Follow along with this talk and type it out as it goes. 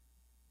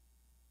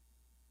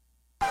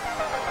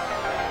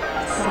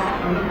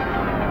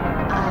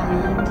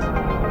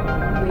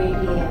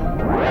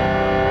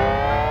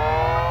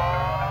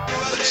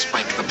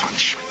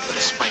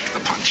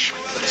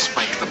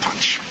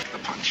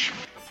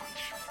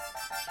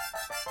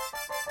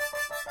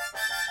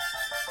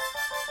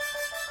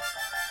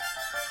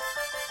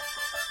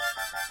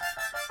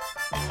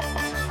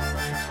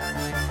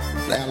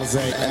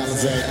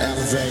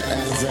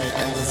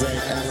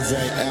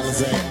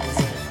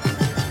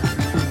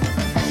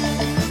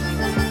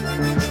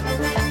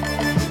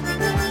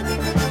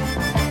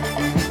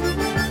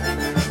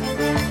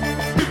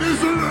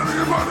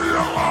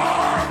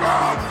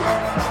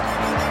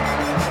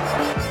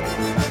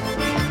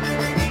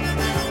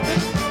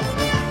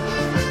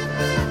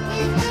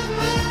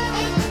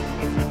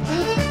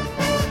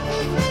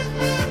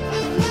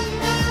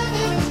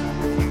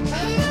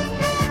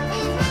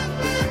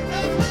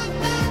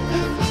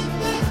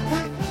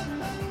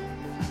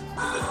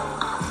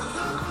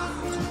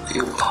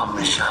You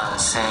Parmesan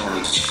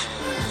sandwich.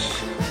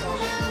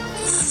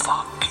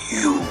 Fuck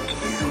you.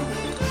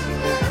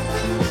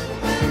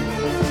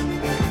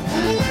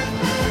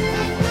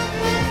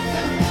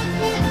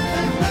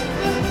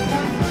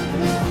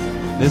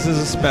 This is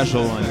a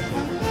special one.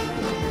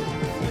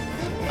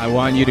 I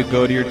want you to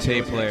go to your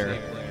tape player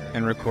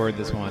and record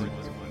this one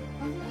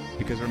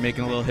because we're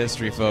making a little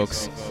history,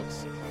 folks.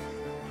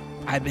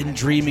 I've been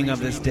dreaming of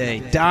this day,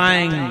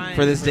 dying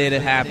for this day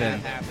to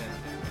happen,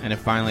 and it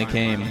finally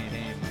came.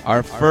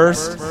 Our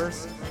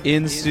first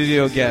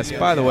in-studio guest.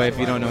 By the way, if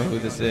you don't know who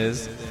this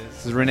is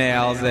Renee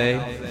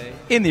Alze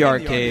in the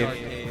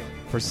arcade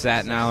for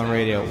Satin Island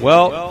Radio.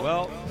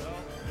 Well,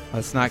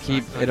 let's not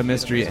keep it a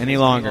mystery any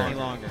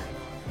longer.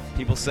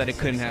 People said it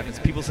couldn't happen.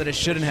 People said it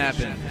shouldn't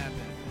happen.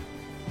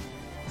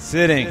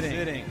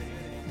 Sitting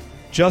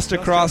just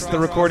across the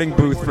recording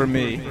booth from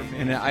me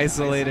in an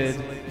isolated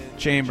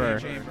chamber,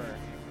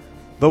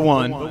 the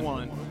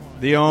one,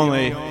 the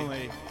only,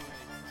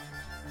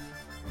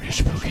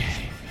 Rich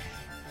Bouquet.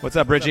 What's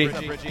up, Richie?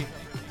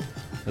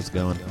 How's it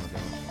going?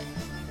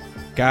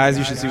 Guys,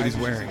 you should see what he's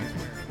wearing.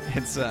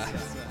 It's,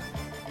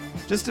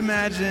 just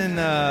imagine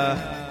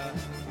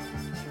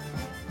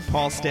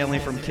Paul Stanley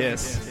from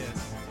Kiss,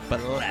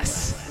 but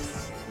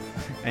less.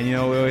 And you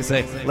know, we always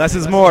say, less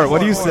is more. What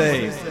do you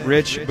say,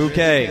 Rich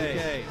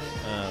Bouquet?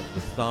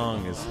 The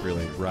thong is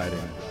really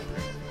riding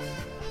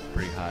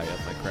pretty high up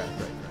my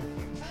craft right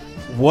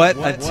now. What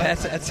a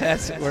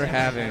tete-a-tete we're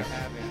having.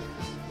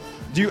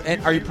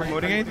 Are you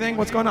promoting anything?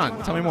 What's going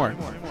on? Tell me more.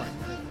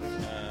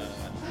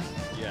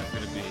 Yeah, I'm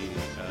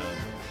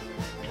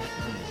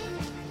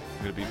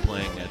gonna be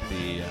playing at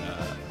the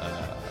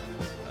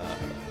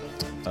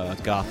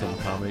Gotham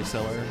Comedy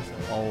Cellar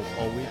all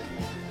week.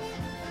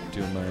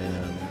 Doing my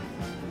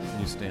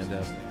new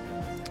stand-up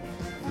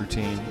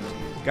routine.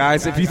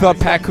 Guys, if you thought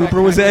Pat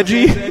Cooper was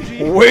edgy,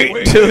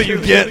 wait till you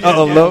get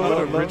a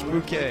load of Rich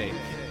Bouquet.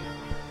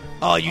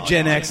 All you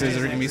Gen Xers are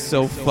going to be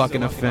so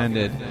fucking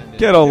offended.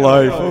 Get a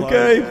life,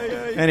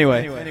 okay?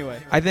 Anyway,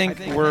 I think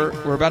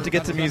we're about to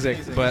get to music,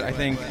 but I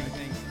think,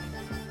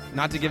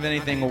 not to give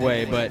anything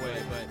away, but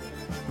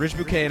Rich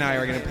Bouquet and I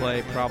are going to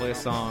play probably a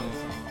song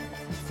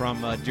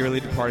from a dearly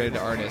departed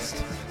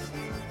artist,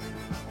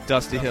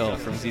 Dusty Hill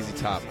from ZZ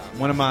Top.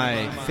 One of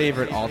my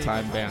favorite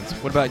all-time bands.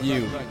 What about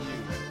you,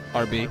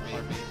 RB?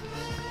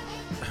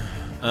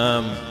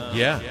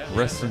 Yeah,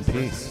 rest in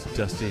peace,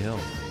 Dusty Hill.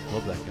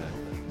 Love that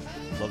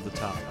guy. Love the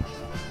Top.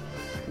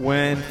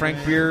 When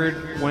Frank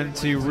Beard went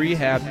to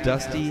rehab,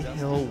 Dusty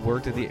Hill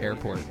worked at the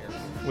airport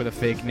with a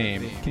fake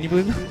name. Can you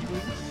believe that?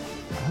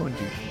 I wouldn't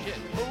do shit.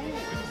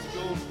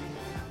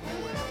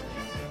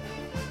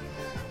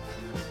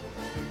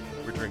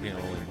 We're drinking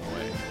only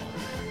away.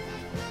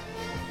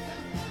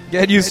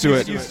 Get used to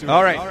it.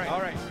 All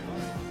right.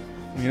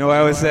 You know what I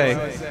always say?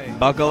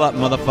 Buckle up,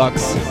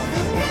 motherfuckers.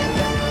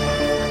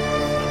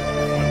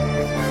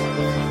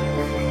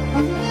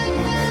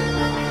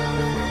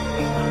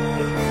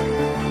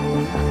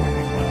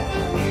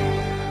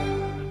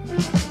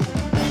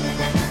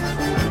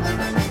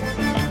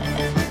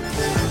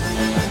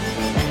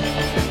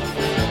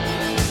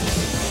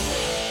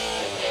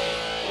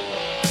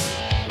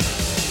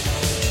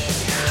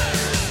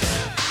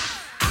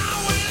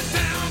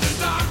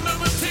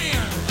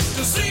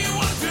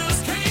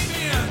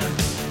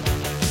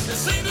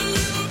 Seemed a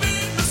little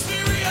bit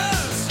mysterious.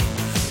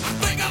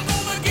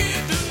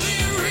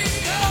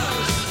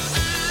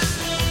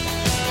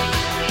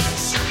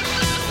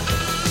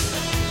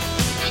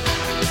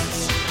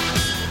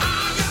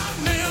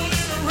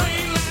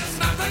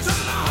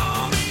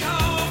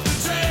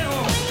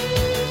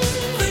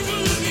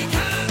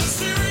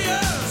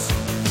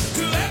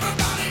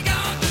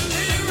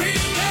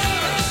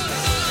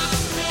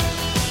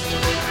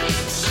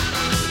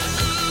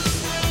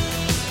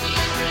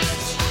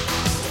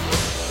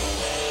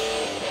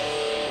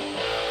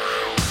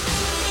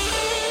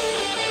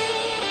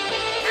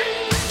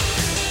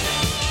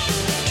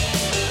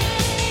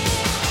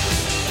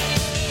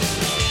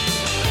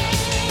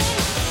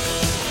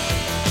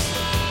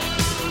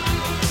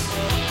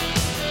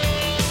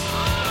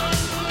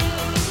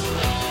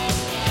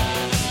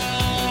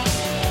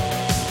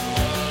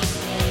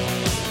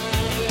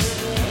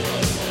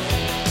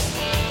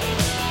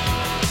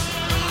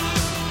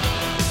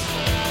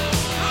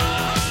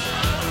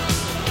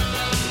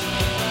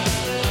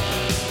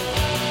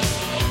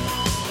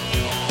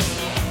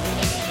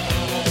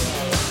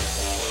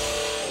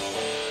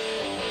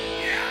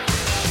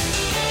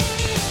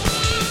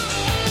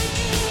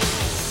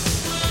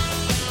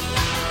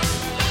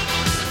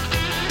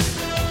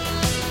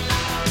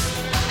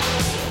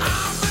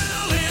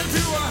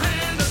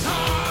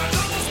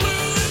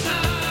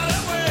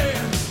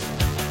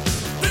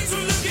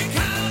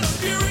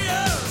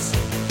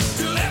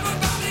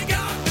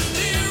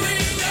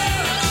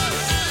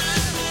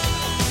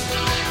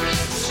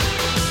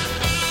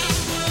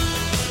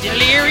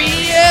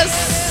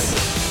 Delirious.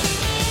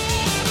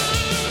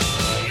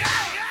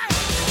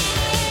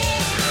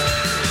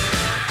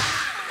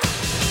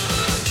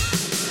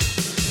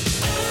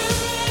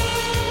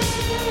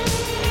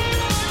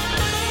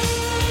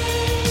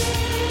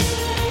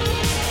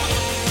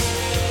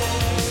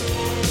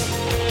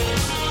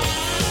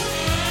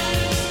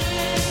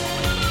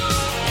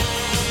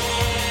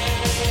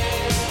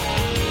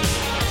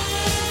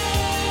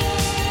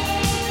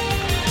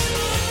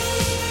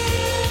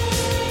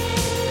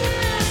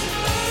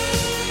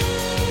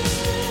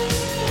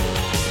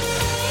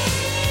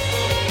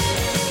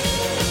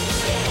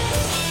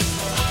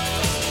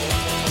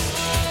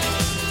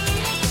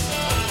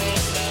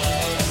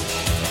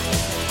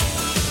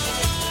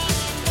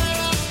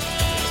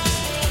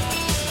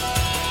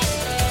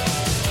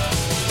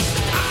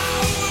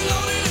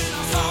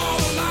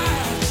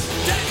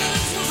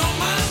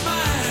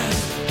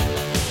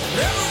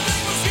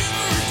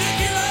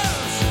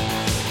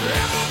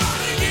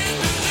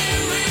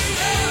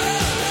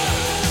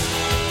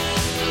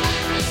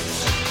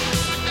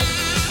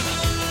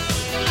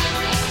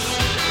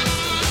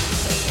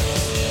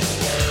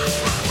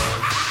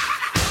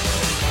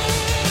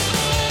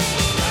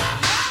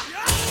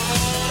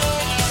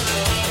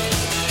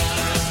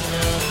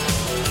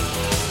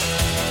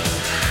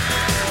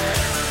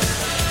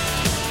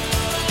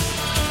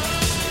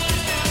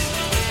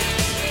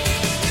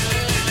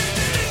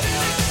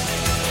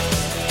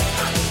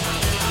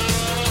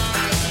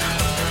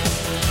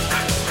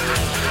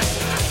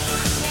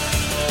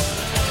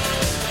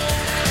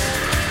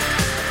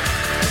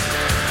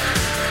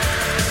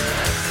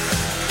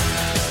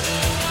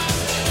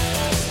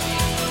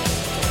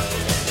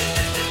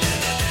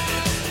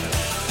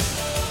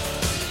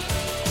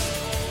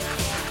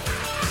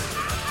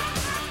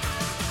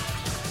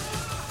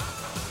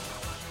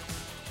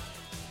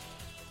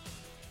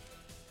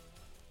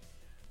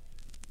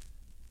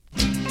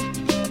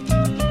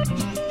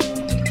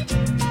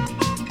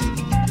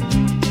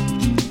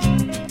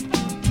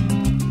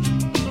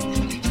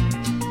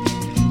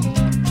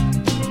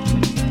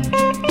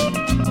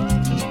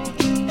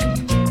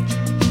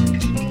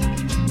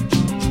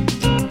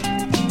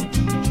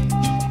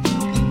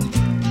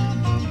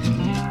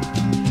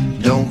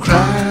 Don't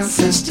cry,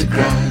 sister,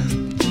 cry.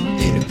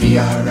 It'll be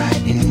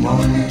alright in the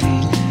morning.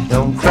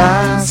 Don't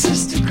cry,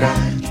 sister,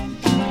 cry.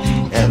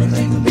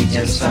 Everything will be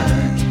just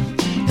fine.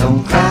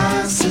 Don't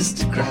cry,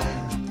 sister,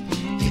 cry.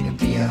 It'll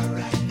be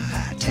alright.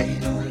 I tell you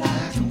no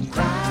lie. Don't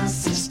cry,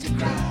 sister,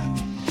 cry.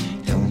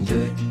 Don't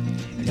do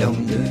it,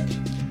 don't do it.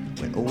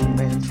 When old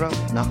man Trump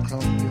knocks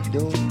on your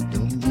door,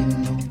 don't give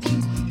him no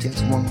key, he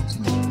just wants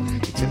more. You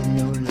tell him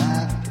your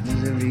life,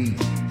 misery,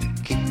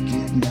 kick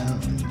you down.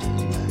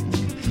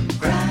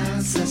 Cry,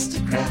 sister,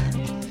 cry.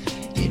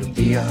 It'll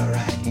be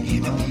alright.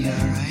 It'll be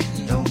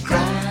alright. Don't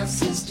cry,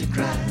 sister,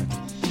 cry.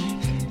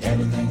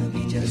 Everything will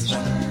be just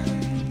fine.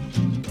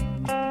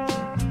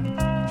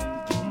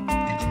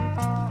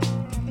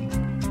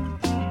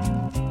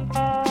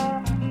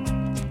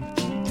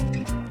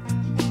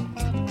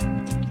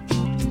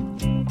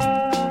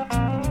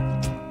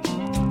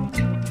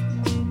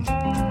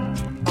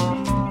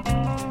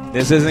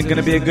 This isn't going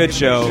to be a good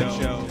show.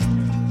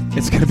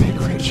 It's going to be a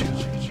great show.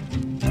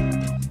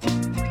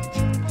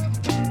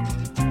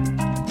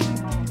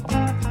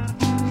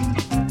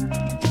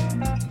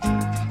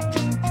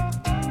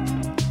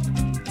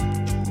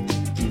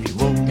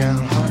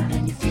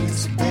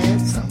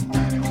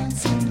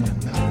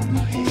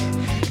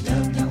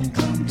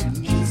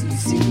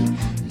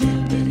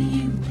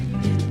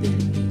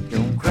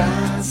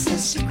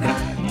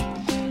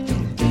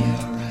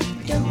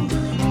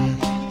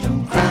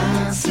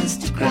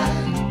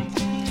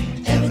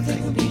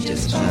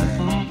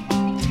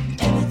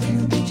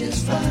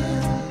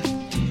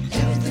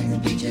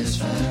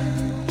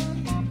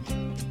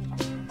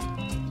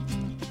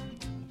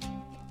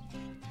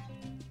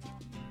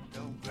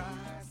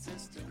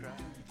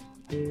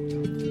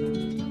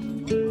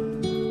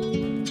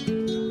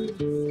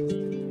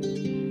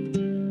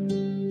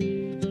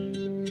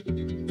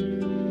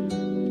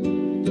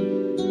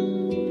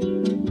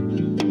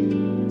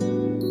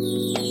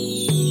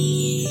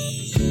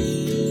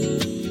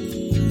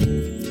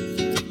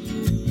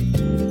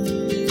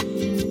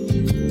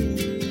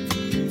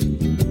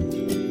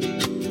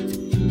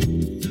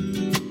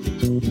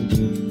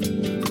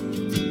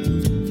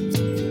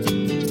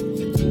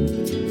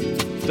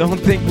 Don't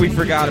think we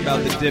forgot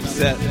about the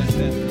Dipset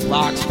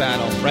Locks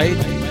battle, right?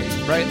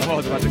 Right? Oh, I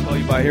was about to call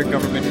you by your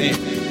government name.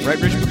 Right,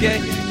 Rich Bouquet?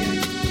 We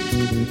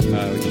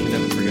can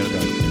never forget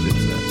about the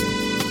Dipset.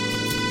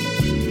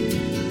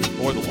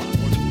 Or the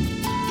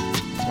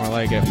Locks. More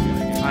like it.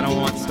 I don't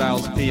want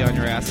Styles P on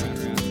your ass.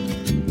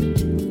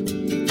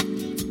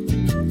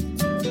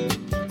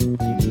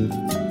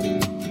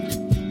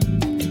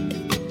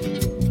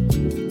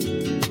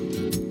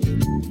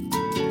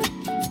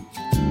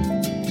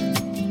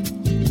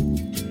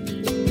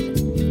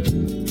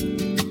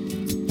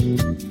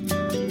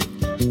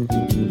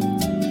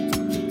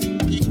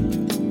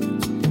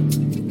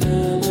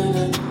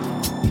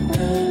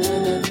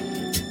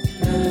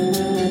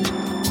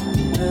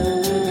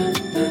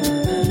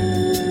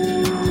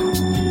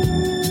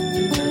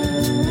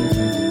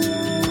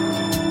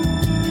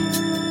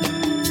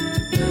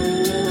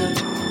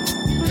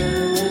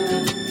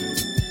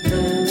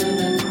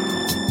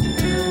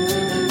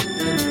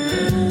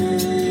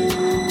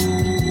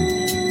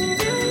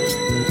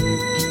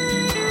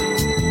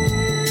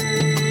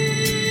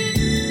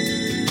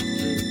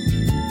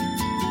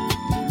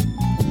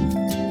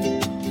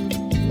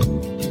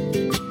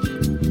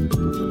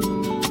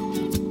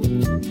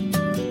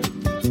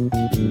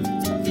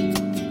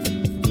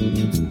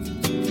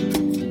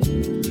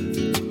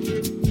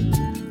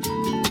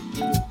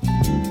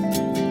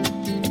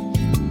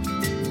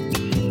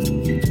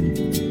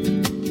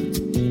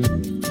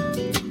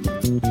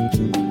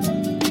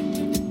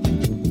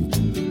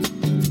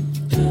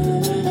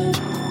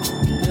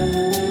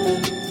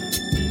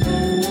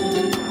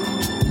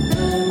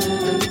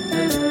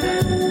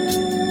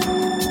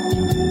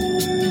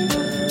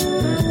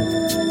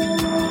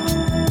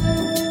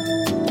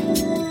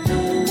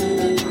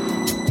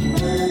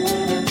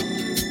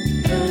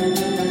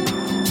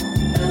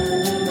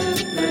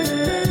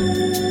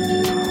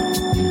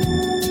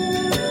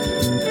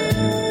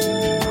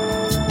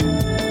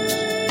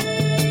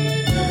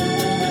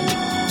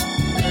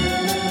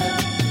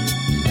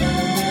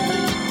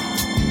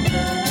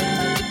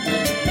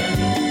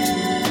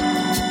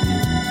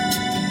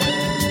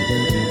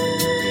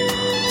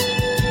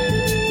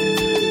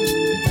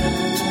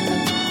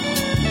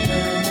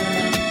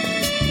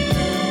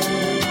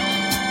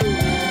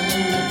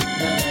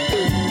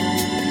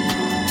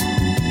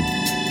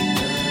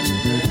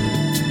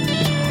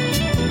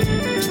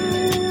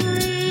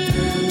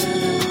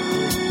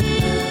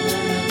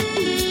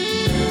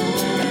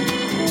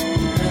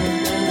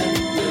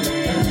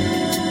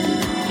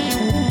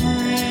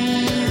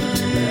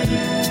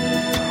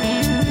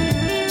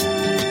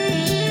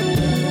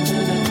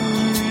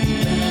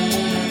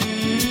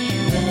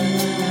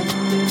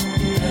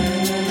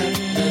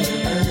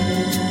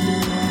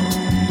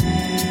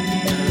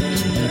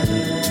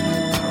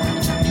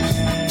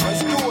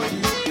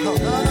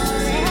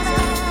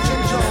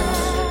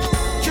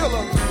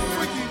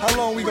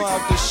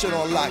 shit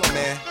on lock,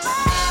 man.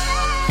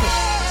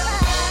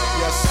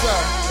 Yes, sir.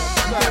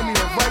 You gave me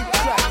the right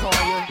track,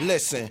 Kanye.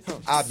 Listen,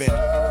 I've been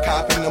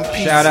copying them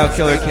pieces. Shout out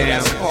Killer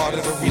Cam. That's part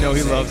of the You know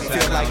he reason. loves Feel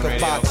Satin like on a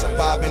radio. boxer,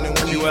 bobbing and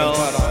weaving, Jewel.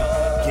 but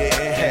I'm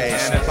getting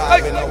head,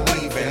 bobbing and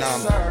weaving.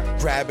 I'm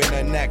grabbing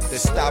her neck to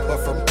stop her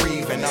from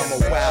breathing. I'm a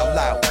wild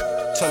out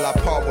till I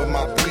part with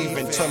my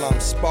breathing, till I'm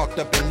sparked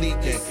up and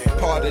leaking.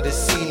 Part of the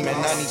semen,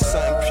 I need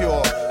something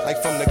pure,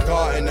 like from the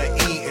Garden of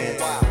Eden.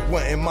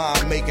 Wouldn't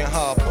mind making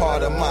her a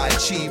part of my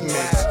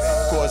achievements.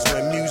 Cause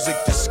when music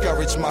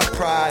discouraged my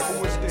pride,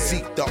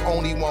 Zeke the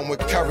only one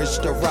with courage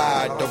to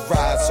ride. The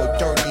ride so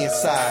dirty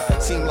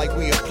inside, seem like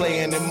we are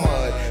playing in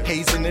mud,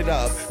 hazing it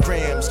up,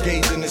 grams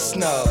gazing the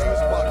snub.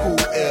 Who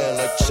ill?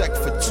 A check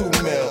for 2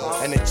 mil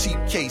and a cheap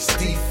case,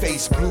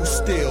 D-face, blue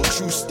steel,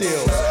 true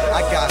steals.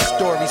 I got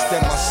stories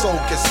that my soul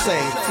can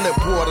sing. Flip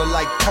water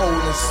like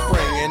Poland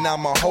spring, and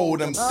I'ma hold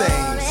them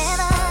things.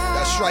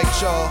 That's right,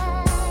 y'all.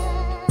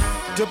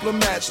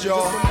 Diplomats,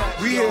 y'all.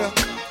 We here.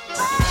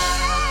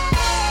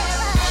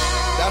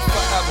 That's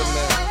forever,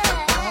 man.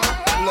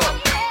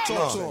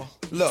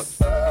 Look,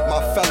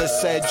 my fella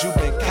said you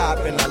been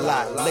copping a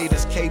lot.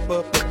 Latest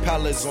caper,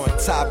 propellers on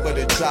top of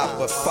the drop,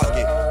 but fuck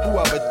it.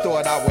 Whoever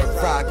thought I would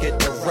rock it,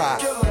 the rock.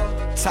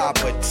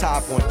 Top on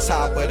top of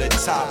the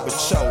top, but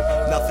show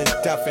nothing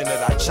definite.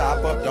 I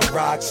chop up the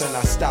rocks and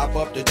I stop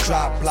up the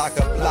drop. Block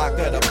of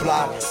the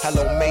block.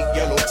 Hello, mate,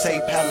 yellow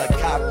tape,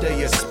 helicopter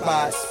your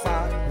spot.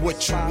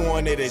 What you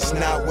wanted is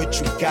not what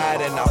you got,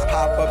 and I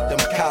pop up them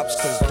cops,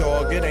 cause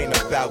dog, it ain't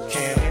about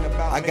Cam.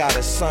 I got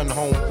a son,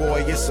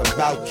 homeboy, it's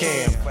about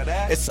Cam.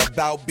 It's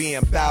about being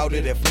about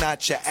it, if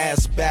not your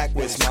ass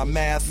backwards. My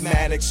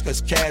mathematics,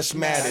 cause cash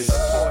matters.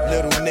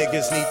 Little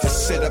niggas need to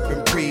sit up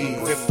and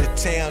breathe. If the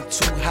town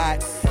too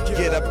hot,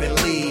 get up and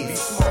leave.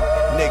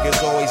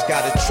 Niggas always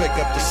got a trick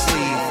up the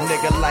sleeve.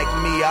 Nigga like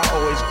me, I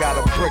always got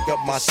a brick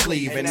up my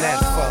sleeve, and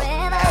that's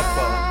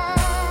forever.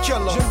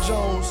 Killer Jim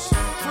Jones,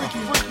 Freaky,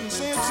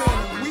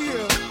 Santana, we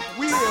here.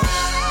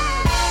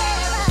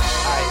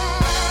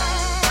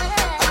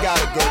 I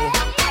gotta go.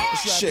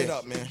 Shit,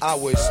 I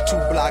was 2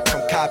 blocks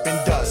from copping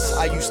dust.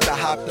 I used to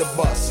hop the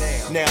bus.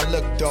 Now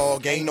look,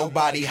 dog, ain't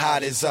nobody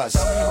hot as us.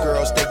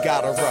 Girls, they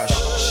gotta rush.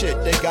 Shit,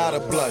 they gotta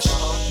blush.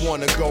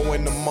 Wanna go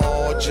in the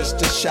mall just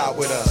to shop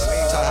with us.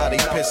 Tell how they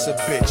piss a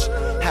bitch,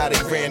 how they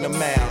ran a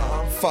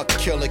mile. Fuck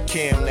Killer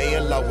Kim, they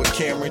in love with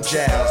Cameron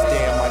Giles.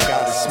 Damn, I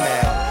gotta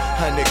smile.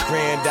 100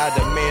 grand I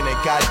demand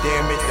it,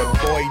 goddamn it, the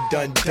boy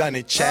done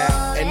it,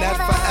 child. And that's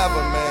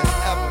forever, man.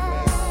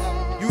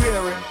 You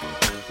hear it?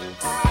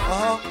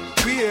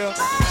 We here.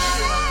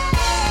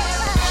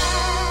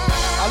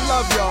 I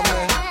love y'all,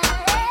 man.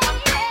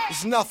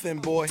 It's nothing,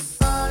 boy.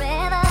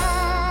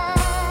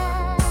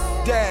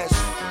 Dash,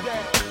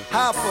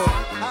 Hopper,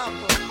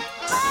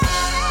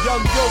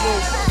 Young Guru.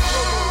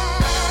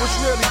 What's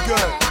really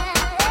good?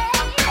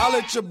 I'll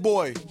let your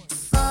boy.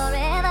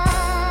 Might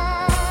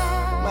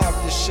have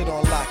this shit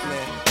on lock,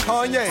 man.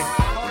 Kanye.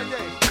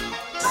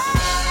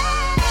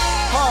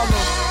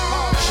 Harlem,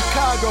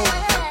 Chicago,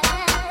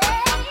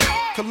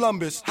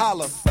 Columbus,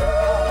 holla.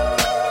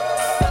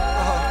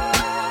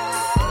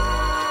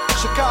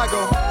 Chicago,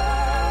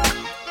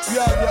 you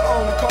have your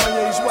own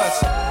Kanye's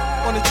West.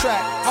 On the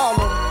track,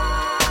 Harlem.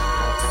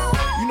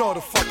 You know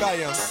the fuck I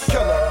am,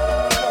 killer.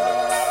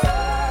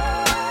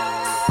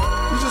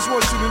 We just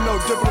want you to know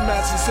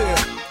Diplomats is here.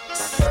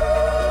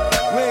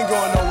 We ain't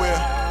going nowhere.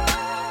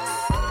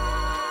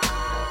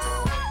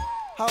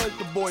 Holla at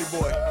the boy.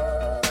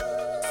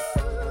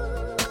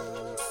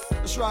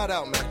 Let's ride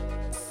out, man.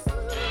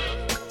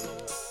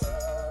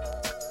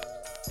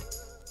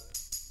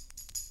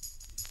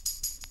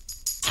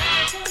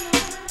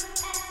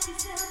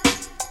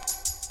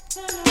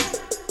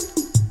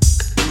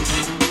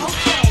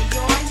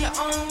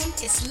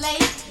 It's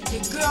late,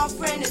 your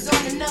girlfriend is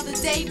on another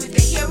date with the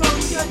hero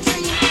of your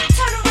dream.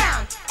 Turn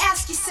around,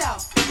 ask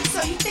yourself,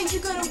 so you think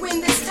you're gonna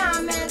win this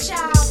time, man,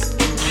 child?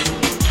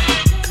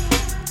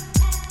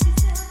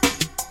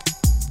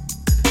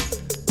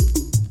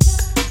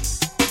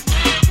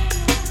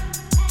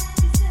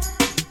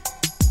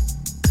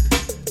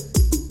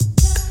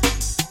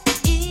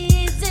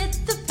 Is it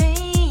the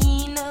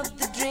pain of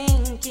the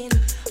drinking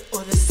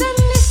or the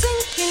suddenly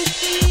sinking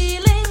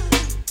feeling?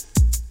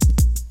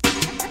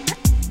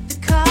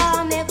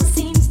 Never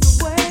seems to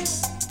work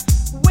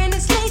when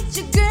it's late.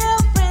 Your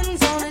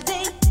girlfriend's on a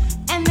date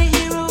and the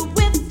hero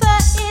with her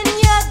in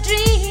your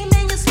dream,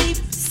 and you're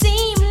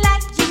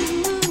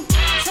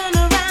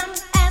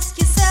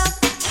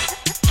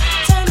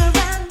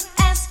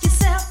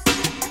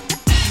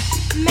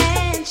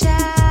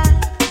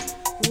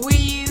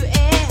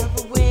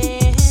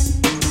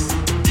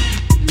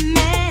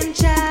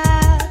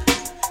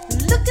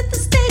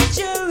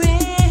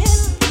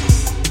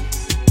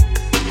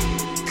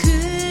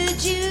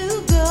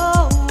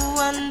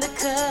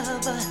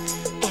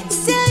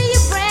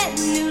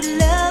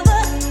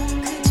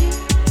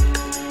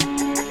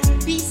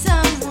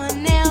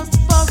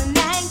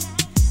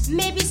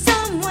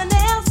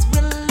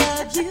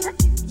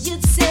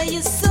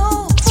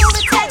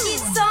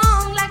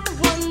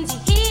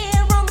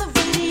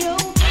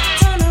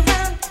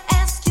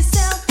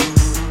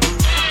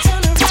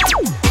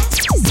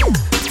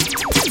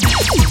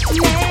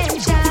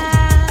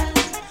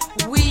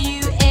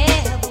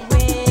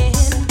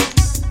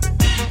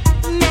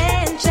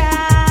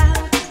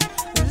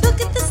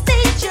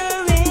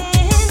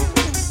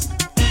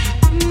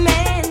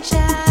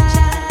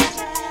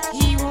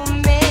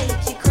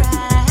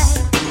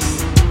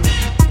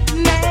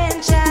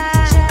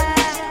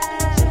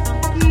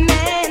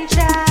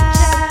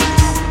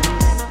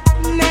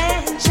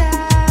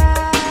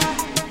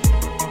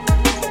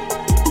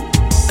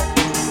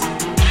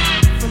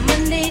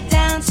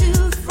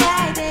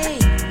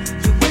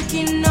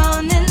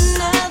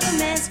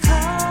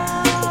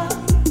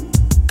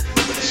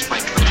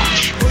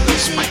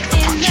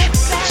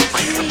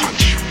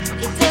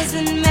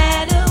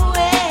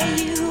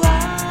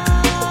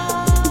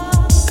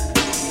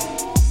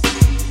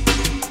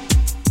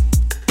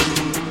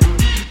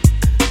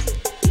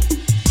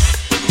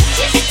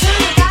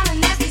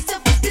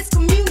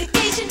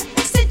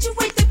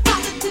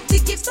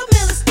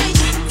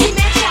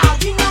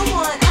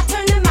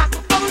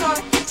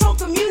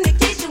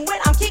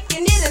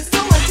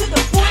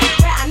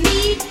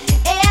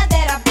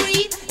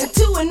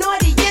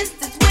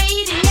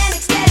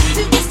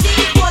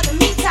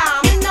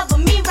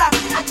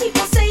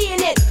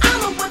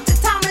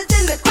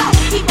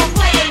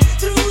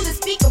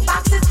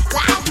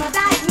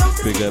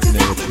Def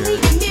Native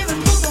Cherry.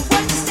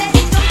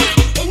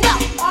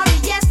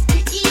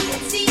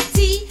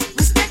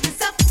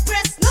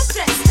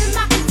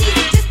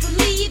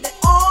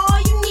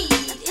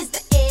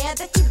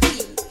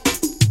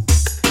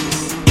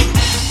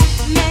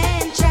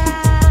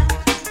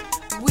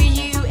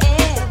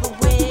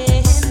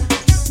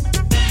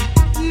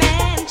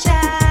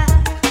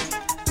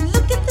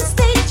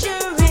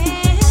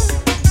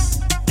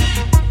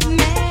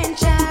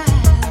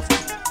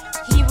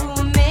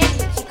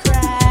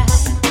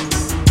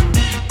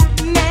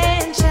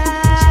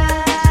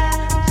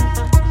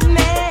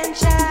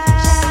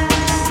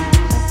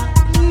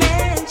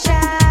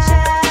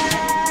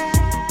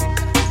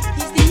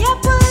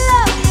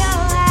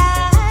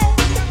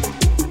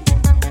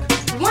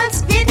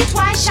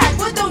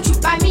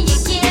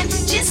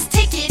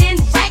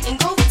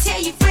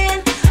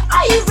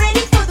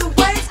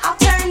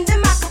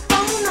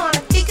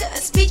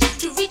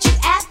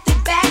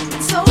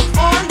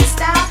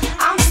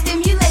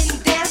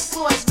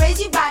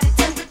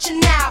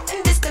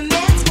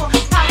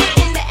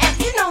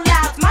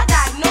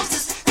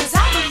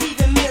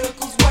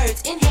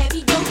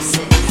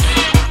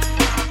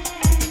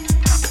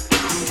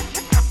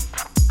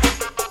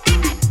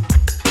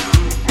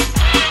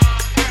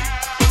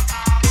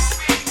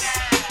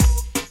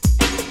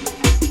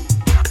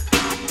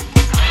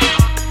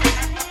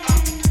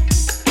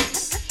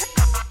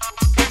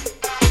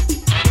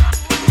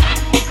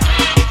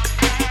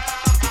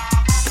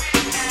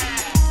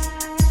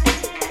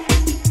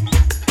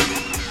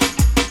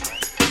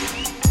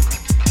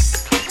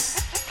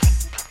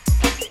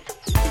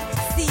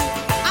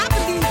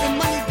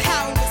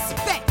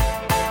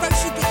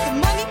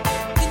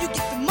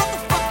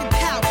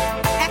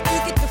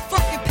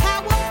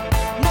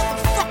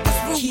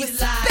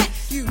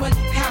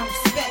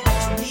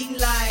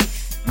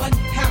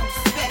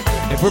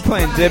 If we're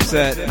playing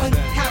Dipset,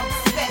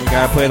 we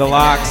gotta play the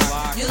locks.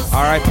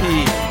 R.I.P.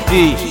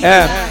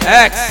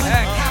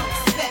 DMX.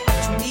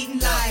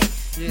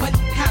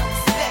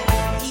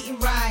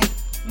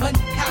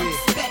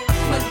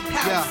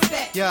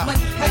 Yeah,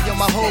 hey yo,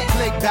 my whole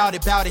clique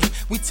bout it.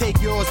 We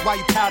take yours while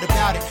you pout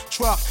about it.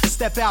 Truck,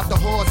 step out the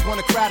horse,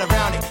 wanna crowd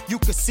around it. You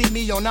can see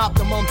me on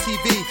Optimum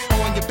TV.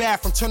 Or in your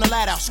bathroom, turn the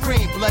light out,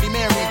 scream, Bloody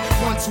Mary.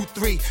 1, 2,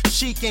 3,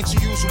 Chic ain't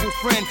your usual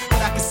friend,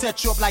 but I can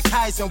set you up like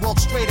Kaiser and walk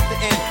straight at the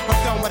end.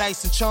 I'm done with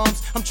ice and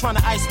charms. I'm trying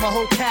to ice my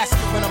whole casket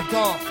when I'm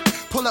gone.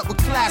 Pull up with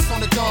class on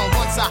the dawn.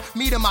 Once I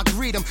meet him, I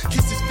greet him.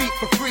 Kiss his feet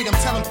for freedom.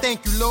 Tell him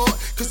thank you, Lord.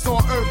 Cause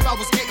on earth I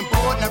was getting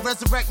bored. Now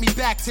resurrect me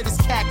back to this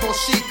cat called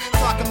sheep.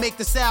 So I can make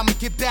this album and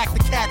get back the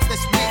cats this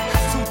week.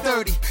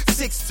 2:30,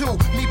 6'2".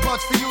 Me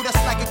bugs for you, that's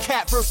like a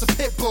cat versus a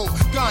pit bull.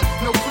 Gun,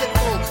 no clip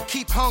bull.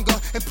 Keep hunger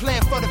and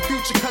plan for the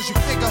future. Cause you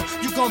figure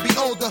you gon' be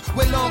older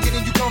way longer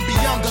than you gon' be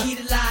younger.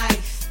 Eat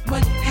alive,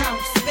 1 pound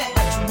spec,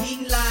 what you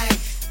eating live.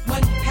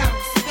 1 pound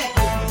spec,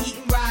 what you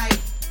eating right.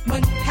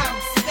 1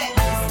 pound spec,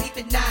 you sleep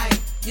at night.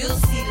 You'll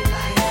see the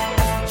light,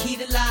 that's the key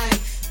to life.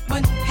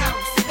 1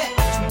 pound spec,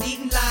 what you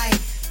eating live.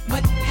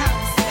 1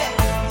 pound spec,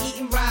 what you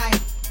eating right.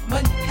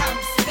 1 pound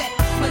spec,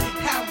 money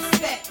pound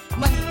spec,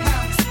 money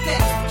pound spec,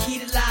 that's the key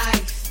to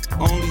life.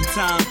 Only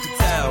time to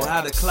tell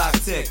how the clock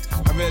ticked.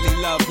 I really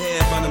love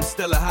hair, but I'm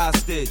still a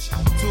hostage.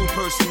 2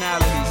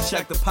 personalities,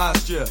 check the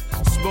posture.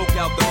 Smoke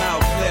out the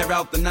mouth, flare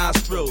out the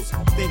nostrils.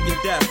 Thinking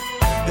death,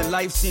 the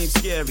life seems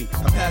scary.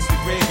 I pass the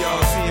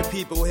graveyard, seeing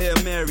people here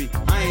marry.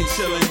 I ain't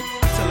chillin'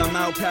 till I'm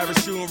out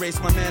parachute and race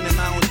my man in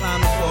mountain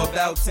climbing for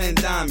about 10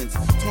 diamonds.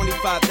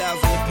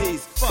 25,000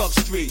 apiece, fuck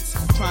streets.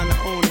 Trying to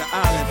own the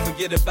island,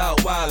 forget about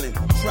wildin'.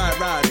 Try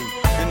riding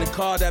in the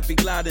car that be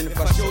gliding. If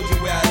I showed you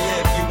where I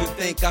live, you would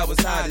think I was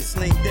hiding.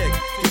 Sling dick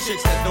to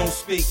chicks that don't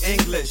speak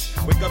English.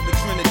 Wake up in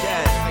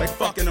Trinidad, like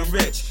fucking I'm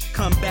rich.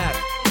 Come back,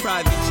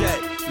 private jet,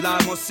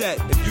 live on set.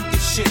 If you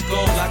get shit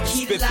gold, I can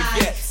spit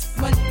baguettes.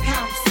 1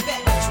 pound spec,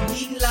 what you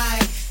eating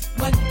live.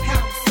 1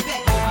 pound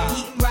spec, what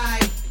you eating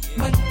right.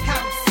 1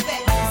 pound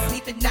spec, you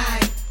sleep at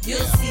night.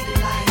 You'll see the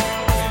light,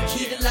 that's the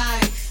key to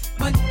life.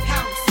 1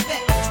 pound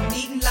spec, what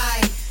you eating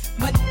live.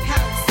 1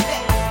 pound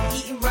spec, what you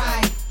eating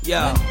right.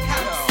 Yo, 1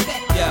 pound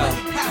spec, 1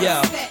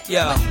 pound spec,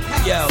 yo,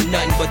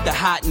 nothing but the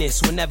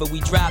hotness whenever we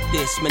drop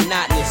this.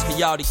 Monotonous for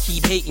y'all to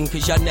keep hating,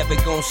 cause y'all never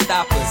gon'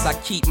 stop us. I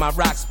keep my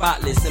rock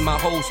spotless and my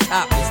hoes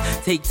topless.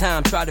 Take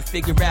time, try to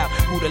figure out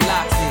who the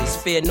locks is.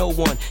 Fear no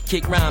one,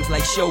 kick rhymes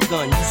like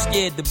Shogun. You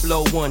scared to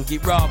blow one,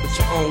 get robbed with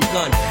your own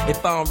gun.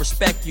 If I don't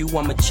respect you,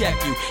 I'ma check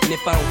you. And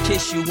if I don't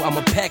kiss you,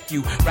 I'ma peck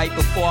you. Right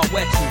before I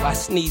wet you, I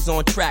sneeze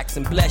on tracks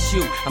and bless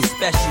you. I'm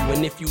special,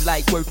 and if you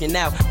like working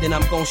out, then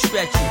I'm gon'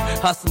 stretch you.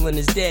 Hustling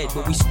is dead,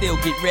 but we still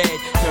get red.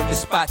 Turn the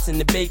spots in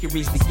the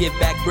bakeries to give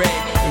back bread.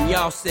 And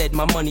y'all said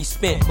my money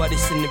spent, but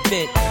it's an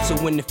event. So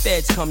when the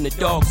feds come, the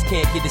dogs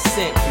can't get a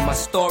cent. And my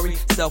story,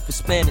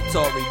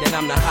 self-explanatory, that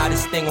I'm the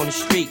hottest thing on the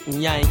street,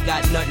 and y'all ain't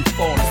got nothing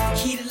for me.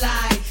 key to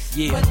life.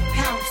 Yeah. 1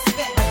 pound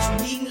spec,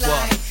 what you eating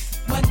live.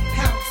 1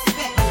 pound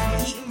spec,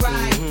 what you eating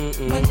right.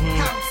 1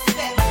 pound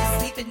spec, you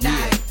sleep at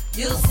night.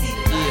 You'll see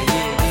the light,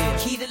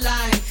 that's the key to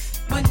life.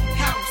 1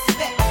 pound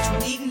spec,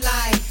 what you eating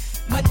live.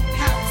 1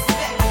 pound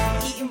spec,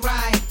 what you eating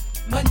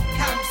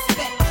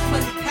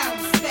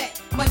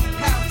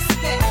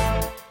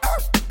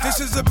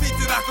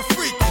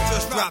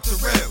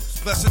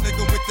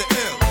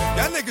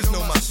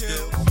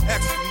skills.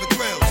 X from the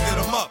grills, hit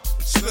 'em up,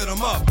 split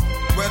 'em up,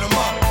 wet 'em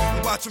up,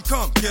 and watch 'em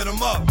come, get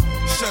 'em up,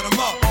 shut 'em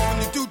up.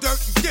 When you do dirt,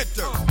 you get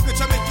dirt.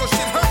 Bitch, I make your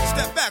shit hurt,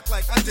 step back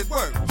like I did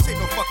work. This ain't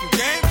no fucking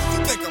game, you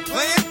think I'm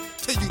playing?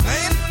 Till you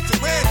land, to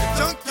where the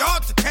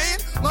junkyard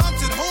decaying.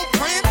 Mom's at home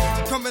praying,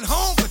 you're coming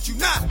home, but you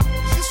not.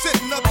 You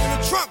sitting up in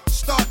the trunk,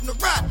 starting to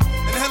rot.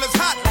 And hell is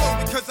hot, though,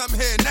 because I'm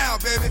here now,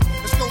 baby.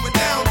 It's going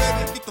down,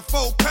 baby. Get the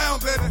 4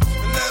 pound, baby.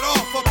 And let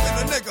off up in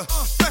a nigga.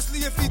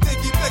 Especially if he think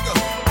he bigger.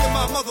 Get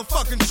my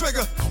motherfucking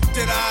trigger.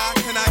 Can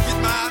I get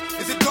mine?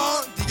 Is it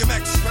gone?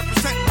 DMX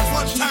represent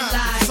one time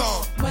with the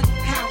song. 1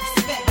 pound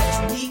spec,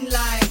 you eating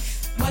life.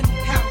 1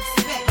 pound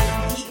spec,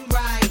 you eating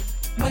right.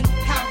 1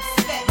 pound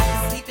spec, you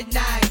sleep at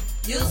night.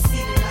 You'll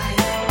see the light.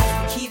 It's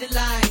the key to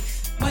life.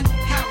 1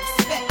 pound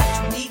spec,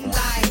 you eating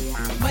life.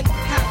 1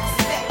 pound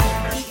spec,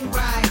 you eating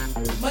right.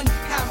 1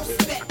 pound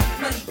spec,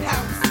 1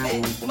 pound spec,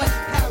 1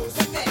 pound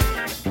spec.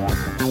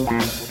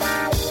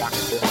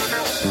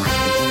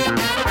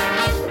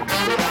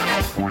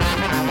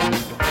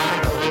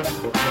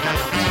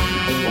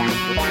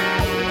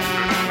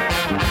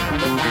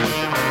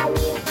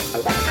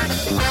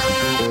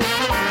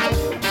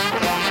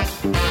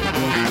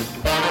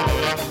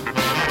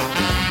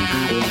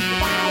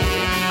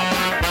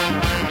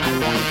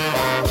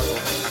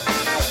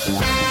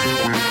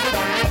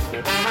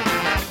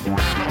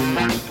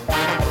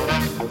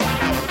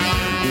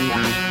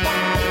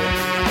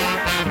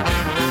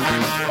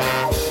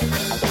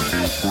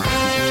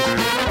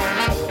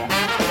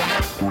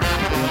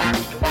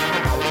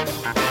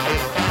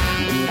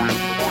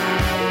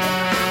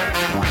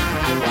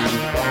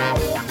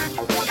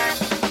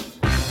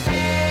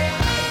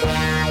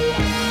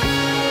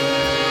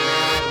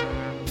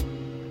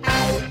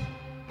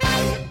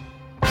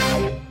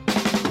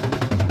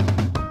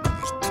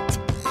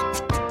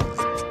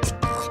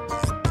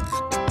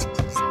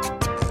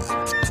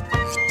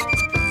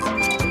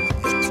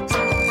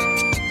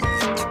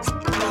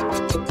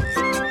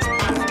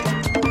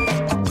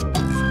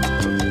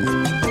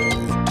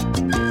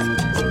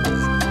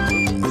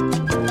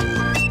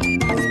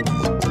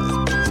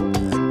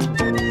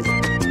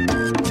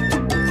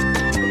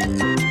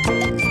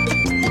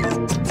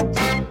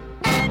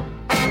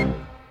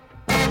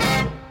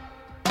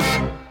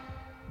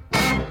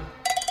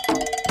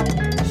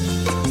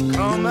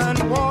 Come and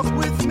walk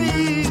with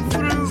me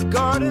through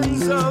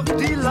gardens of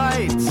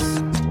delights.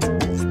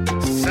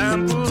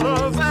 Sample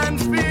love and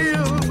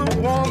feel the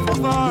warmth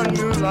of our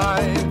new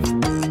life.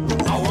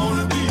 I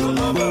wanna be your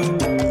lover.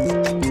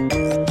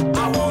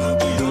 I wanna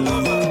be your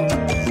lover.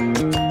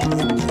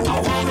 I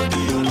wanna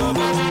be your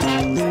lover.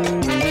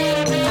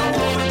 I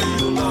wanna be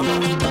your lover.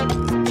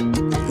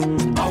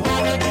 I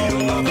wanna be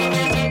your lover. I wanna be your lover.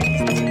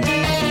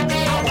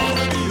 I wanna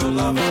be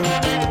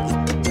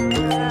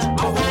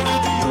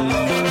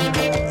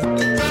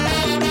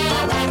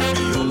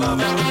your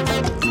lover.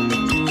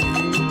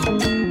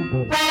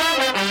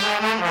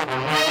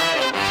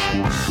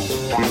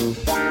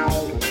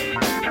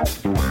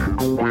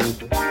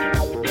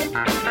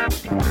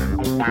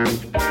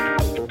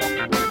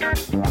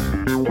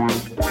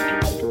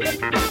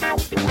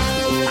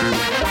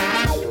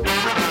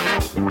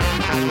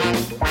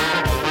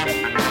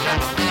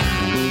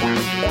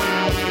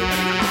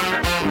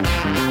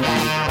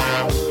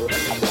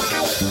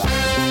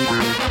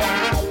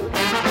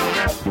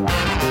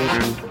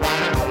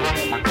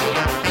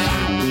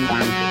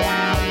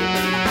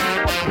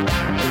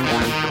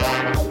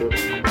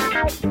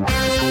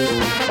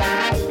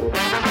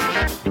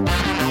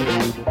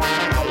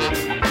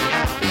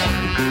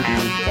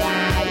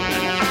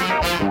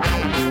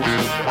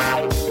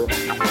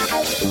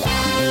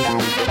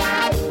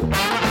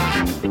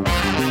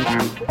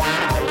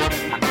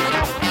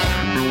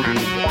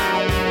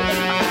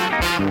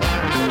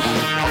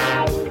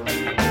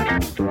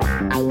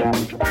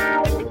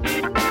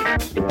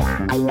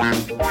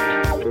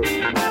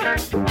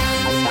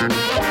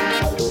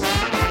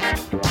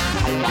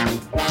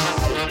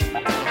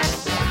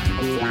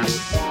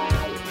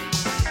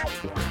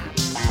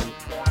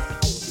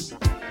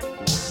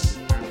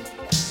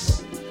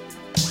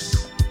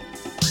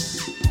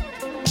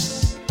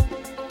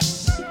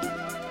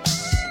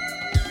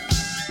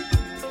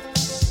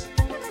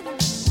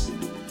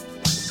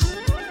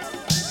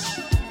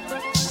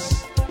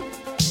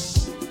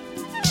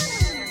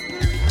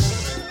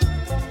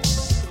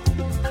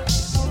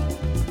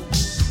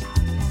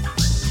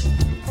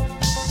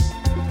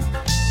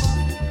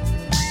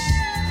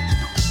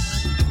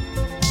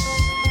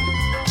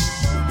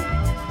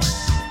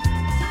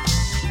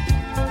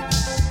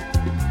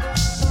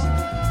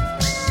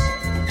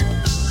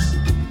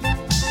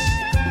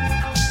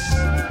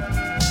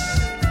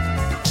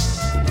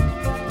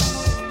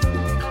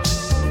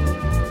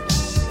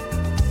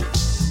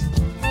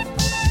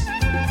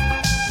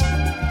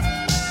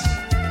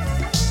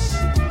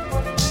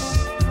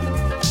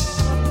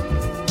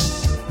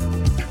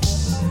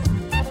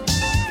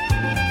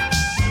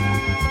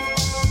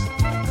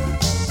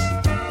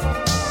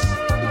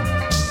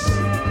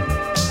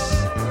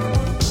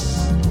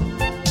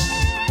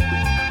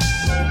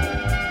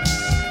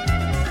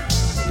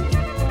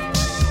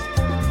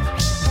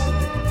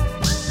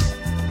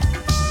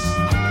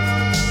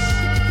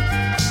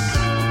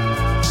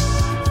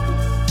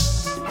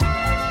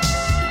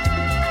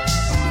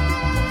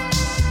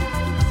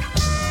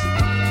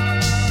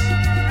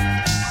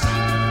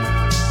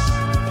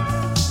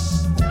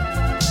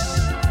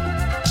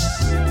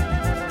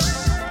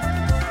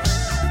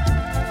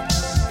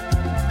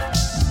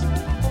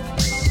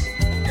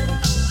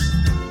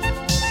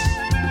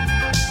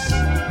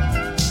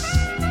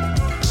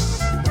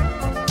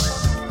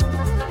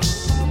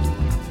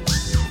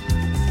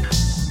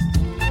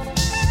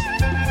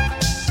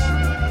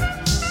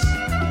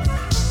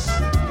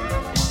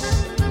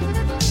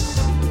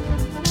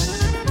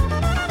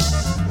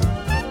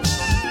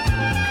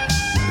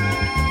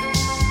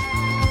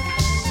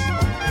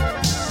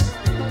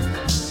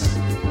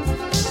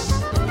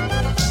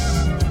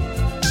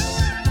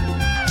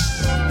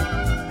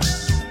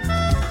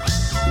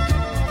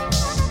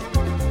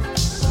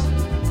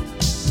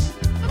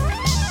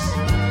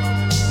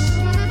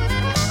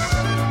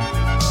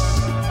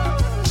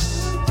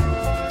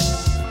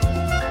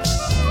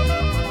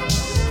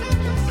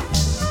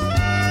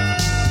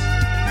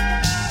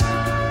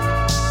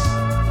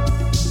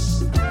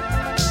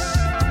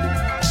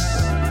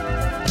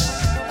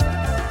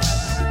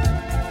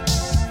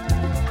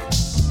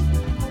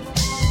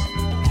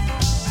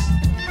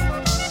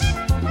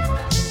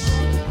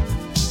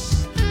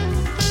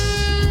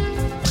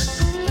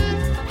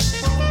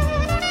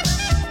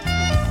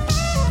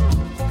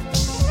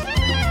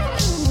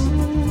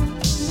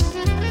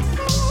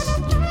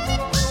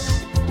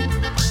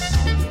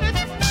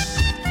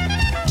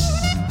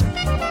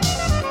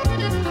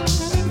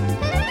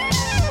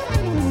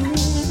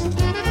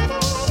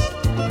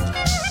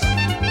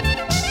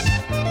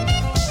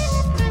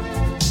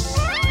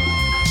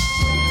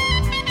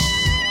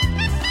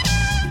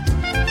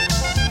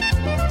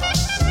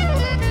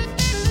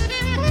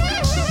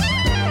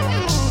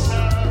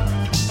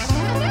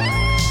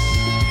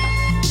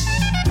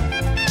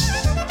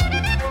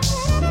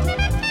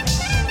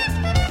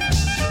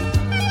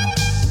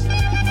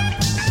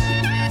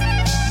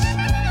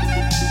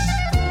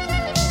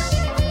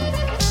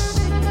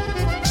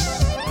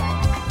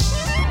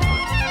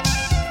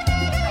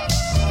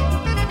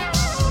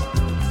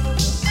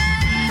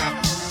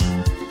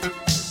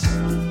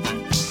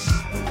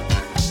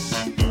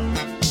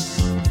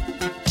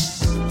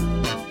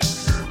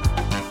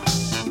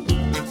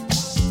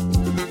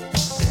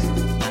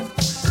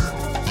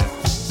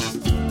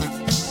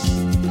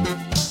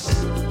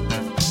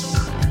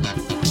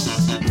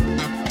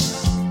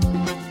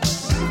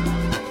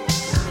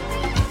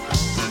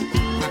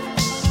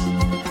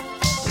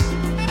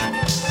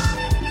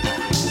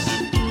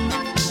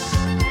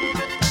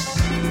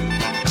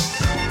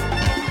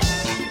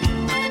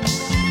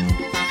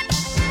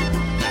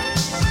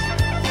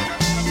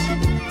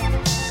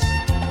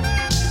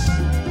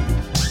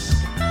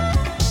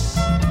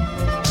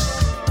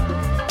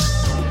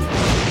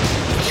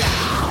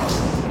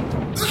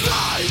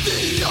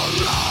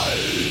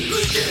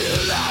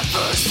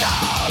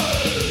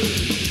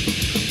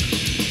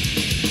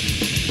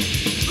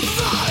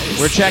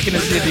 We're checking to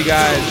see if you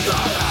guys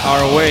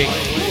are awake.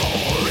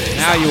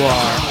 Now you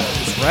are,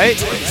 right?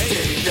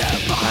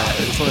 I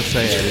just want to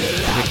say I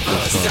didn't pick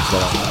this song,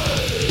 but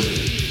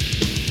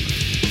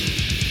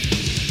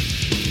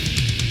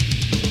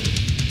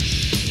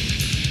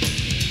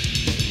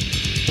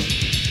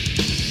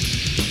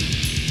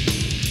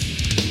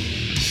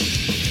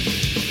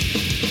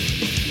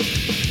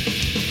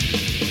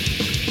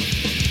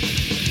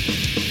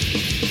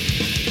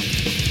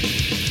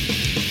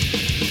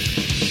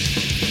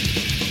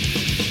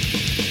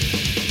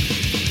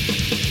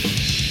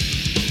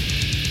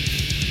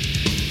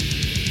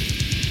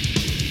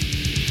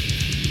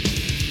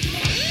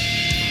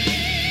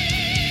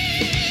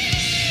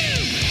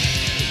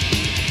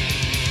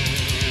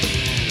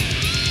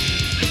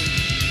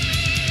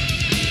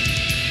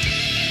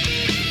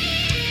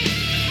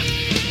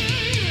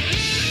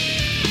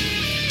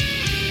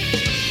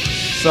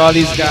Saw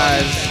these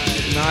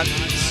guys not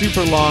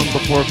super long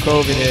before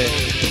COVID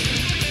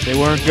hit. They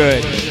weren't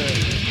good.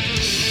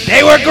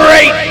 They were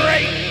great!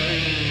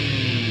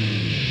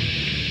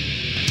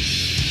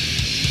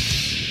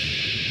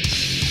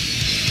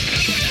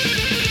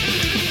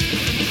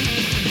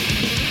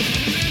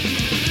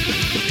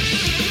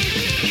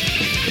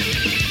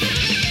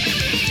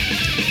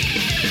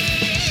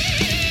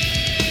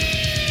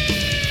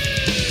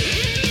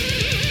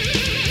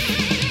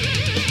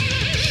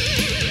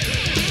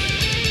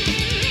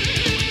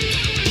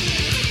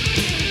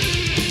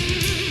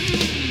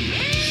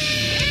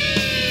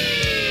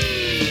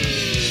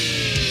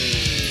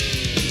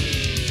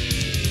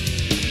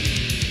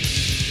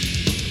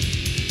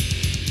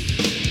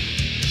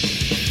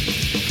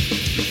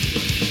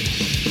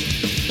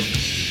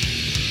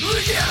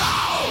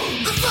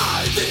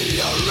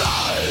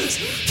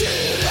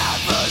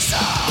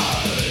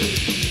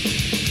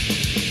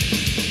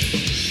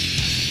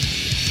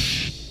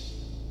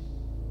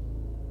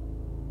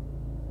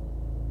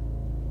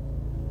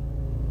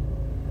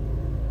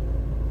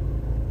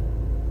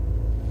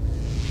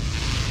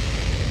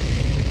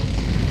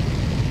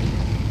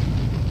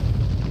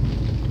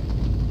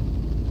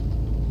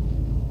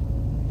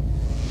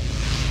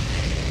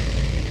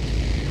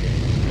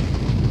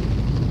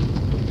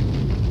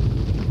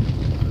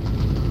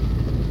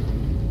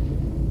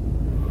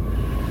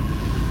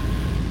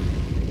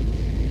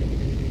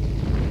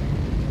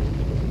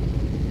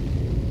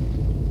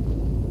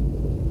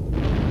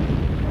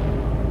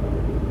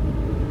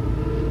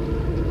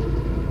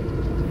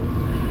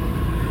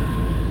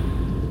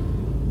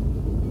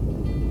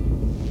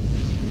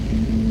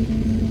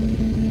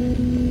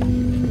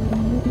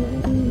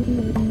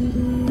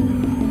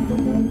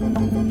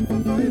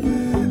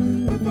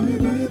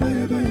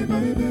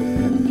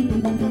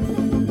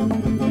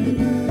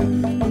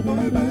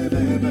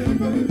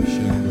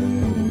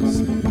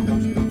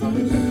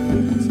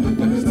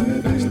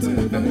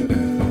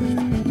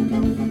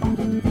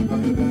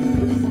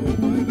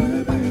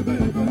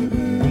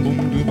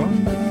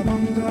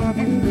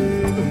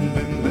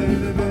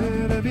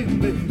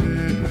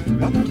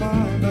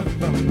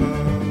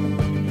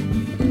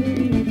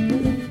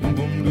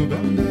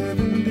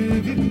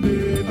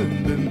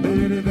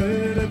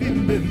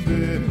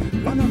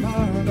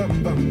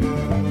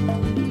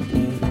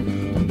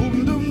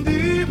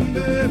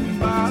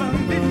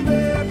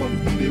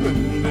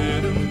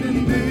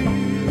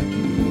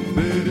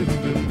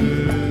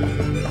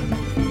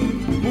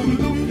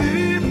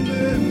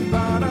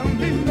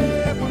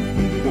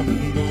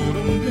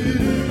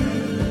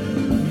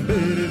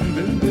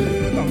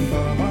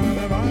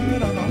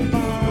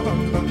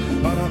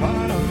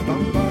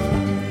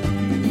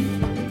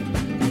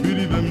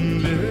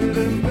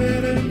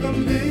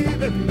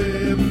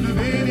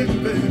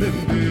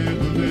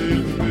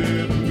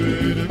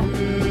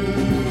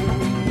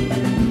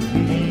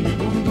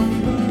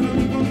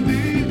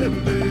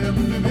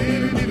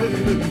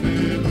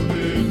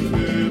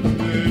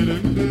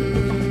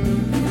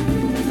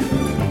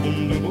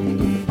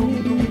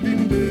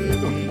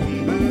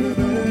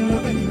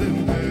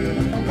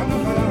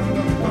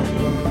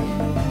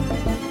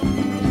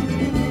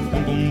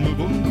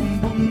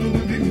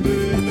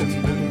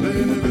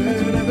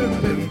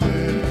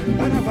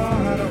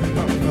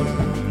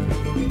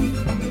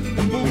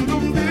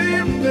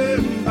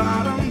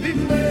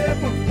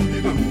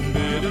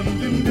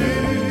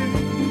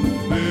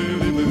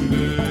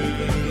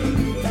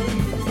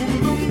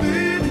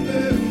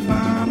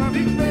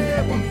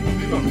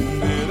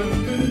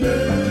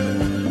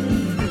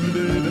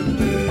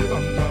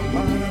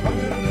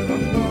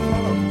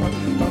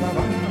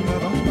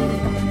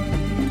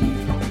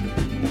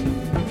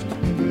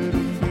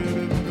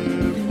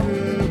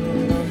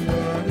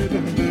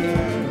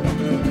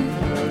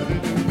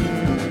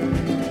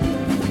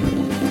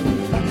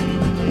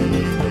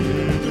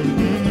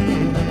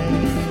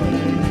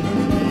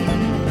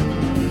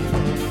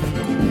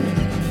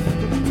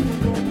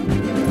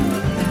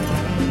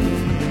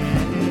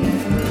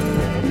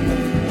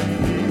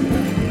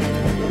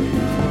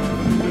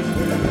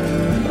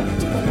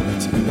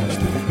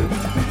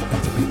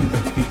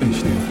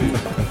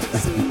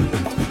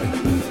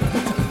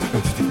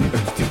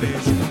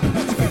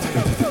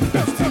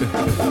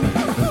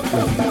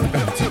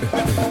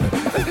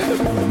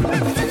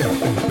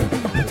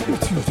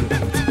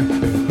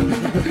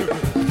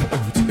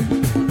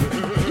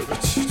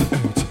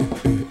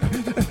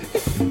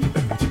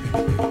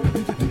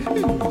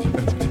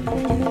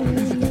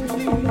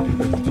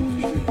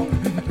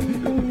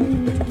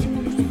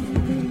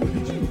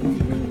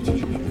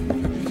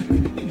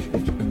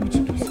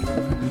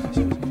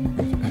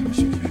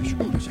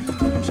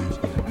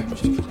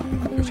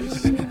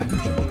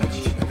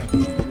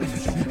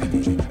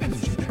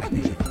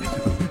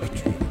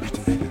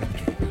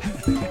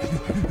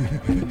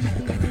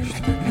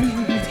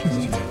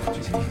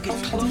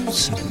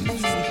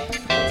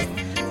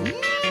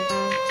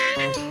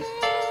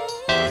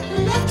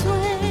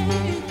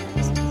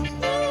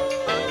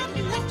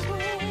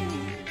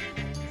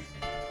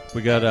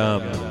 We got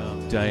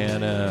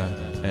Diana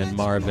and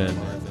Marvin,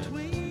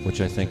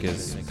 which I think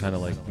is kind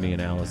of like me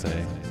and Alize.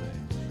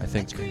 I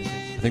think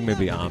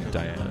maybe I'm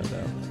Diana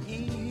though.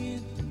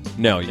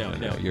 No, you're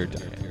Diana. You're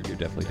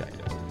definitely Diana.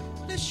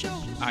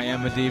 I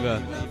am a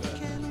diva.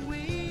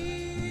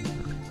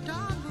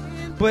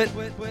 But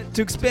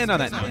to expand on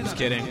that, no, I'm just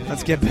kidding.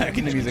 Let's get back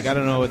into music. I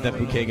don't know what that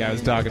Bouquet guy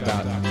was talking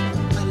about.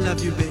 I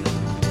love you, baby.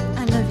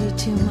 I love you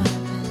too,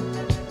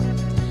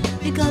 Marvin.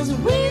 Because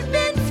we've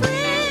been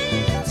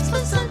friends for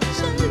such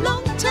a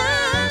long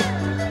time.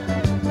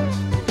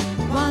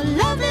 While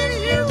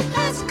loving you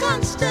has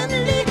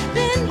constantly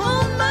been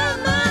on my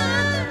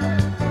mind.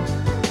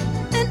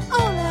 And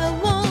all I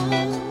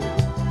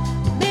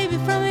want, baby,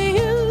 from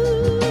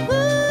you,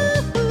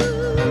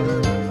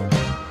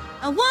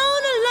 I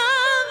want a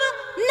love,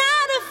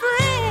 not a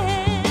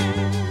friend.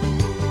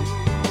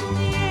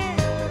 Yeah.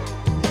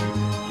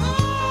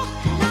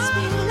 Let's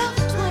be love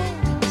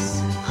twins.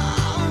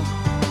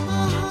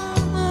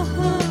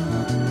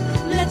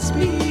 Let's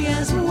be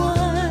as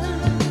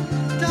one,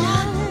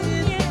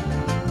 darling.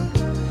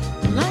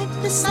 Like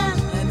the sun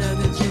and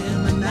the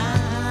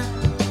Gemini.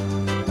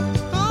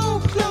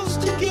 Oh, close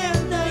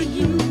together,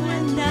 you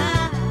and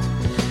I.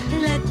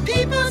 Let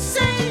people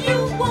say you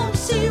won't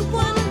see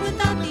one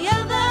without the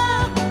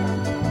other.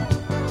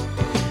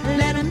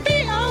 Let them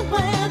be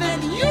aware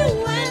that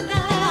you and I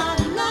are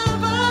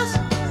lovers.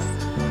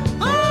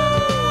 Oh,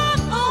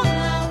 all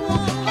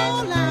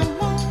I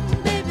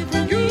want, baby,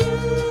 from you.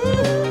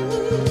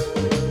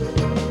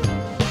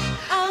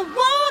 I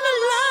want a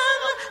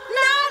love,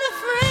 not a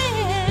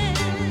friend.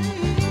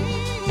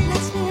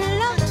 Let's be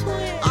love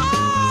twins.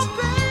 Oh,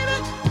 baby,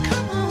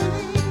 come on.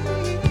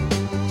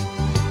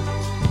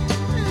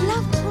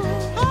 Love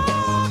twins.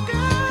 Oh,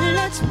 girl.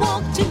 Let's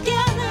walk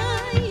together,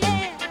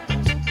 yeah.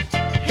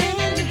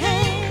 Hand in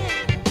hand.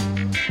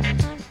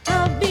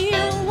 I'll be a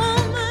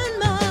woman,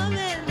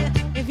 Marvin,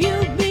 if you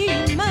be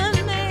my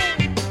man.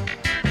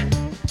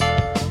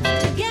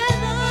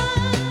 Together,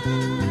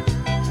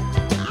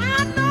 I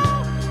know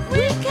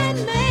we can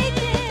make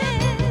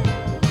it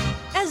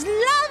as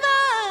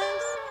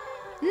lovers,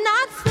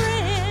 not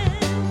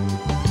friends.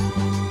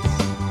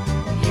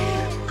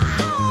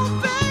 Oh,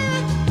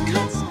 baby,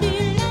 let's be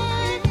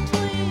love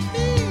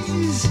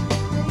twins.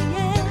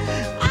 Yeah.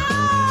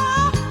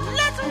 Oh,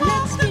 let's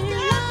be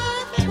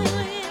love twins.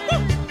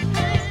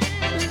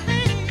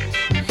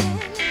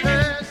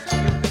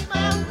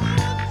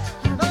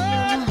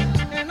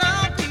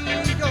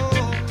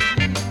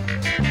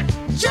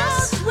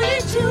 Just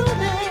with you,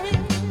 baby.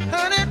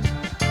 Honey,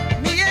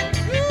 me and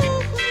you.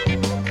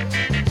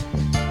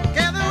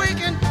 Together we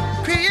can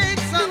create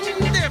something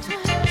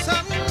different,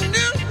 something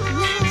new.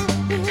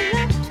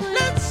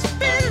 Let's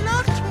be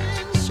love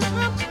twins,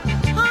 sugar.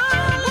 Oh,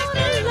 let's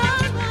be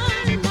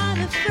lovers, not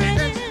a friend.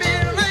 Let's be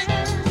like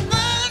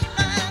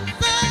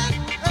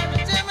sun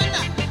and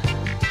Gemini.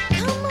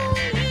 Come on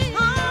in.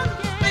 Oh,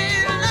 be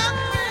love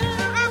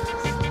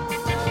twins,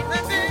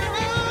 let's be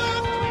love.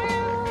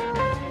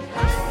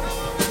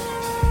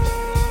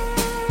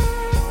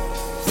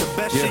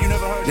 Best shit you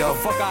never heard. Yo,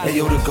 hey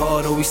yo, the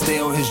guard always stay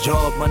on his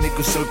job. My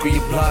nigga circle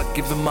your block,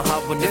 give him a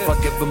hot one if I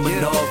give him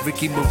a nod.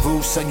 Ricky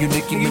Maru, son, you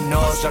Nicki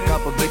Minaj. I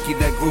cop a Vicky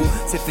that grew.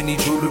 Tiffany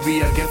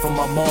jewelry I get from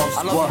my mom's.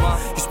 What?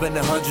 You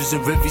spending hundreds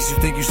in Rivies, you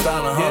think you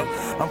styling, huh?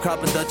 I'm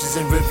copping Dutchess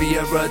and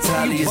Riviera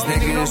Italians,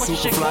 nigga.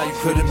 Super fly, you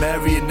couldn't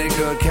marry a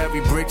nigga.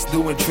 Carry bricks,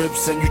 doing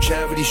trips, and you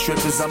charity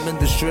strippers. I'm in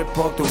the strip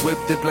park, the whip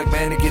dip like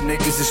mannequin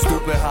niggas. It's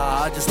stupid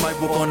how I just might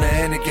walk on the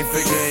Anakin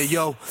figure. Hey,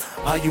 yo,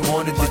 how you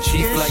wanted the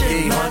chief like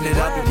 800?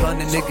 I be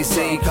running niggas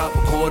say he cop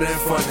a quarter in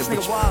front of me.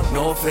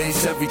 No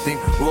face, everything,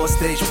 raw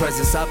stage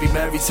presence. I be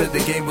married to the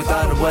game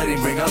without a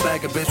wedding ring. I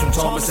bag a bitch from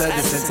Thomas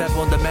Edison. Tap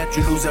on the mat,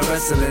 you lose at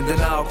wrestling. Then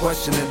I'll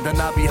question it, then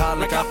I'll be high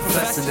like I'm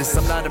professing this.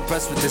 I'm not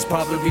impressed with this,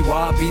 probably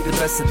why I be the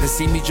best at this.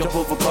 See me jump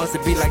over cars to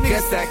be like,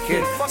 guess that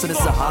kid. So this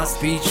a high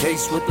speed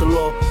chase with the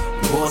law.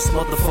 Boss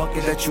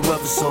motherfucker that you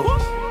ever saw.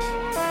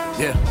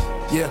 Yeah.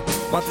 Yeah,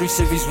 my 3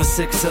 Series with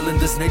 6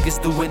 cylinders, niggas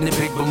doing it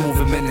big but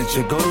moving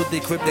miniature. Go to the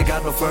crib, they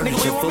got no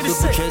furniture, full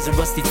of chairs and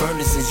rusty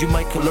furnaces. You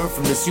might can learn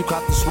from this, you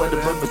cop the sweater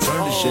but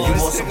return the shit. You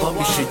want some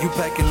bumpy shit, you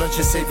packing lunch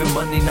and saving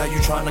money. Now you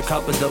trying to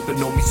cop a dub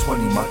and owe me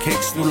 20. My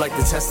kicks new like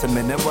the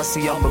testament,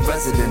 NYC I'm a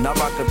resident. I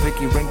rock a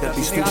picky ring that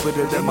be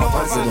stupider than my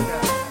president.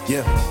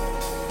 Yeah.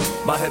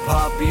 My hip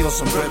hop be on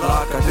some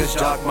gridlock. I dish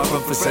jock, my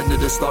run for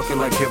senator stalking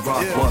like hip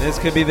rock. This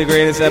could be the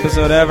greatest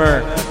episode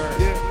ever.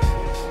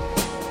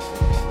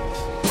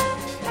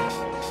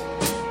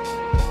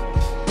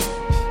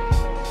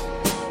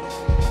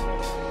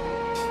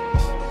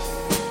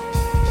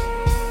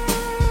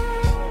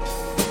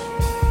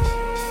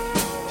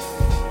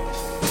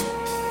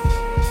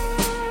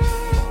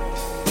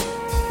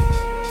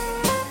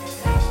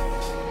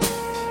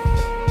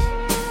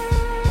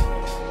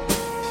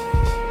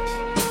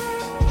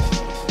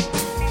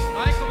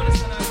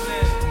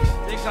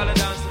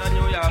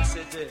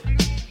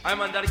 I'm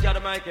under the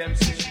mic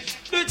MC.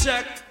 Do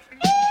check.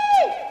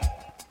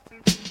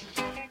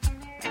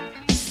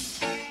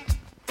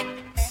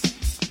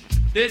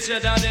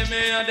 DJ daddy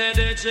me and the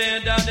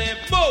DJ daddy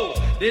boo.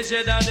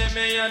 DJ daddy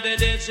me and the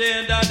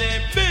DJ daddy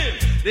bim.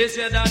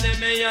 DJ daddy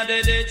me and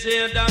the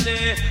DJ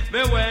daddy.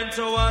 Me went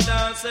to a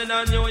dance in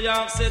a New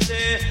York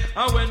City,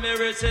 and when me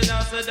reach in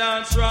the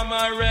dance from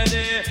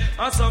already,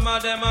 and some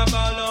of them a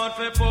ball out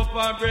for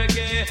Papa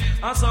Bricky,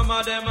 and some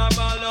of them a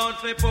ball out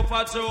for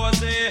Papa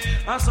Josie,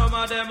 and some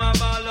of them a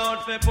ball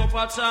out for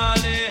Papa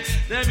Charlie.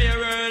 Them here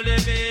early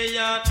me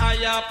and I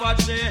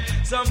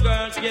Apache. Some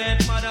girls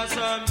get mad and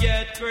some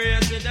get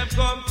crazy. Them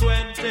come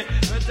 20,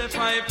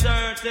 25,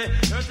 30,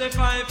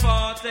 35,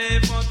 40,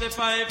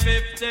 45,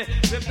 50,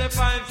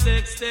 55,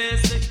 60,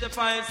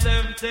 65,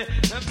 70,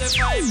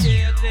 75,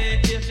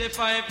 80,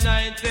 85,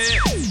 90.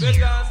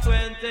 Because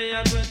 20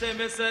 and 20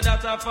 me say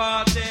that a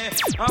 40,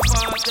 and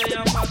 40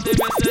 and 40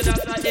 me say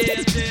that a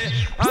 80,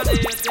 and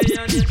 80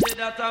 and 80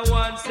 that a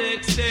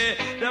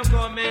 160. Them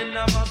come in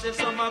a massive,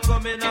 some a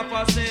come in a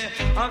posse,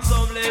 and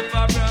some live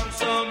a Bronx,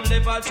 some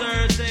live a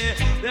Jersey.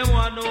 They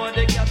want to know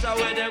the cat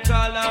where them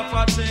call a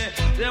Fatty.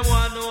 They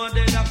want to know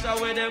the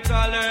doctor where them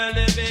call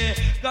early B.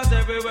 Cause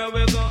everywhere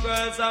we go,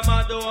 girls are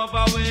mad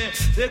over we.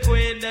 The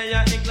queen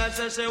there in England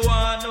says she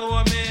want to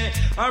know me.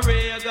 And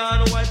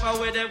Reagan wife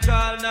where them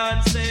call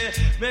Nancy.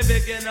 Me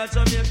begin at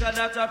Jamaica,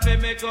 that a fi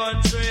me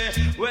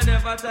country.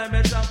 Whenever time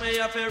me talk, me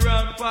have a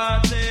run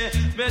party.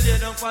 Me lay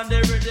down on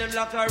the rhythm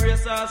like a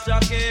racehorse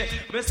jockey.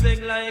 Me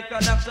sing like a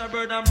Dr.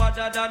 Bird and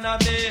better than a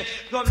me.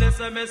 Come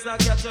listen, Mr.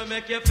 Cat to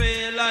make you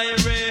feel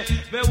irie.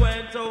 Me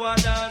went to a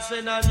dance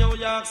in a New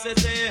York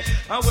City,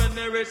 and when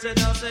me reach the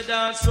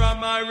dance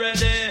from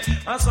already.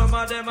 And some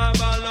of them a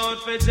ball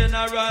out for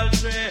General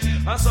Tree,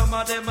 and some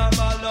of them a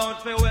ball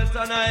out for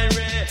Western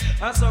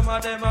Irie, and some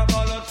of them a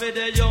ball out for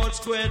the youth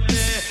squid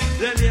me.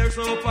 Them here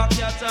Super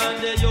Cat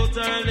and the youth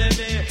early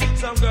me.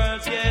 Some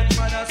girls get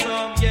mad and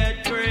some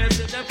get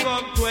crazy. Them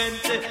come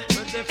 20,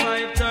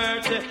 25,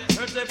 30,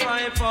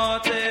 35,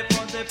 40,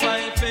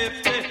 45,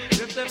 50,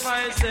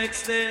 55,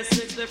 60,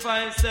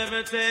 65,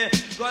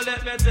 70. Go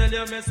let me tell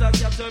you, Mr.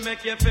 Cap, to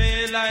make you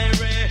feel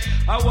irate.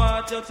 I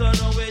want you to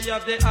know we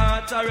have the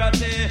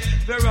authority.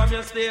 From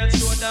your stage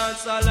show,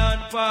 dance,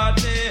 and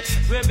party.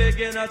 We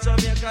begin at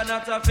Jamaica,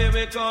 not a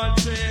favorite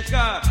country.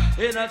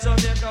 In a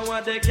Jamaica,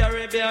 what the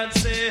Caribbean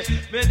say.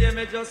 Me name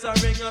me just a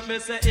ring up, me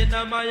say in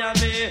a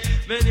Miami.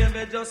 Me name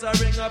me just a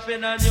ring up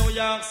in a New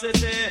York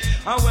City.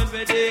 And when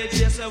we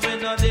DJ, say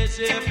we no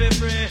DJ for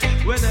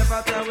free.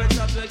 Whenever time we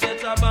chat, we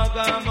get a bag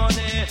of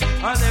money.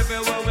 And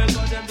everywhere we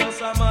go, them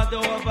just a mad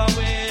over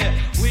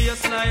way. We a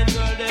slide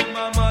girl, them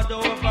a mad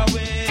over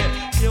way.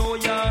 New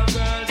York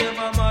girl, them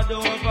a mad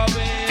over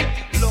way.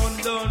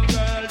 London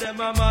girl, them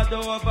a mad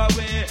over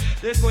way.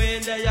 The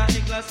queen there in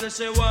England says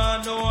she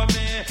want know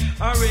me.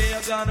 And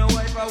Reagan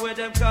wife with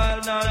them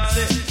call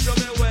Nancy. So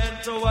me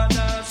went to a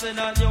dance in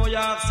a New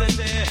York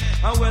City,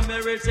 and when me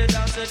reach the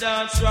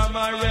dance from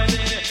already.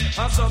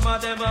 And some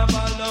of them a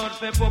ball out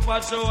for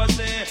Papa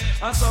Josie,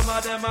 and some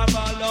of them a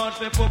ball out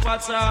for Papa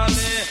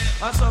Charlie,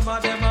 and some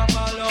of them a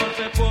ball out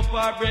for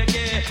Papa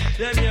Bricky.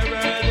 Them here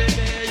early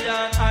day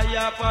and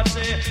I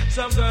Apache.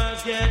 Some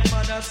girls get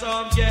mad and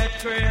some get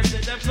crazy.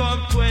 Them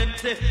come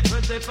 20,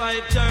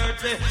 25,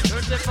 30,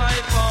 35,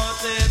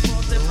 40,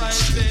 45,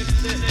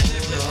 50,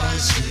 55,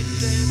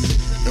 60.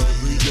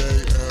 Every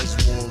day as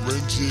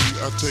Warren G,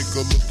 I take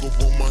a look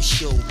over my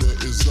shoulder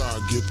as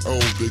I get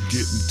older,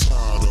 getting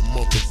tired of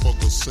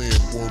motherfuckers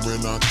saying,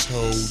 Warren, I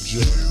told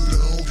ya. You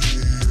don't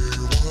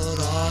hear what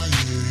I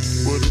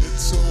hear. But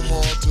it's so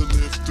hard to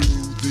live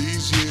through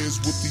these years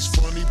with these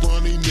funny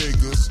bunny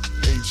niggas.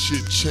 Ain't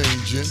shit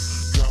changing.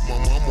 Got my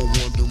mama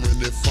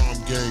wondering if I'm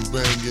gang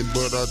banging,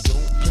 but I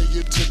don't pay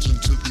attention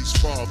to these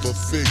father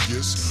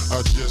figures.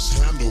 I just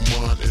handle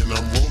mine and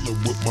I'm rolling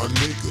with my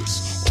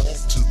niggas.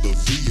 Off to the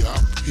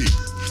VIP.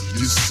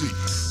 You see,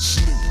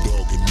 Snoop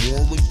Dogg and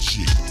Warren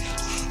G.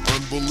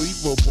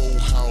 Unbelievable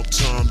how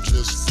time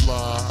just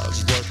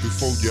flies right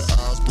before your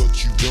eyes,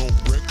 but you don't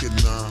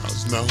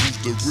recognize. Now who's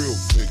the real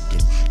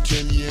victim?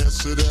 Can you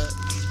answer that?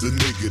 The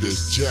nigga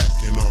that's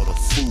jacking all the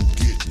food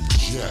getting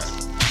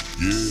jacked.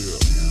 Yeah.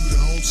 You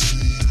don't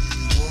see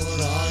what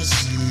I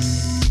see.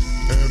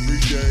 Every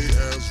day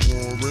as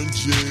Warren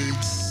G.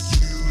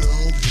 You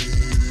don't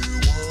hear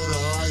what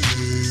I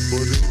hear.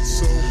 But it's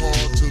so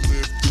hard to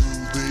live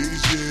through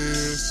these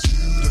years.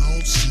 You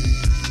don't see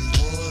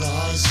what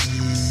I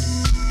see.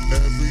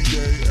 Every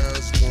day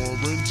as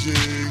Warren G.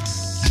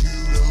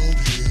 You don't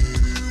hear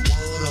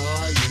what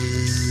I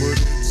hear. But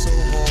it's so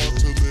hard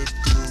to live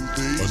through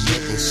these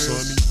years. Another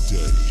sunny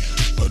day,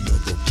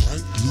 another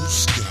bright blue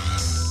sky.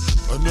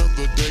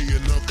 Another day,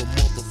 another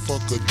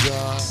motherfucker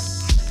died.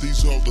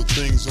 These are the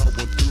things I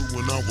went through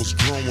when I was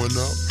growing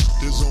up.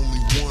 There's only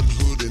one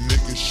hood and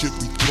niggas should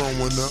be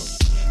throwing up.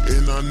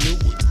 And I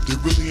knew it, there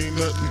really ain't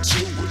nothing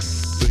to it.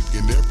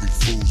 Thinking every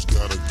fool's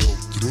gotta go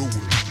through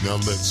it. Now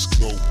let's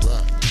go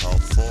back, how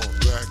far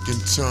back in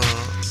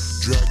time?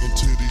 Dragging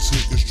to these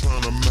niggas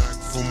trying to mac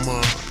for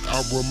mine.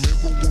 I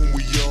remember when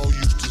we all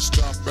used to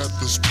stop at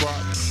the spot.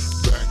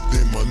 Back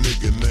then my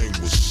nigga name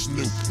was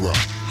Snoop Rock.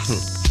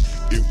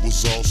 It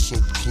was all so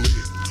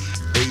clear.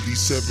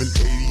 87,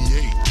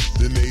 88,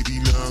 then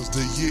 89's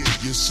the year.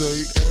 You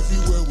say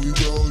everywhere we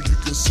roll, you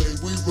can say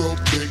we roll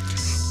big.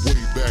 Way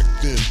back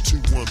then,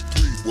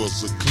 213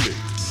 was a click.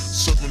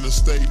 Serving the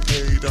state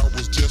paid, I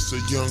was just a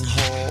young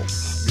hog.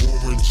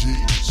 Warren G,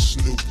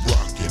 Snoop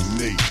Rock, and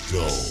Nate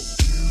Dogg.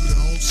 You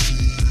don't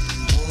see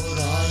what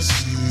I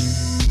see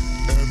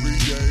every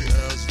day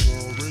as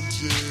Warren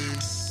G.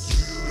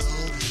 You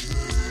don't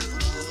hear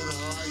what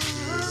I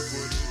hear,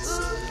 but it's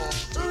so hard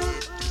to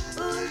live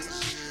through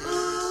these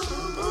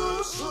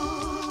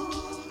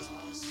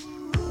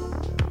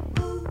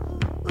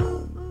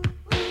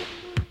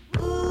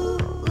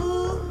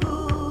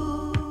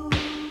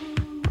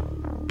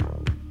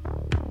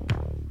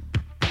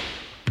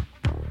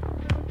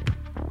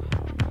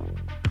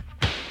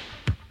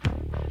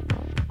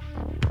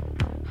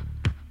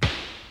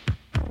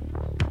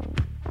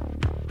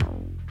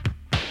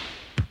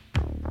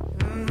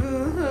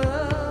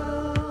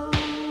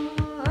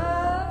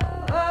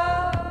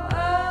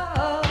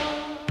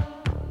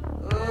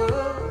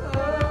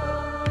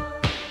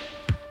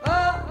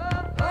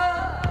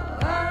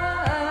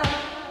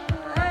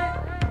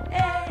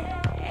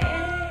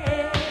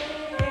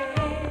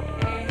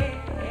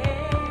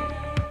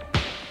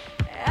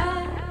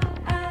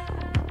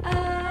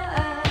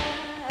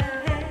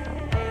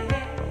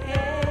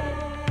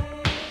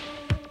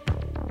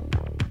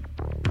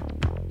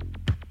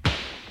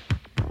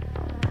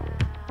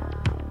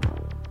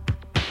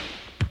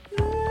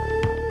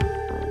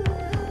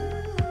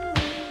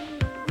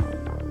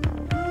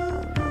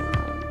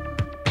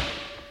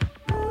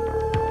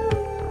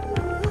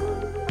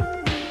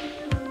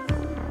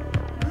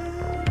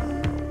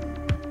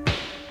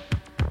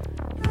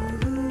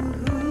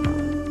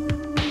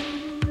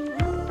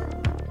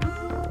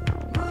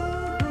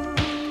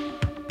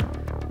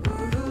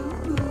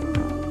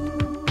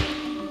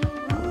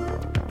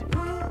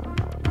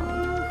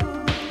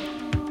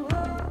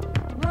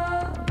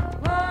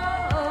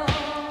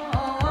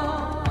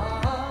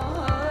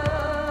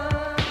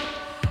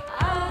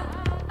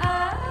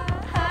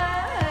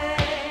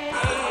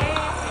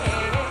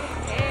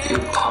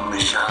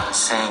Parmesan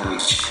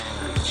sandwich.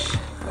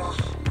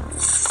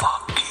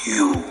 Fuck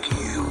you.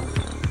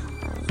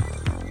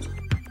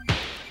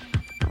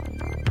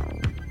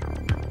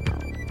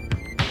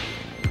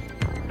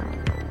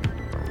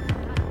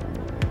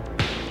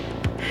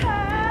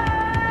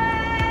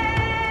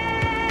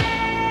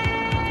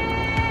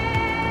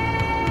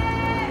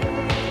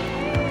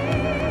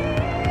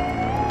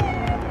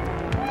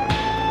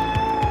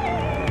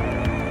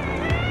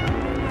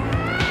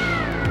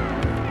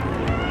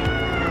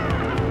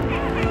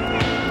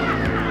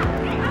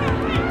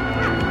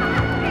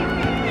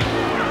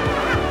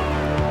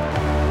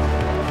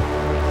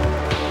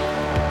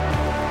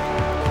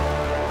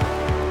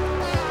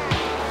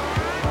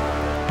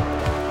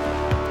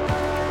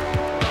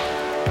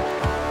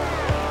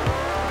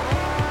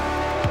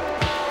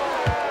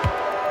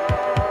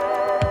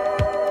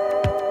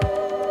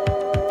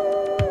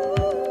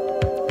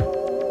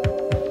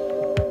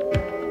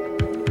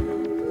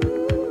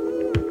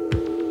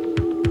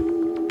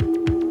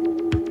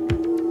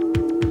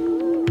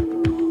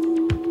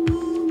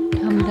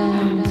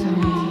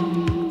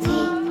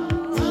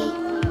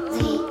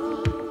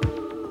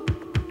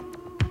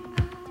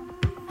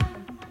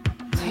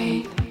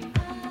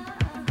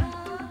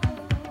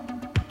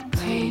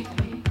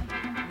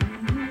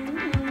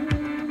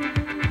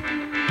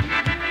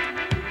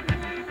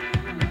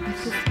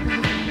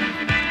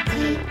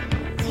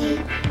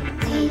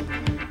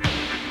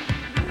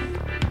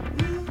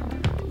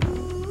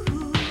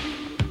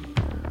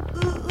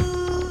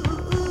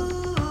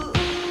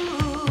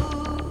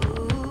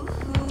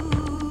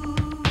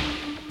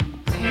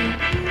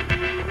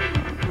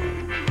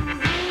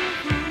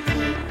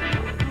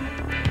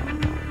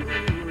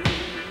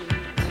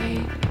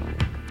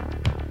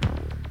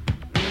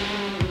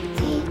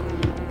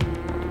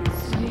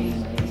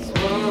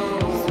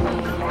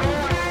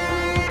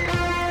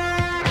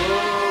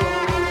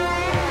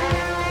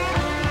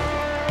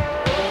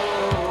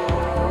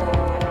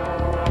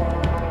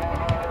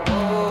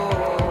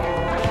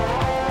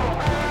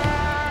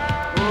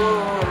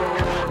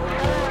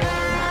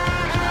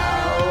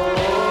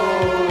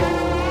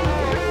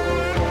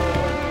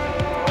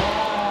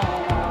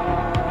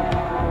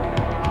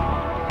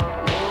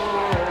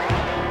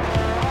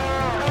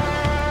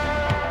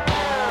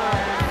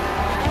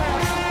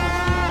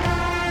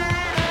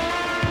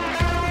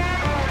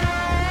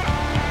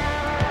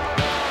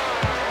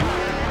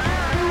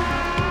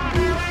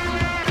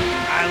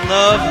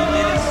 Love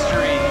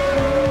Ministry.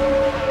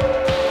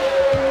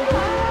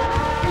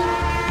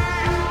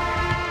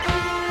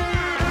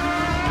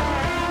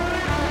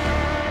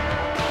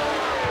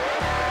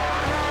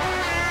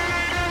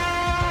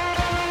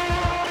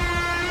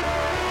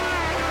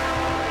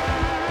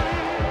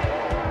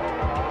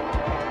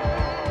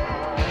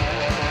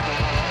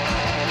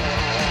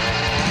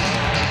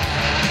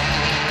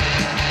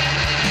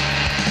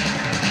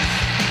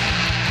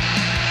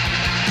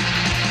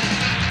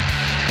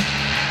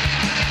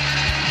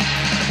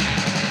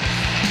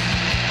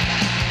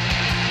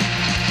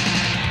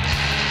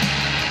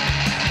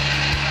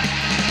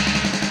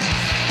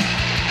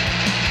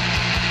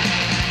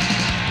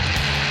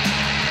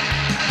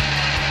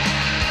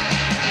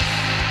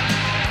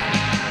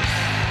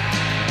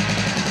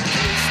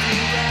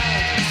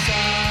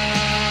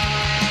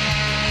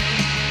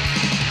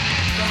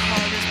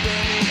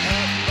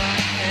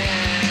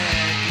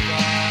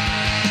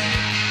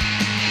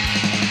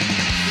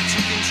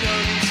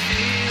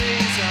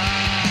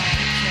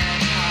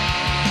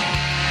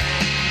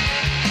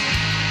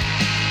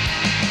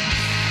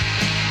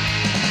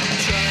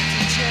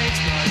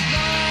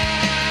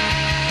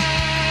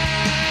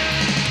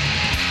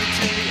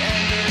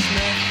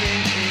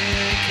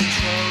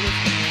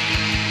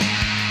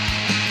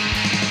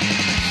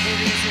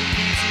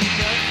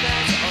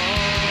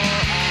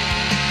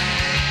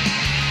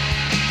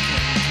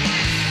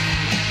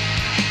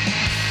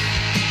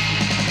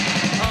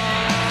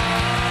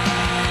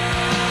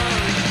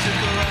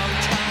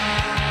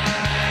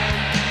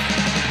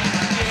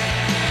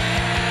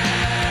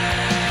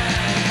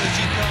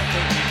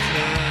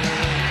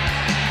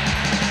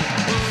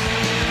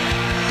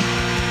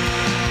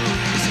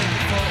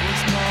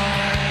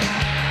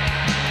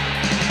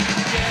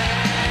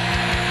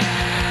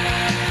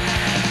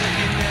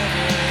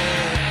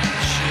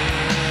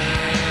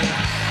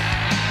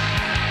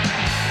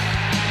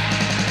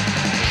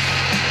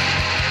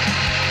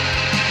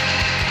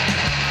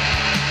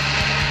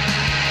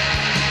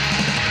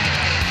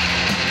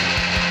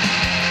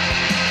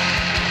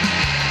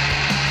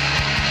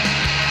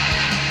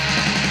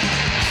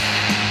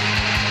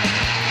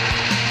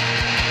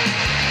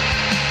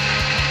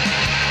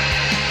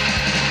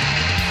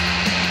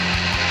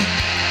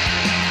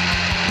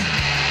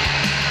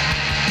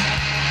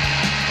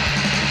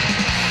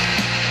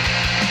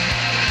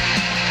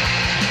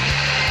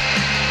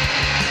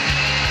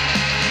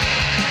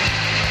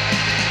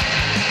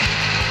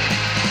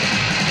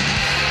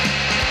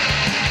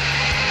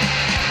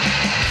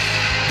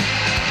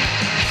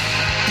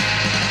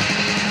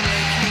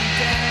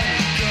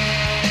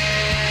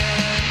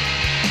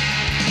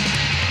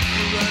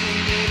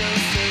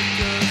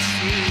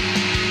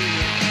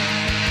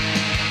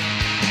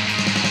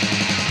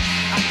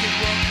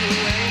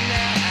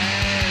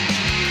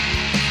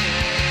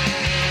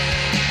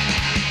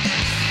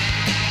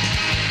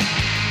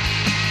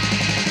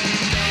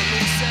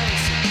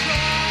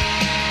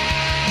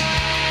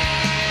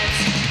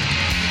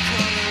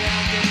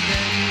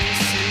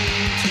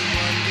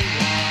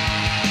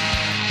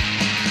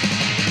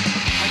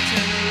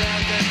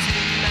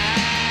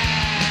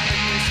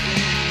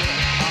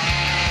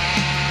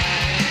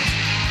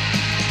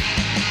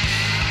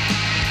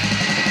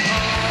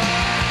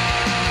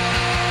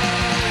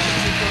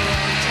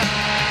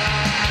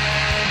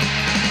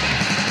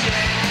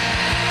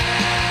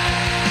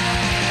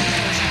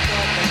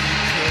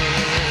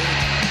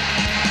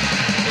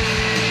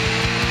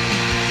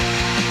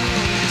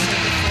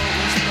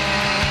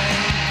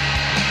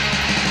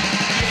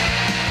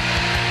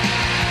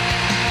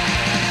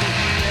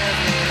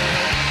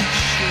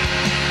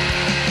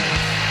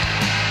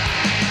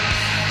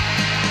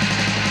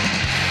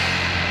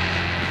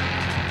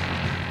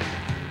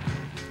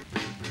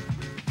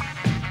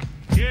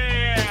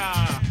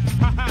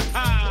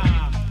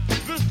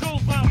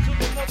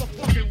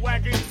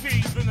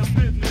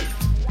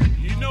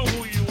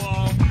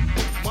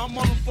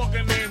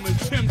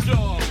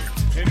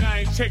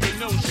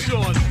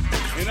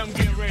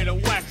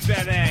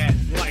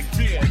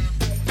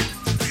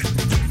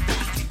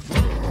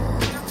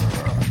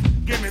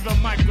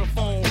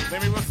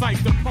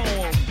 recite the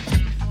poem.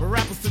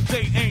 Rappers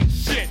today ain't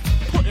shit,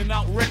 putting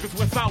out records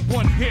without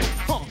one hit.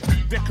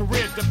 Their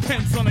career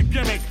depends on a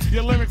gimmick.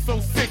 Your lyrics so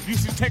sick, you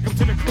should take them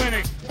to the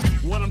clinic.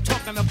 What I'm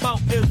talking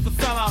about is the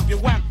sellout, you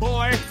whack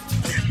boy.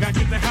 Now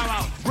get the hell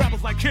out.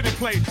 Rappers like Kid and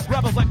Play,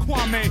 rappers like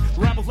Kwame,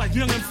 rappers like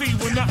Young MC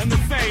with nothing to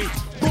say.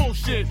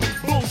 Bullshit,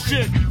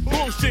 bullshit,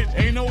 bullshit.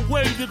 Ain't no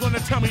way you're gonna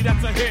tell me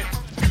that's a hit.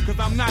 Cause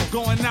I'm not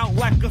going out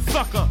like a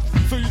sucker.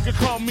 So you can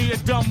call me a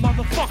dumb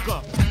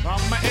motherfucker.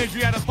 I'm an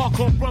Adriatic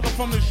hardcore brother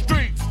from the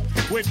streets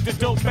with the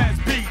dope ass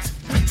beats.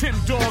 Tim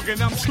Dog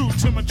and I'm true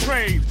to my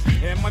trade.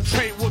 And my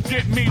trade will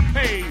get me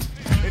paid.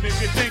 And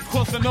if you think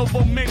crossing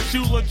over makes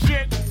you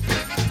legit,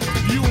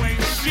 you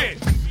ain't shit.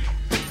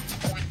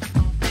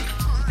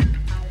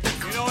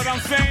 You know what I'm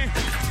saying?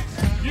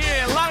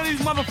 Yeah, a lot of these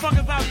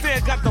motherfuckers out there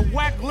got the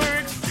whack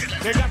lyrics,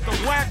 they got the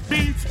whack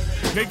beats,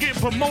 they get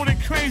promoted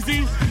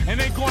crazy, and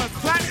they going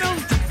platinum?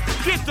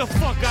 Get the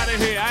fuck out of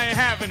here, I ain't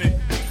having it.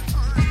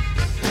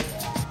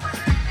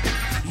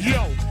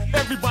 Yo,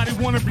 everybody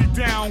wanna be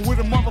down with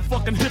a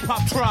motherfucking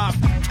hip-hop tribe,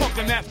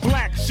 talking that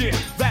black shit,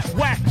 that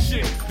whack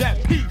shit,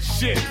 that peace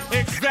shit,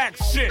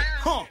 exact shit,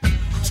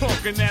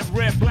 talking that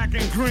red, black,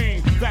 and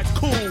green, that's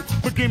cool,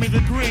 but give me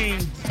the green.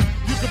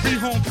 You could be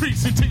home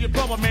preaching to your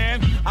brother,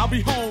 man. I'll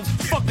be home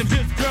fucking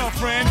his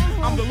girlfriend.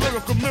 I'm the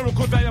lyrical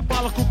miracle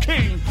diabolical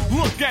king.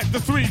 Look at the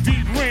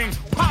 3D ring.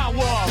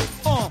 Power,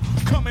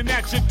 coming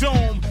at your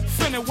dome.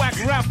 Sending whack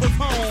rappers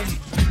home.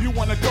 You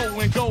wanna go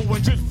and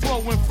just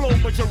flow,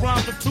 but your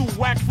rhymes are too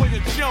whack for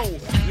your show.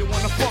 You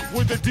wanna fuck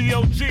with the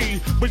DOG,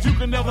 but you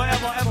can never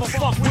ever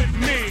fuck with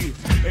me.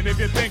 And if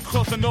you think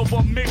crossing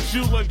over makes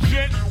you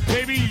legit,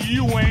 baby,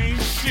 you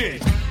ain't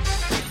shit.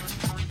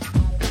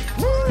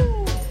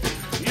 Woo!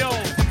 Yo,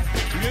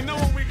 you know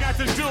what we got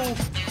to do?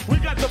 We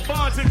got to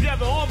bond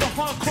together, all the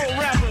hardcore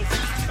rappers,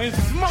 and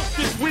smoke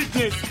this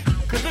weakness.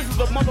 Cause this is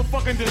a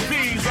motherfucking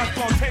disease that's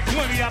gonna take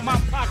money out my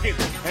pocket,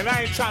 and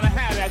I ain't trying to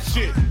have that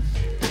shit.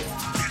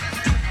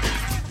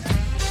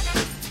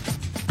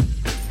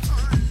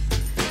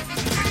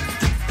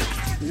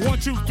 One,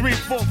 2, 3,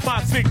 4,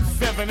 5, 6,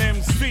 7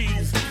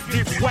 MCs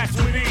get whacked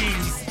with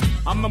ease.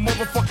 I'm the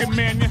motherfucking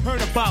man you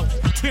heard about,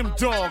 Tim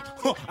Dog.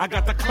 I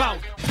got the clout,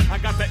 I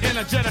got the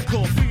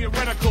energetical,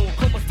 theoretical,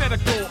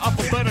 copathetical,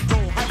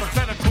 alphabetical,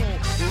 hypothetical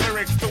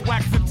lyrics, the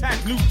wax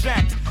attack, new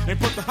jacks, and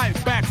put the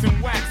hype backs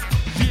and wax.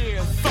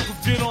 Yeah,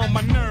 suckers get on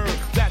my nerve,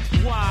 that's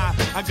why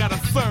I gotta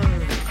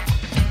serve.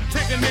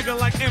 Take a nigga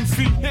like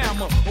MC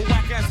Hammer, a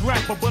whack ass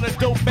rapper, but a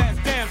dope ass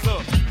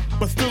dancer.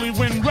 But still he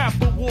win rap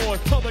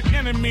awards, public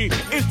enemy,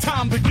 it's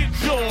time to get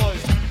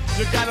yours.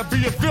 You gotta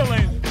be a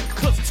villain,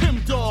 cause Tim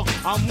Dog,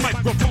 I'm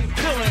microphone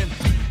killing.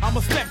 I'ma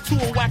step to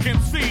a whack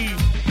MC,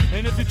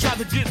 and if you try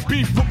to get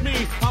beef with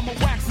me, I'ma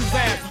wax his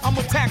ass,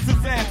 I'ma tax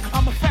his ass,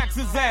 I'ma fax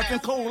his ass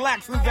and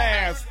collax his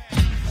ass.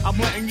 I'm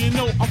letting you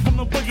know I'm from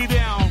the boogie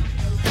down,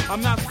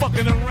 I'm not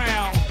fucking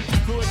around.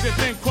 So if you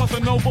think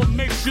crossing over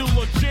makes you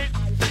legit,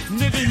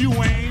 nigga, you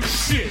ain't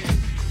shit.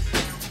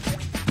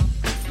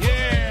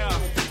 Yeah.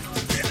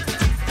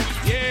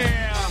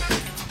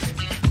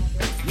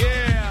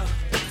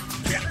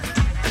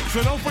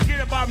 So don't forget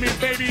about me,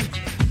 baby.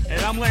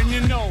 And I'm letting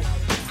you know,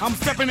 I'm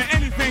stepping to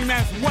anything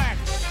that's whack.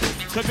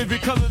 Cause it's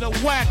because of the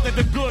whack that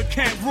the good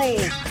can't rule.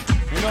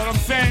 You know what I'm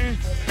saying?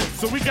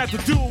 So we got to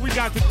do what we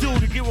got to do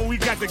to get what we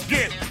got to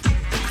get.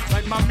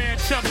 Like my man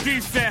Chuck D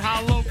said,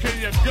 how low can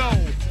you go?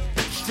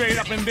 Straight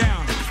up and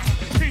down.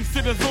 Peace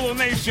to the Zulu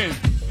Nation.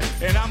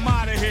 And I'm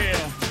out of here.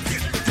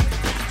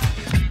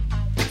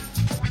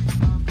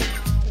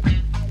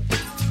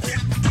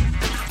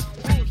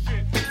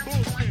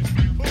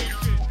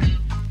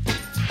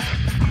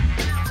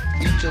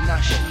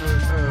 International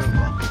herb,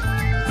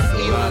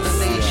 even the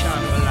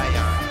nation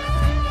lion.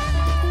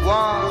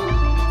 One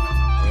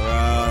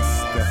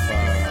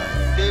Rastafari.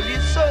 Tell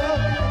you so,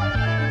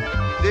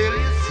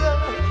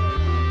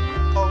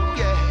 oh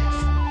yes.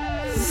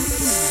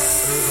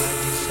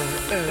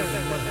 Herb,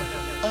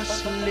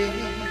 hustling.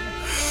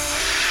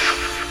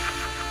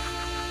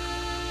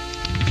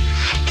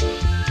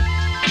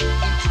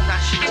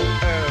 International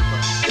herb,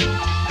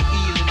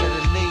 healing the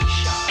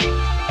nation.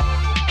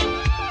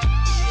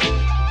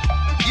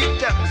 Give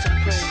them some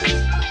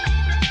praise.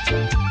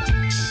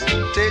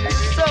 Tell you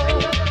so.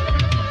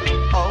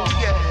 Oh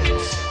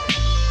yes.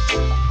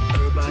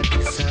 Urban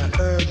is a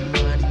urban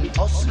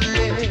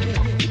hustling.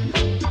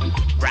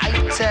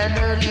 Bright and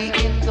early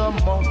in the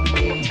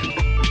morning.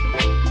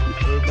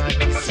 Urban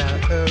is a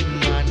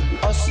urban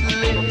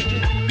hustling.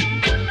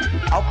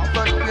 Up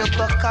but where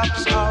the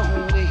cops are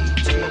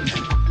waiting.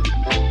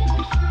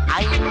 I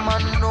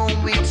know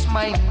it's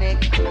my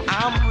neck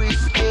I'm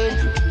risking.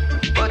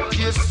 But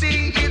you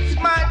see, it's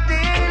my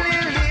daily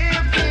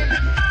living.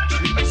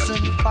 Trees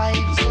and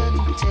fives and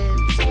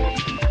tens.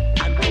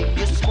 And when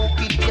you smoke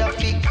it, you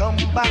feel come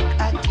back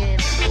again.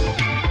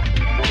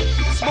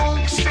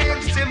 Smoke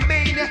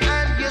sensimania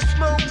and you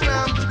smoke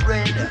lamb's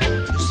bread.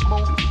 You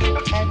smoke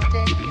it and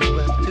then you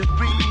have to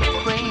bring your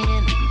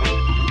friend.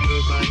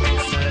 Urban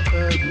is a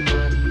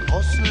urban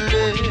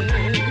hustling.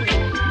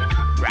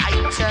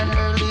 Bright and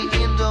early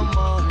in the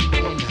morning.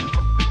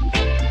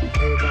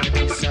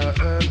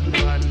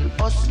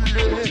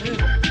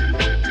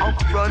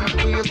 front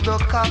with the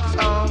cops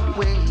are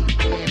waiting.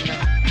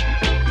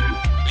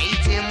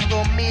 Late in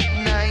the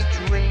midnight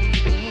rain,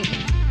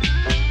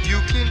 you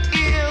can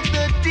hear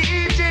the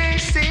DJ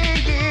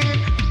singing.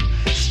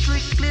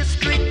 Strictly,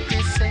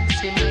 strictly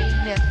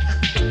sensimania.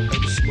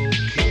 I'm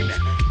smoking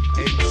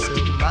and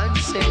some man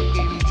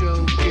saying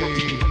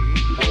joking.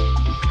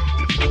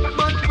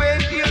 But when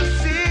you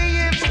see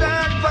him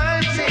start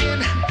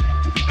fighting,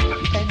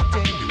 and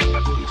then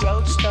the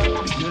crowd start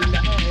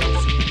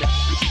realizing,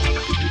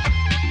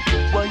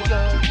 well,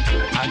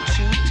 our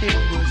shooting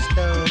was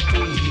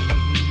stopping.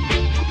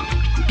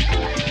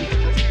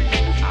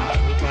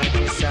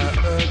 Everybody's a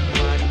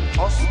urban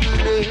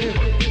hustling,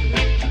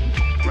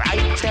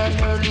 bright and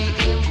early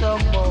in the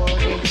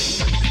morning.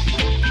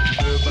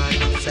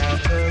 Everybody's a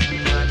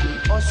urban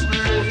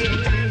hustling,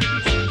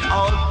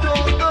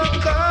 although the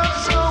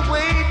cops are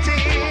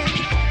waiting.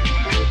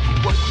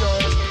 But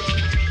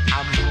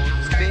I'm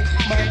gonna make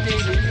my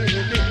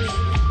living.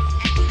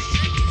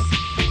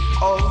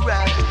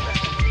 Alright,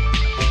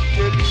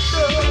 get it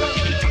done,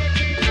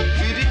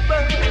 get it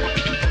back,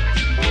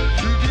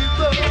 get it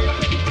back.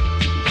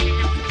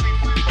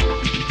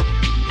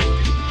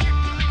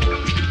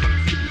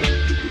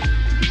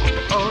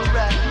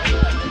 Alright.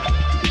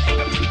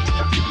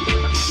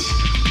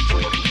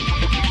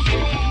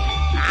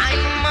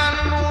 I'm man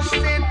who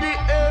said the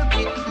earth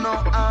it no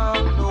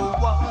harm no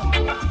one,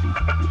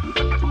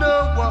 no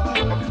one.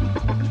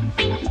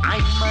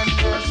 I'm man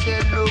who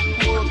said look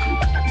work,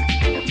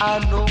 I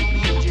know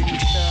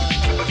musician.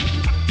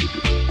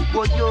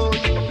 Boy, yo,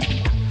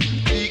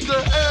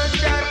 bigger earth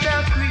than the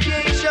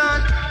creation.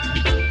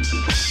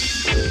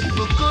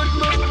 The good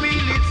must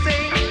really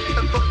say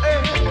that the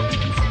earth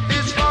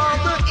is for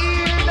the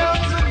ear of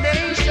the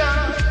nation.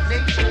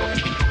 Nation.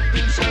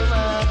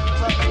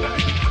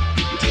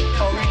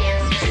 Oh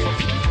yes,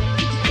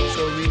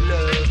 so we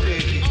love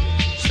it.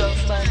 Some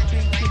man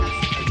drinking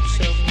and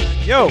some man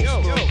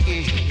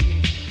smoking.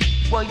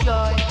 Boy, yo,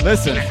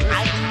 Listen.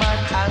 I'm man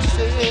I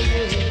say.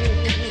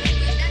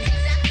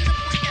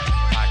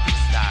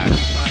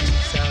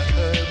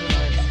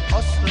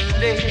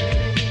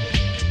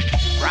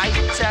 Right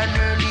and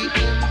early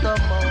in the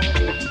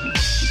morning.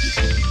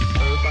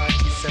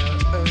 Everybody's a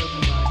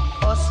urban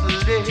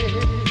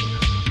hustling.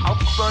 Up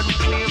front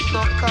with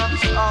the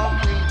cops are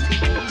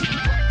waiting.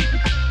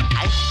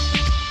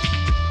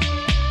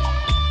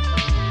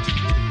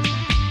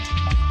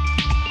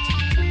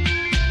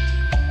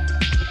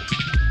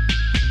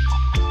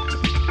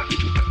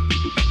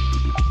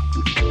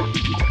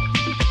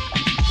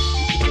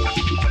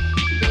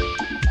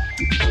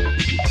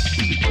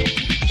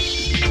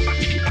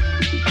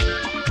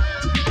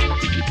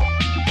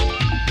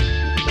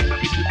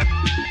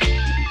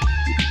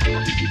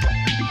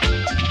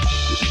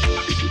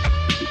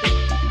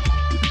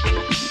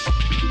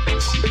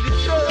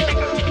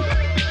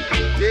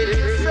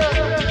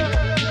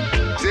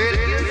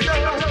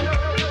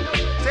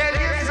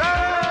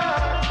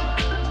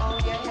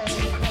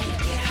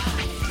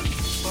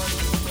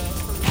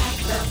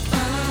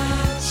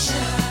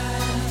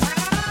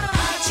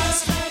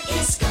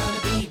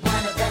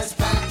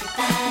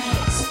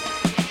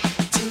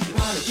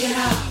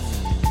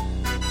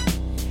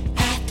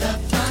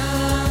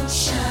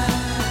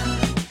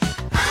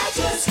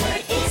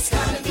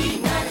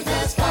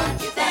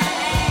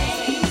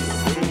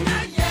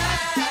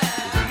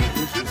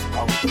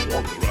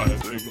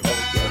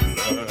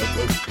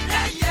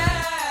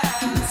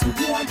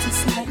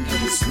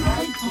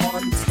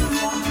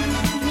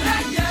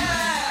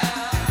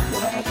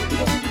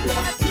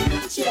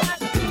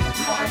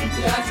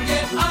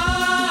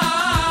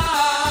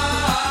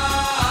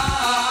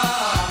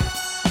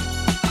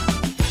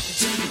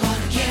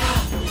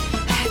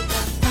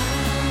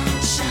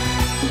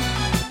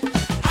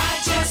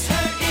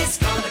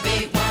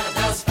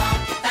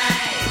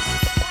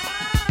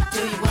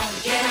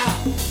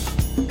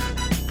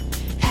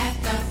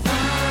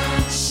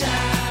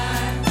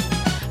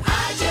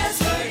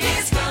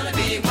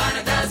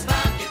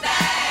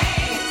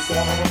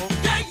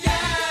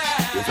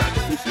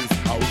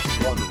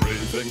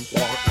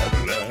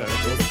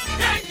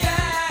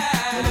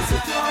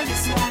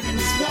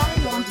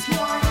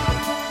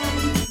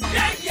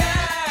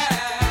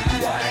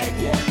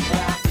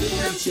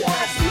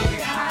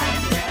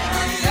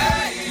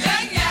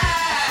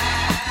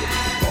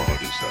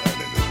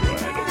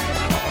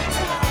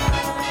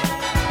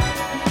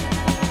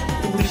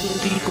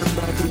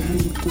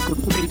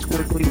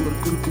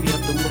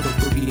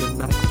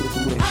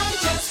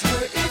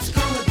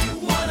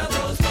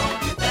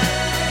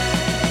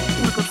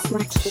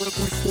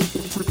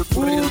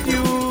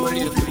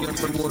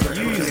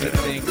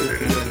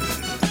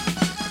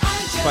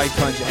 Spike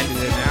Punch ended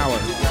in an hour.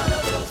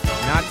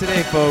 Not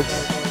today, folks.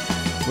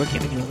 We're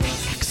giving you an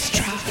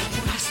extra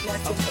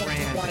of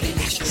brand.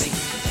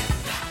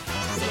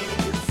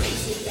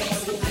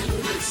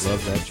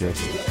 Love that joke.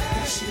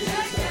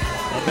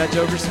 Love that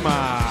Joker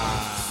smile.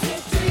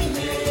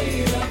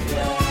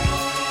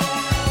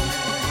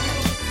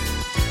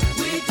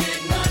 We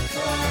did not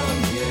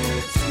come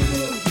here to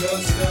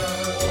just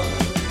love.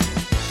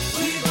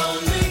 We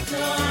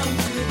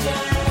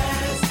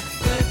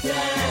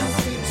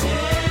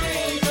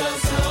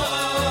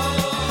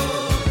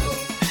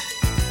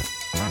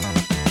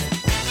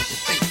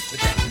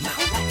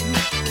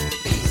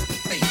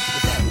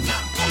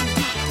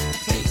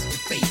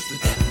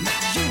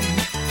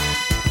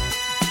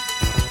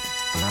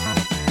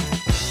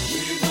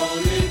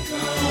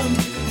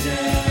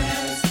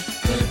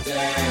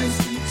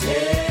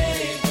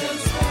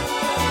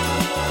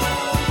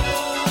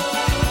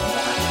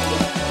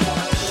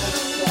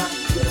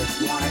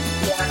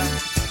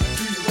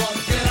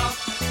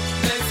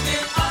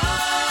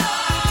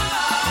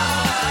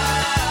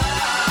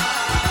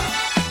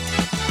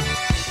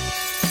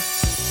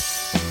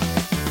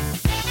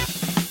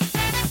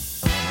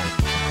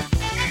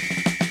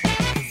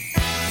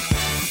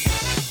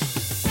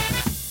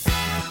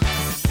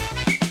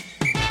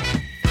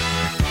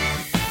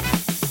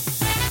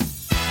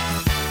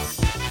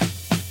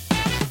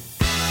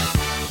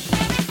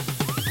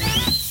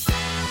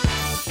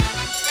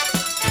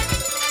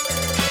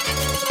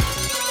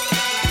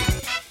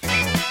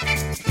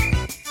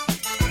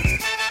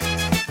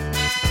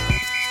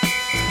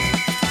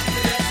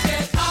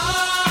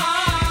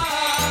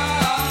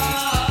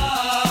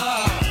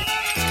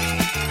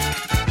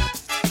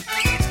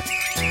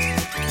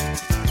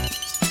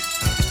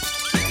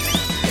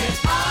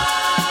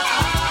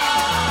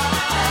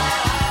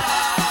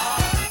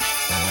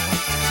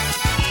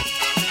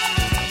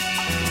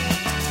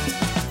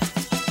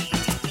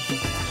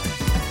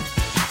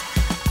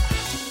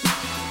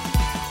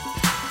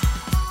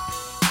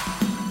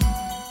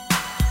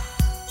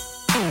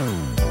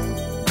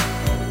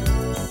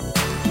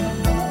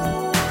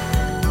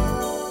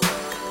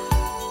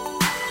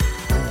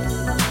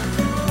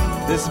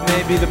This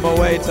may be the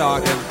Moet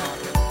talking,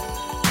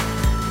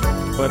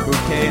 but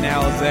Bouquet and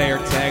Alizé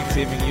are tag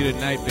teaming you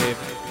tonight, babe.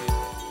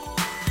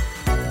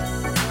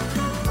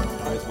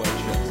 Eyes wide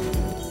shut.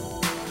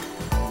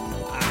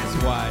 Eyes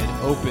wide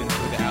open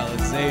with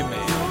Alizé,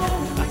 man.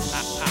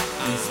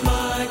 It's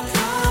my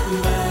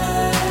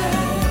comeback.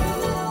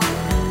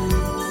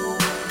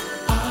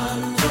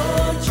 I'm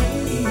your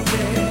genie,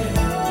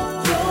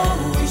 yeah. Your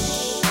wish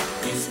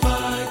is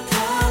my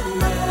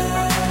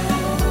comeback.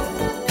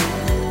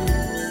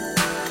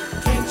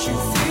 Can't you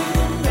feel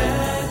the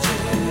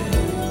magic?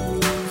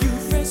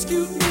 You've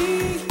rescued me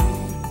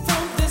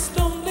from this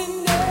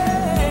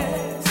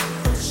loneliness,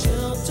 a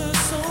shelter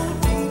so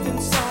deep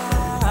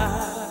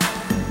inside.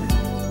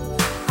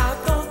 I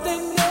thought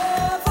there'd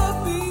never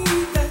be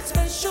that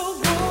special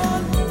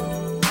one,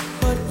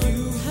 but you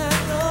had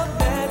the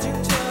magic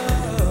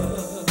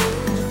touch.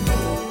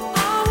 I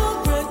will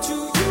grant to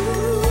you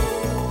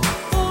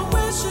the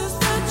wishes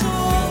that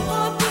your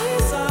heart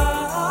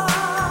desires.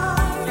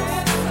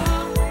 Yes, I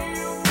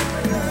will.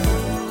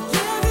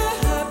 Give you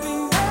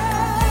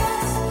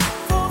happiness,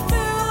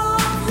 fulfill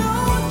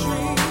your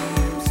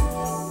dreams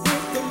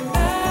with the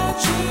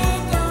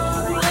magic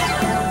of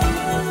love.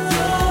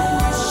 Your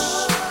wish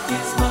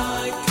is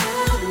my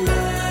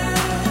comeback.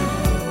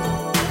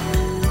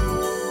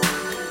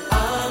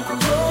 I'm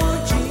your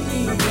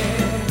genie,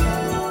 yeah.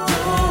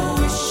 Your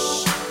wish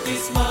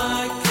is my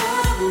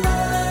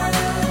comeback.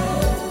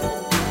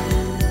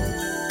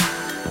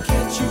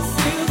 Can't you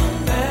feel the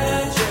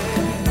magic?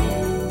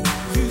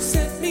 You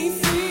set me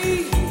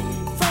free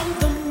from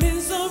the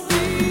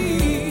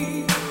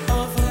misery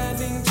of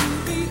having to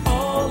be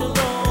all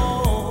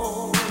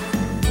alone.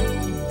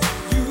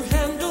 You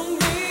handle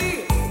me,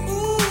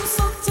 ooh,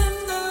 so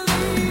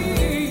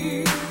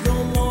tenderly. No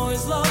more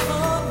is love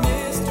a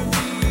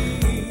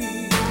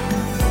mystery.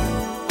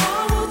 I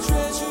will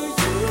treasure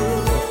you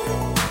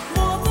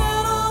more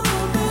than all the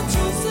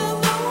riches in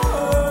the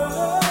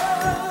world.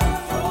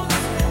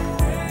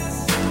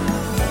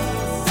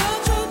 The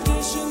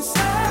tradition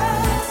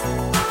says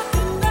I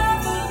can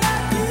never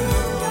let you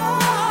go.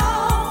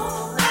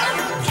 I'm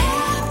a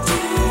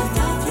captive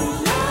of your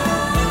love.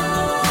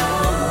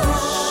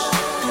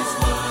 It's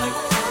my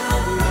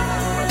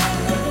comeback.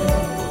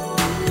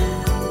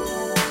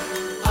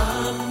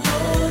 I'm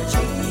your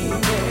genie,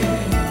 yeah.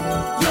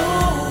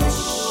 Your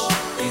wish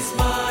is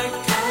my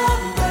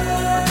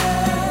comeback.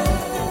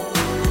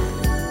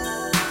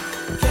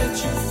 Can't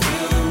you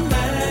feel the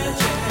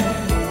magic?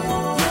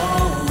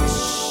 Your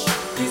wish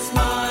is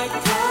my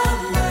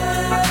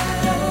comeback.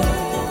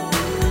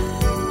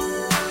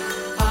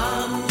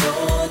 I'm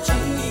your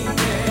genie,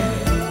 yeah.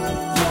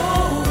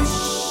 Your wish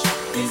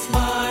is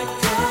my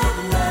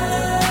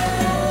comeback.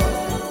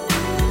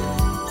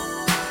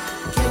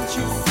 Can't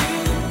you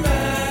feel the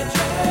magic?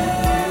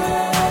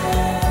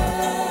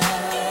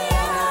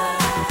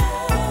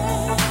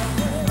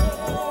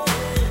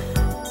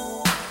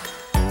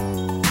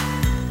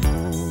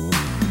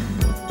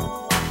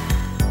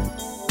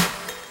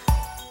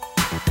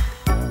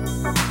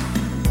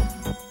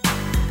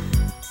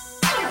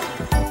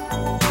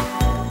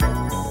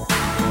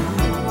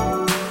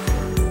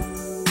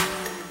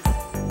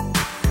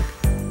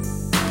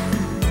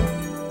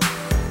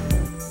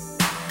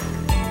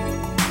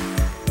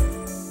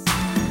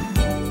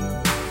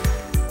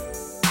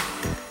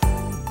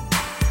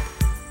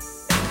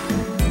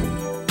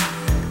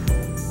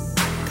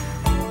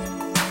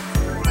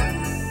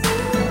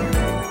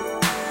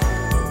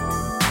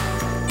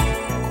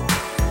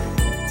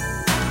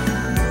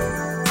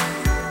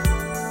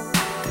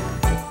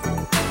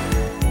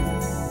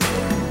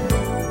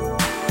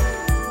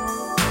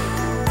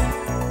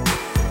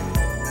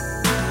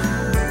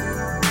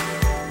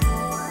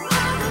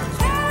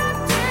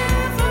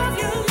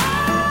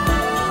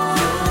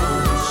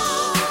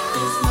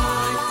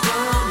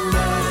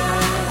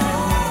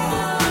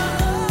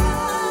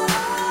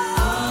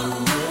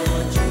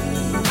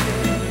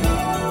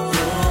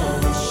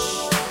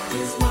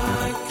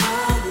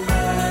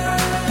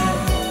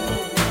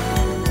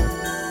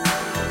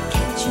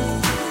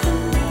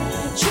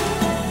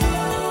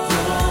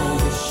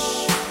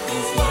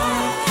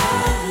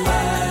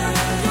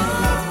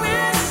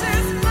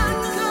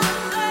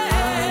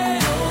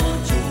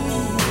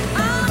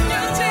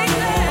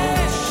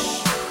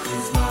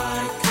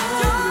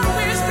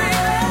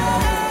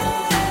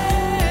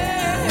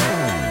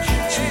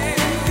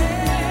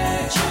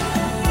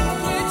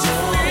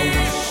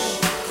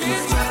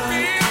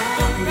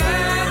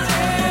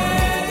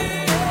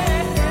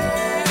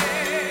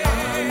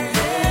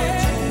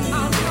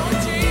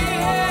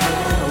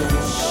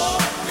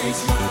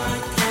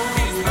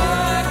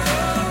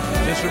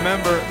 Just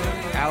remember,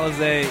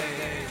 Alizé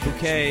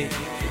Bouquet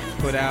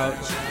put out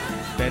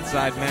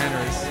Bedside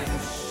Manners,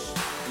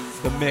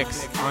 the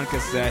mix on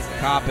cassette.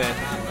 Cop it.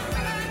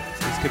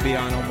 This could be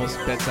on almost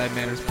Bedside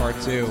Manners Part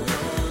 2.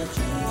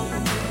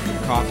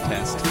 Cough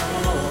test.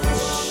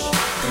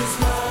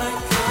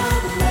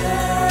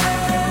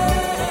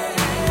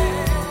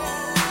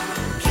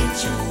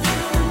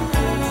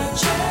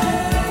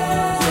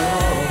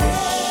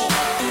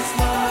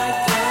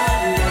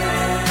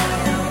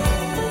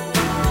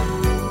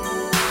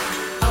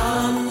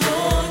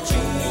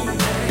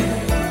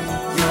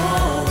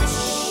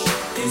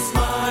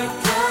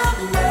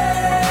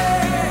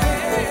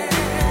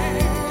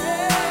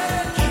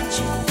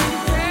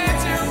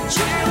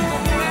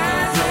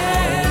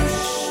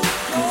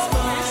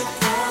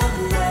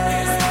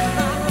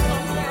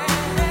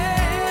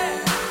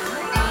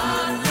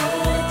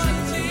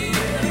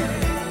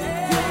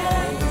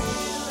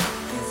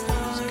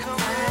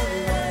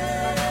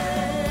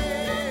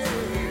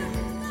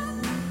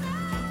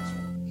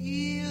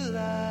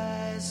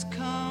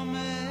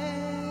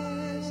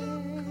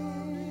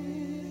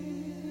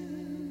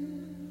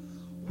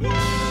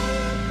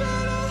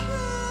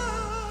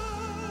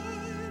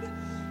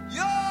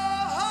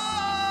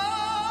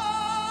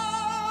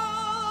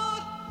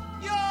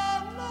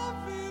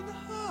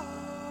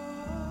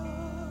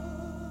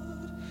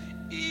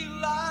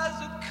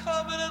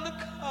 coming and the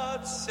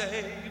cards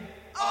say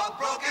a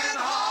broken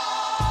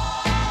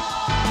heart.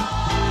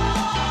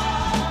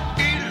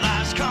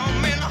 Eli's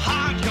coming,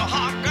 hide your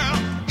heart, girl.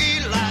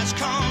 Eli's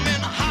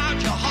coming,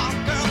 hide your heart,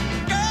 girl.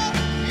 Girl,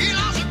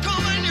 Eli's a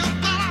coming, you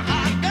better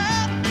hide,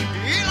 girl.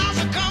 Eli's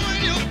a coming,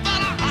 you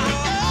better hide,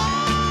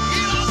 girl.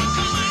 Eli's a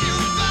coming, you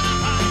better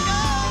hide,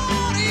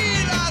 girl.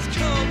 Eli's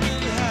coming,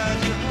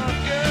 hide your heart,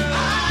 girl.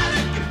 Hide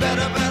it, you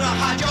better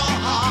hide your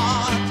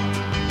heart.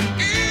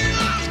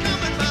 Eli's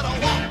coming, better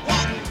walk,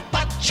 walk,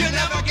 but you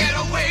never get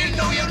away.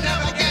 No, you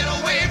never get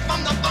away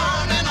from the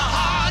burn and the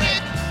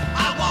heartache.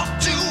 I walk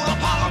to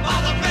Apollo by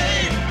the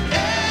bay.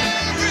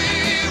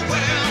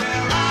 Everywhere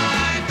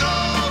I go,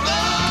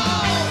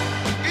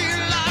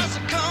 Eli's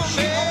a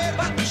coming,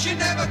 but she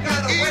never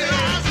got away.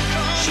 Eli's a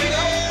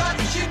coming, but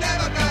she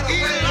never got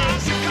away.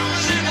 Eli's a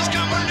coming, and he's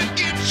coming to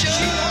get you.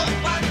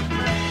 But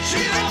she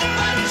never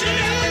got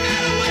away.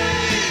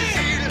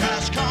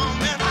 Eli's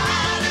coming,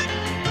 hide it,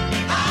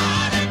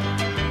 hide it,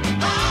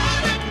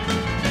 hide it.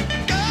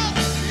 Girl,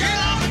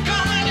 Eli's a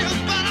coming, you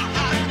better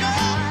hide,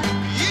 girl.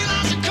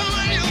 Eli's a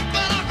coming, you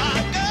better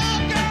hide, girl.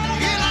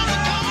 Eli's a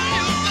coming,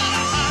 you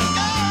better hide,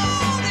 girl.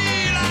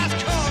 Eli's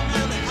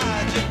coming,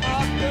 hide your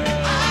heart, girl.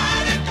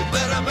 Hide it, you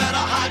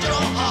better hide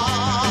your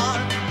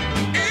heart.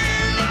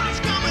 Eli's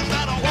coming,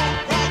 better walk,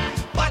 walk,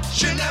 but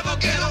you never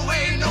get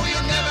away. No, you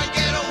never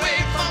get away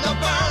from the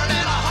burn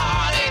and the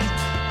heartache.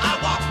 I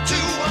walk to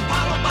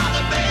Apollo by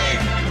the bay.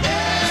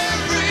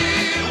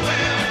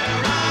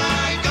 Everywhere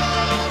I go,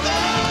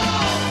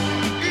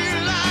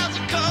 Eli's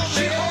a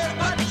coming,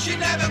 But she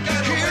never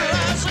got away.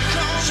 Eli's a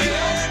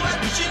coming, But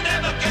she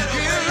never got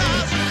away.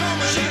 Eli's a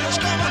coming, he's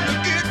coming to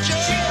get you.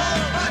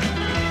 But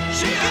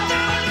she never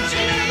got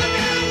away.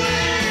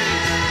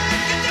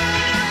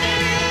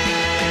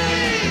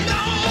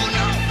 No,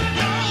 no,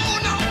 no,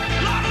 no.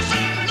 Lord, I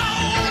said no,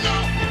 no,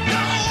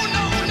 no,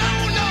 no, no,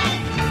 no.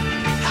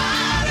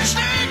 Hide it,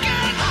 sneak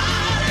it,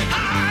 hide it,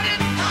 hide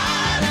it,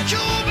 hide it.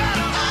 You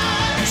better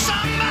hide it,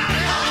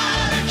 somebody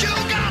hide it. You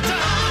got to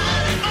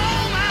hide it,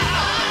 oh my.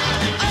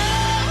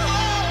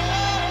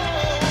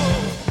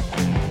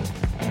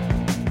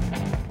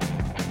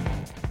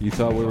 You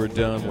thought we were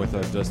done with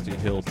our Dusty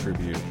Hill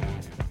tribute.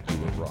 You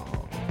were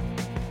wrong.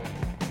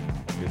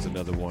 Here's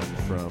another one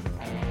from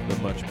the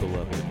much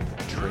beloved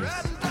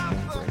Trace.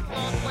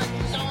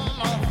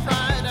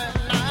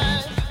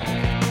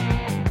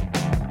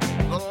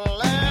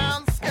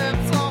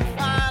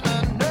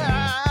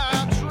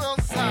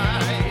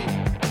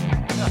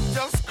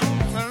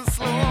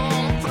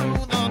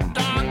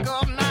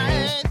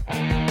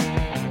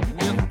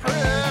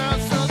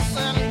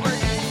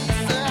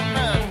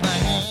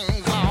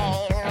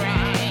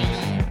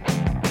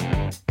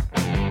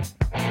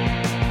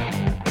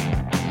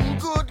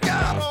 Good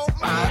God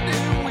Almighty,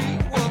 we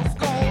was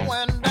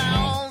going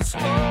down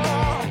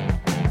slow.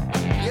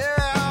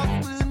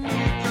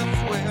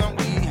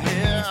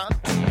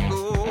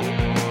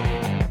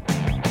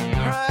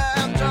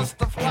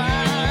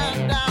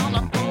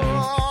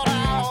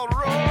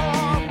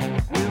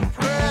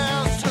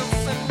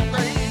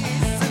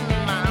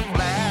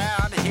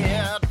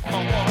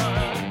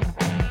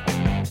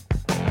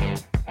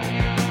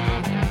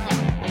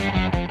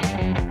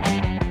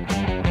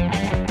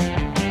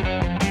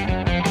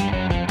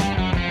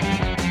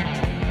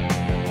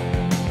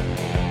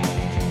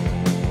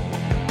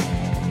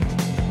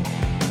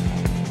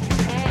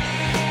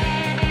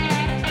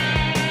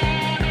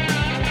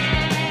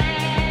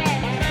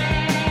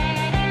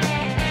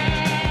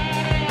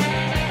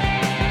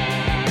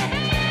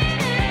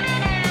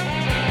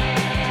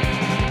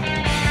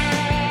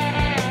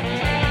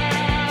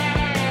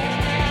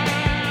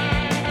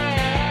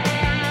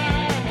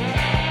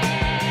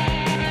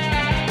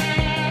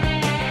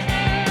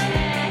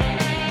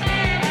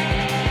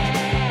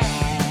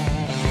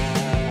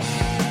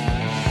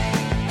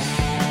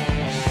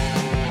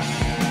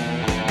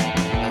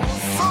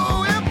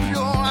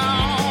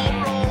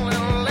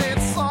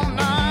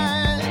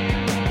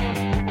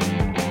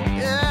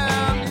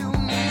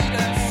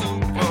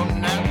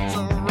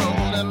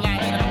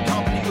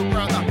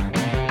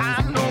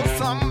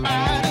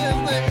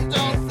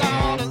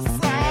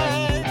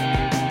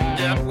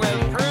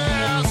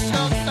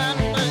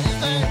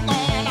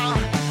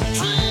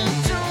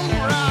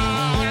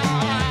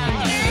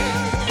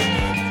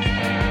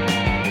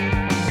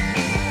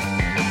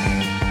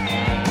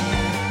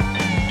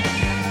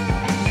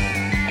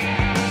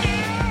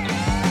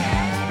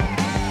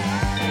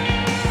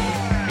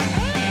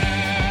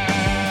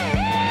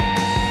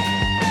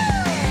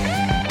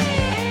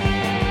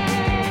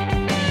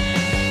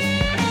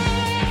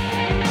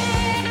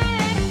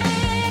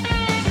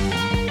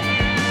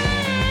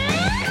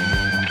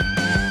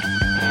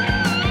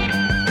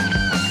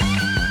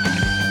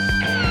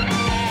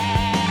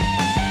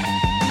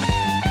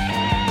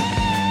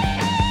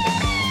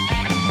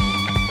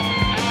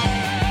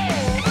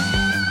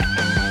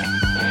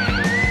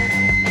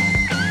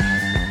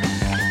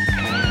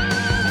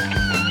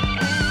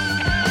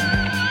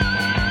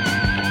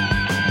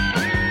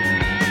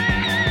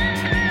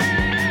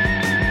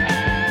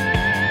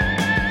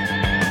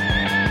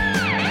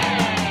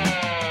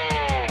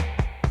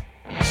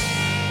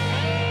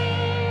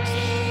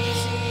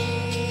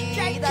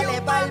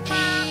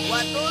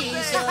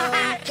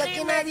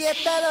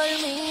 está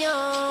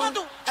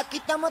dormido. Aquí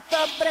estamos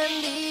todos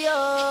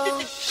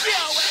prendidos.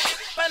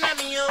 Pana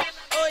mío,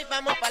 hoy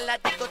vamos para la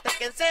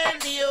discoteca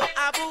encendido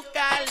a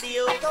buscar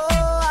lío.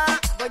 Toa,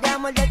 voy a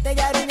morderte y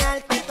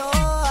aruñarte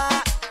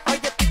toa. Hoy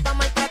yo estoy pa'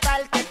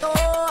 maltratarte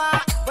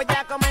toa. Voy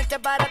a comerte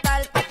para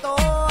darte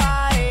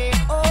toa.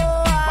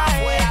 Pa'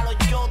 afuera los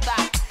chotas,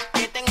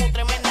 que tengo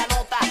tremenda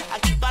nota.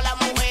 Aquí todas las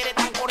mujeres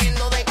están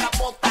corriendo de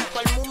capota.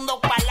 Todo el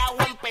mundo pa'l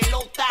agua en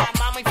pelota.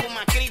 Mami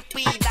fuma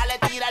crispy, dale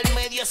tira al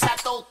medio esa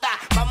tota.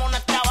 Vámonos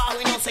hasta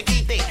abajo y no se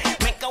quite.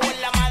 Me cago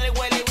en la madre,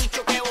 huele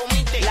bicho que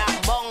vomite.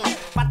 Lambón,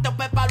 pato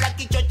pepa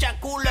blanca y chocha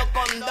culo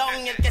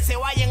condón. Y el que se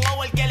vaya en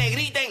over que le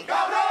griten.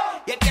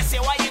 Y el que se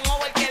vaya en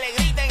over que le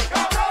griten.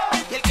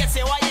 Y el que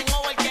se vaya en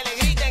over que le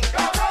griten.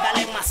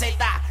 Dale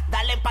maceta,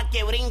 dale pa'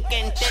 que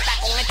brinquen teta.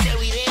 Con este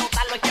video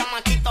están los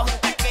chamaquitos en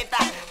taqueta.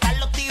 Están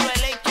los tiros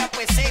de leche a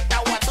peseta.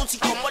 Guatusi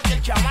como el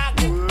del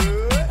chamaco.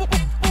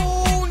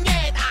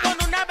 Puñeta,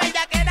 con una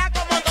bellaquera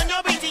como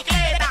Doño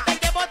Bicicleta. Te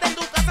llevo de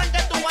tu casa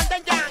aunque tú andes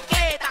en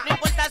chaqueta. No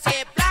importa si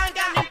es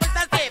blanca, no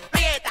importa si es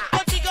prieta.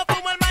 Contigo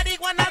fumo el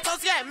marihuana,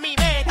 socia es mi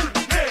meta.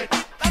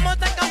 Vamos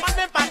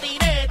escapando en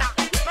patineta.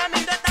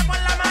 Mami, tú estás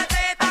con la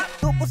maceta.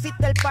 Tú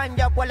pusiste el pan,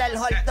 yo cuela el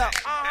hot dog.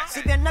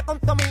 Si viene con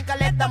tu amiga,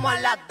 le damos a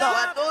las dos.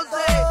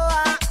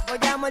 Toa,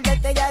 voy a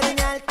morderte y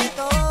aruñarte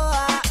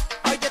toa.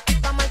 Hoy yo estoy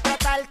pa'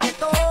 maltratarte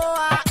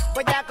toa.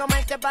 Voy a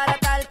comerte para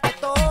darte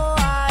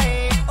toa.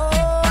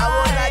 Está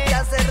borracha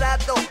hace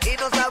rato y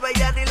no sabe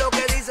ya ni lo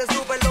que dice.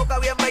 Súper loca,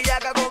 bien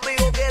bellaca,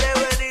 conmigo quiere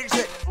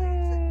venirse.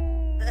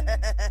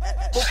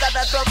 Búscate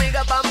a tu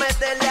amiga pa'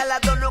 meterle a la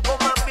dos, no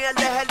comas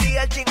mierda. Es el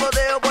día, el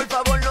chingoteo, por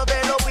favor no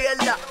te lo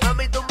pierdas.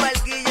 Mami, tumba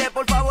el guille,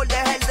 por favor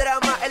deja el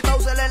drama. El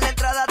Bowser en la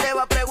entrada te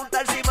va a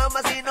preguntar si mama,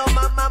 si no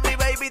mama, mi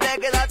baby, te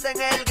quedaste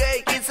en el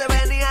gay. 15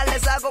 venía, le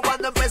saco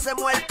cuando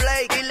empecemos el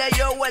play. Dile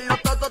yo,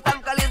 los totos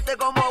tan calientes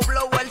como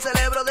blower. El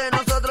cerebro de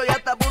nosotros ya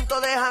está a punto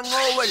de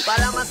hangover. Pa'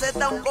 la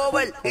maceta un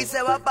cover y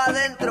se va pa'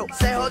 adentro.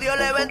 Se jodió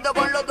el evento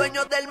con los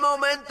dueños del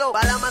momento.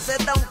 Pa' la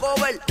maceta un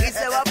cover y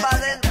se va pa'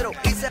 adentro.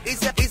 Y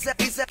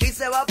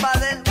se va pa'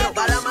 adentro.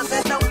 Pa' la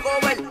maceta un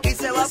cover y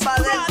se va pa'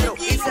 adentro.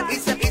 Y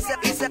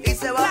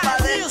se va pa'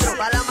 adentro.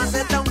 Pa' la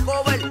maceta un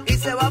cover y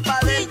se va pa'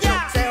 adentro.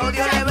 Se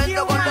jodió el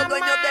evento con los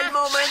dueños del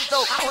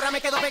momento. Ahora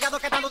me quedo pegado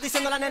que estando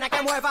diciendo a la nena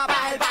que mueva,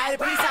 va el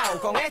brisa.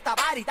 Con esta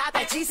varita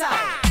te hechiza.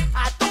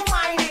 A tu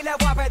mind y le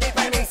voy a pedir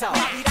permiso.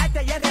 A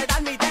tirarte y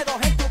enredar mis dedos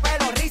en tu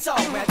pelo rizo.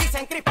 Me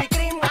dicen Krispy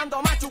Kreme,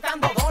 ando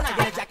machucando donas.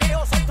 Y el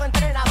yaqueo soy tu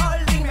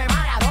entrenador, dime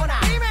Maradona.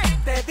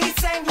 Te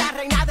dicen la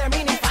reina de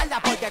minifalda,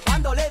 porque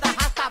cuando le das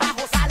hasta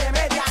abajo sale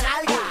media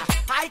nalga.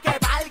 Ay, que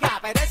valga,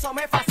 pero eso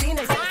me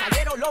fascina. Y se me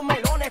salieron los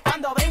melones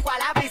cuando brinco a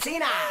la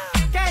piscina.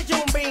 Que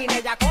Jumbine,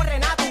 ella corre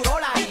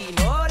naturola y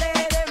no le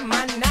den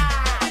más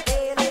nada.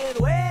 Que le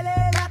duele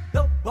la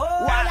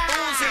tobola.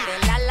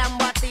 Te la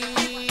lambo a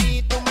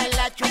ti, tú me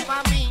la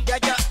chupas a mí. Yo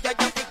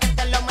fui que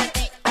te lo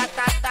metí. Ta.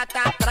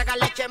 Traga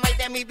leche maíz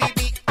de mi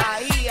bibi.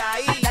 Ahí.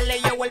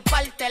 Dale yo el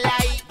pártela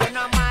ahí. Yo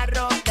no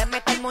amarro, te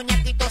meto el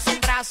muñequito sin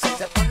brazo.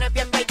 Se pone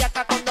bien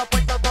bellaca cuando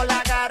puesto todo la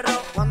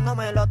agarro. Cuando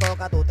me lo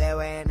toca, tú te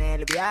ves en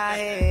el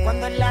viaje.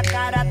 Cuando en la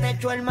cara te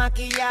echo el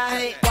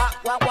maquillaje. Guau.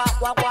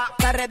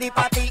 Está ready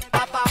pa' ti.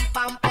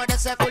 Pam. Por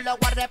ese culo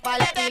voy a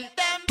repartir.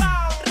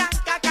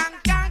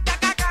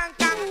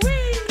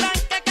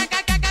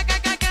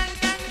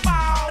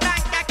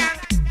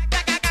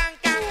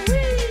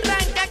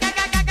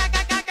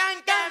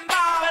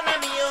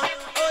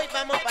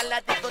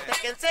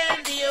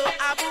 Encendido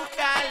a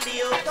buscar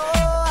lío.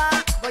 Toa,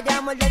 voy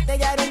a morderte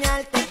y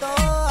aruñarte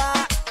toa.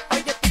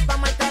 Hoy yo estoy pa'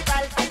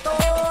 maltratarte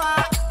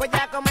toa. Voy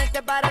a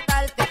comerte para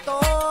darte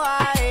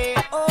toa.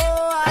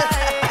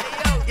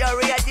 Yo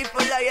Real G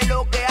for la y es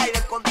lo que hay.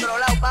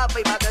 Descontrolado,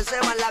 papi, pa' que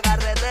sepa en la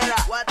carretera.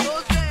 What you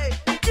say?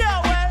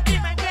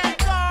 Dime quién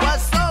soy.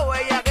 What's up,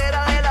 ella que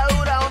era de la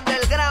dura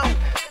underground.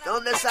 De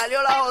donde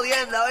salió la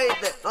jodienda,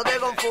 ¿viste? No te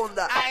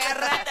confundas.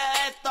 Agárrate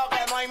de esto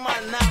que no hay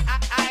más nada.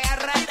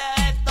 Agárrate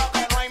de esto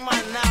que no hay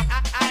más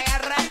nada.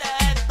 Agárrate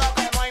de esto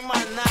que no hay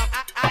más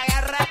nada.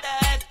 Agárrate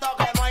de esto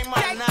que no hay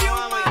más nada,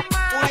 mami.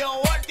 Julio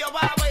Voltio,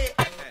 papi.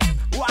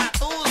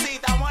 Guatusi,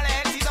 estamos el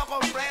ejército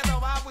completo,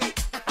 papi.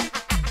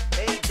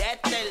 Hey,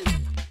 Dexter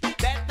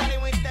y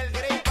Mr.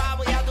 Green,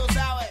 papi, ya tú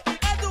sabes.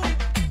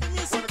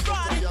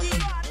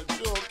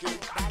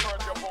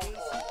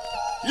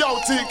 Yo,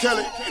 T.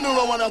 Kelly, you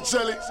know what I'm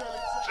telling.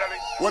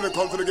 When it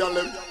comes to the girl,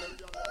 them,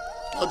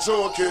 a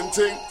joking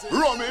thing.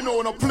 Rum, you know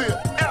when I play.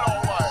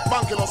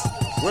 Banking us.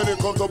 When it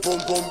comes to pum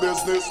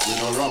business, we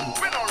no rum.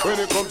 When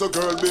it comes to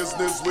girl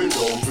business, we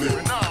don't play.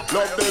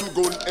 Love them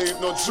good,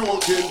 ain't no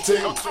joking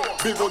thing.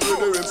 Big up with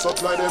the rim,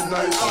 supply them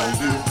nice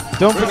idea.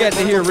 Don't forget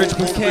to hear Rich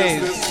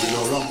Bouquet's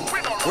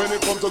When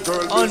it comes to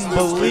girl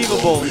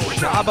unbelievable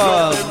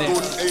Shabba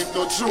mix.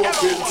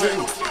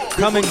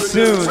 Coming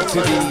soon to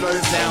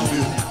the sound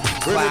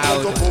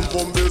Mixcloud.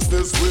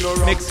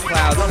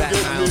 Mixcloud,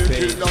 Satin Island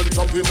page.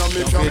 Don't be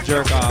a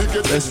jerk off.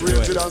 Listen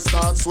to it. And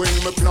start swing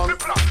me plan.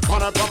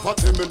 Man a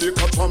property me lick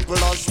a trample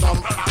and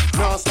stamp.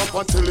 Now stop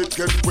until it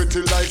get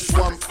wetty like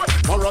swamp.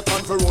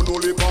 Marathon for run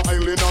only for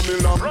island and me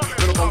lamb.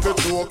 Me no come to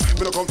joke,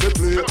 me no come to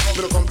play,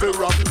 me no come to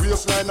rap.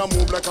 Waistline a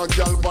move like a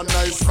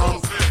galvanized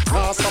stamp.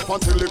 Now stop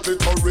until the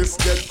clitoris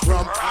get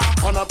cramped.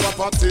 Man a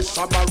property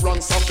shabba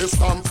ranks off the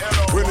stamp.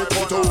 When it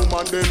come to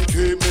woman then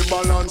keep me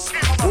balance.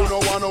 Who no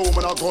want a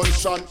woman a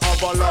gunshot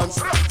avalanche.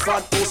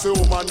 Fat pussy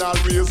woman a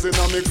raising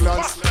a me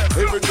glance.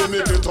 Every day me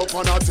get up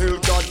and I tell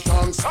God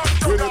thanks.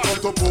 When it come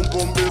to boom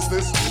boom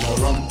business, we no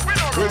run.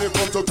 When it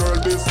come to girl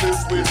business,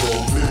 we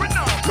don't play.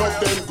 Love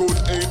them good,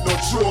 ain't no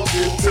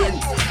joking thing.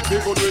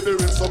 They good with the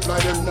rinse supply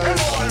them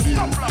nice and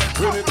deal.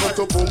 When it come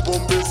to boom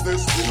boom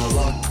business, we no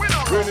run.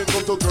 When it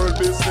come to girl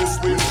business,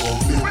 we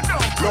don't play.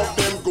 Love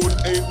them good,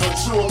 ain't no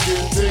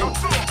joking thing.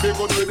 They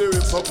good with the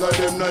rinse supply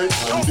them nice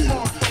and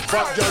deal.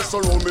 Fat girls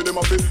surround me, them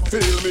a bit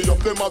feel me up,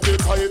 them a bit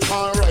tight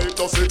and right.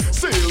 Does it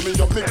seal me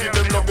up, me give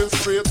them loving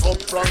straight up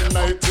from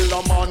night till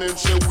the morning.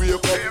 She wake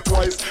up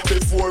twice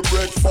before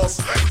breakfast.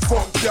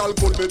 Fuck girl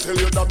good, me tell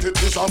you that it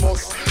is a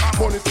must.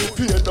 Money to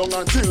pay down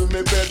until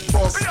me bed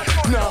bust.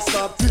 Now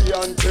start pay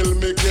until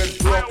me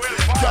get broke.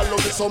 Girl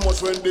love it so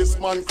much when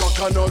this man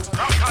coconut.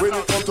 When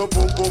it come to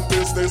boom boom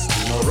business,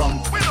 we no run.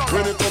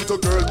 When it come to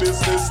girl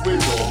business, we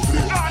don't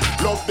play.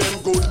 Love them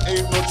good,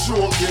 ain't no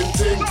joking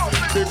thing.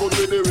 They good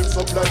with the rinse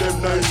supply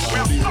them nice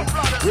and deal.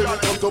 When it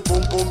come to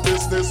boom boom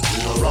business, we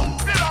no run.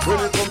 When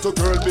it come to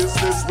girl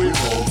business, we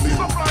don't play.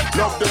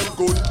 Love them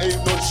good, ain't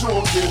no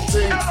joking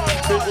thing.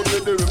 They good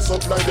with the rinse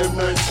supply them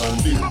nice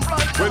and deal.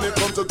 When it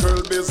come to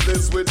girl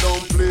business, we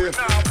don't play.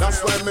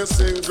 That's why me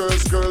sing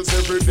girls, girls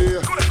every day.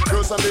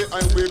 Girls are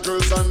behind we,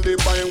 girls and they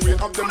buying we.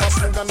 Have them a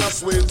swing and a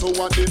sway to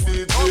what the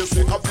DJ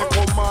say. Have the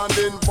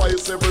commanding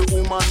voice, every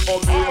woman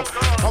obey.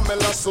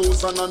 Pamela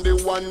Susan and the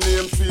one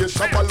name face.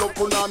 Shabba look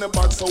on the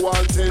back so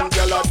all 10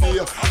 gal a day.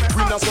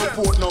 We not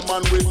support no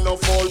man with no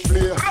foul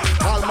play.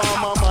 All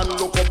mama man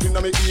look up in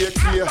me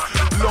AK.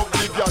 Love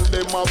the gal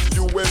them of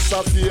US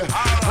affair.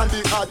 And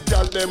the hot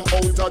gal them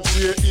out of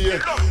JA.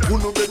 Who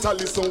no better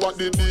listen what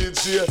the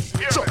DJ.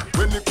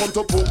 When it come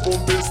to boom boom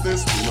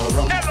business, we no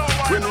run.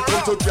 When it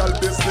come to gal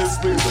business,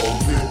 we don't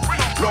play.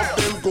 Love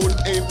them good,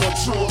 ain't no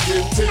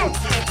joking thing.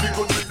 We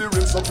good with the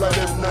rinse supply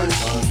them nice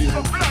and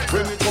deal.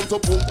 When it come to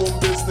boom boom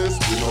business,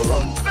 we no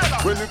run.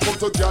 When it come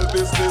to gal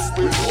business,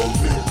 we don't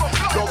play.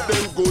 Love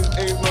them good,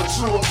 ain't no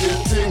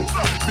joking thing.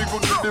 We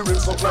good with the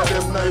rinse supply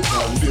them nice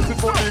and deal.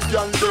 Before the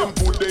gal them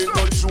good, ain't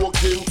no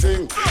joking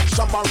thing.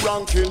 Shabba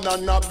ranking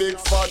and a big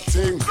fat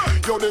thing.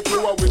 Yo, the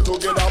crew are we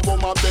together for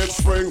my bed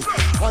spring.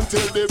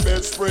 Until the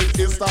bed spring,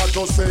 it start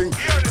to sing.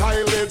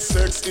 Toilet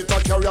sex, it a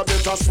carry a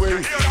better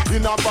swing.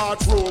 In a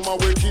bathroom, and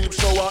we keep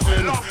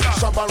showering.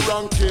 Shabba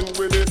ranking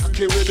with it,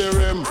 key with the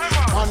rim.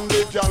 And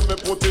the girl me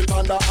put it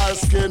under her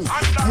skin.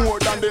 More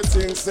than the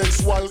thing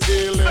sexual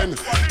healing.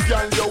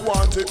 Girl, you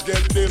want it,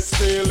 get this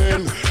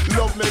feeling.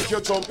 Love make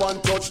you jump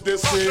and touch the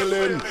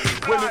ceiling.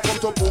 When it come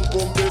to boom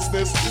boom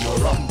business, we no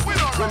run.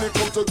 When it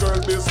come to girl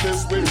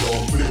business, we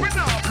don't play.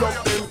 Love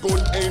them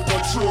good, ain't no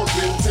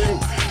joking thing.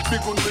 Be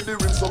good with the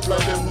rinse supply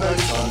them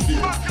nice and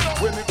deal.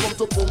 When it come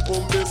to boom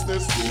boom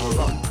business, we no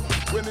run.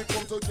 When it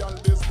come to girl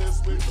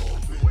business, we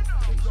don't play.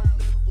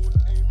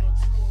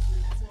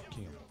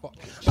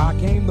 I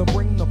came to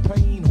bring the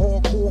pain,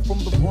 hardcore from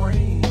the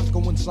brain. Let's go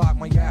inside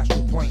my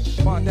astral plane,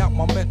 find out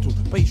my mental,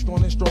 based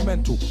on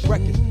instrumental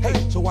records.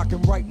 Hey, so I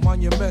can write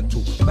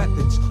monumental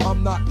methods.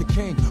 I'm not the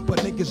king, but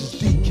niggas is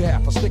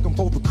decaf. I stick 'em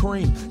for the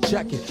cream.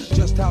 Check it,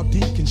 just how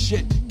deep can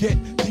shit get?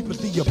 Deep as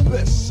the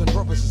abyss, and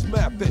brothers is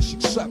mad fish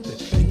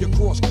accepted. In your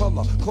cross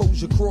color,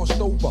 clothes you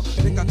crossed over.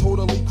 Think I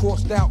totally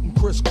crossed out and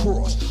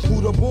crisscrossed.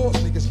 Who the boss?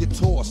 Niggas get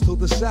tossed to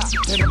the south,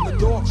 and on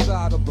the dark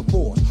side of the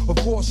force. Of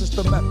course, it's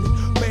the method.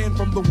 Man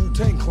from the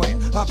Wu-Tang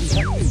Clan, I be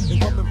hectic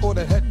and coming for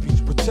the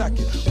headpiece, protect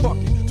it, fuck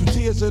it, 2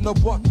 tears in a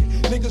bucket.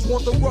 Niggas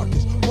want the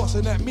ruckus,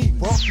 bustin' at me,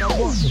 bro. Now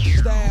bustin'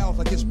 styles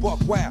like it's buck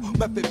wow.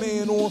 Method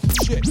man on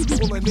some shit,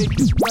 pulling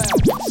niggas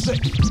loud,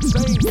 sick,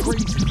 same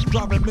crazy,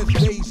 driving Miss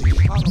Daisy.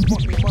 How the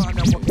fuck me mine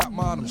now? I got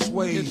mine, I'm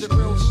swayed. Is it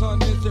real,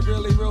 son? Is it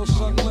really real,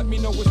 son? Let me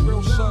know it's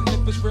real, son.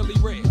 If it's really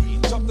real,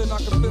 something I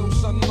can feel,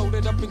 son. Load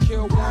it up and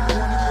kill one.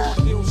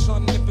 Your deal,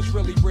 son. If it's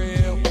really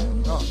real.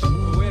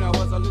 When I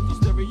was a little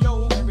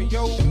stereo.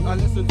 I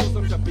listen to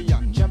some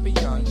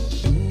champion.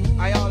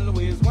 I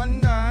always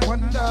wonder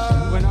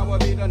when I will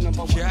be the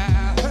number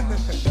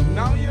one.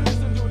 Now you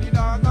listen to the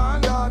dog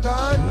and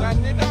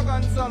the dog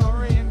and son of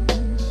rain.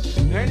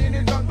 Then in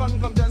the dog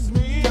come test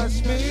me.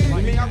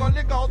 Me I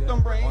gonna got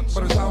them brains.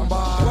 But it's on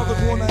by.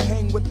 Brothers wanna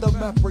hang with the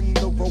meth, bring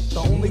the rope. The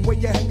only way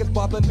you hang is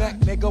by the neck,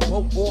 nigga.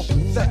 Vote off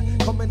the set.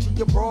 Come into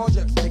your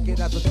projects, take it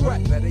as a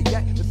threat. Better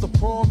yet, it's a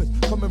promise.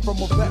 Coming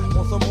from a vet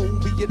on some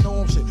old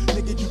Vietnam shit.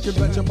 Nigga, you can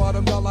bet your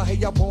bottom dollar,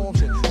 hey, I bomb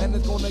shit. And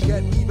it's gonna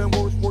get even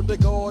worse for the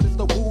God. It's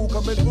the woo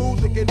coming through,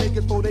 thinking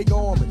niggas for they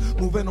garment.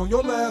 Moving on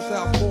your last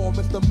out for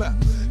Mr. Meth.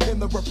 In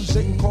the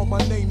representing, call my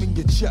name in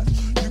your chest.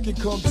 You can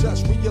come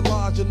test,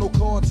 realize you're no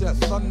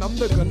contest. Son, I'm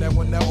the gun that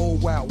went that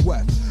old Wild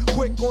West.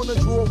 Quick on the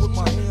draw with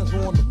my hands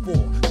on the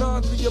floor.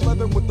 9 to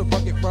 11 with the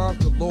rugged rhymes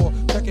galore.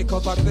 Check it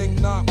cause I think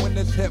not when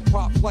it's hip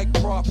hop's like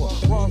proper.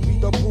 Rhymes be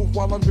the proof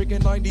while I'm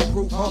drinking 90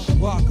 proof, huh?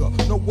 Vodka,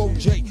 no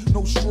OJ,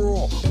 no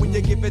straw. When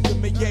you give it to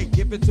me, yeah,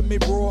 give it to me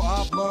raw.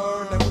 I've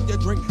learned that when you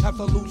drink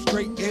absolute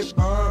straight, it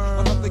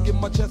burns. Enough to get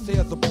my chest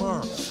hair as a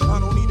perm. I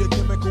don't need a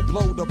chemical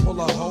blow to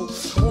pull a hoe.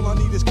 All I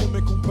need is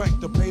chemical bank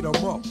to pay them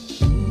up.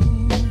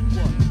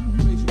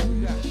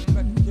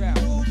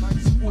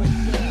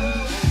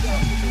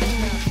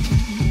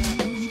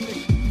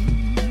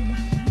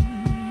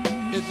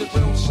 Is it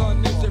real,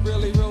 son? Is it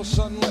really real,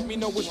 son? Let me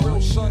know it's real,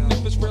 son,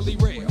 if it's really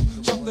real.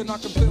 Something I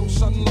can feel,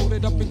 son. Load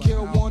it up and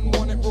kill one.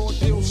 Want it raw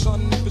deal,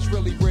 son, if it's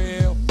really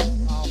real.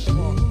 I'll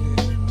fuck it.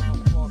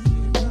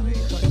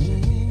 Cut your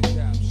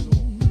kneecaps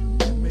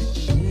off and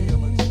make you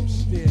kneel in some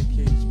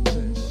staircase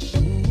pits.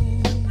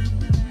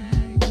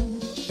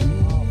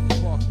 I'll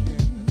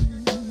fucking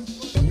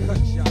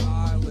cut your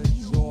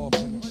eyelids off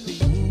and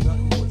feed you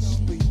nothing but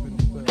sleeping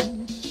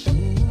pills.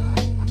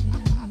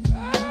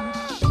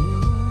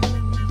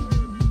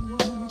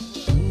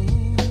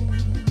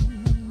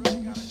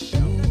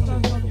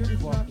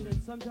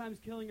 Sometimes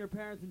killing your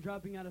parents and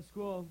dropping out of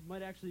school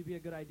might actually be a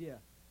good idea.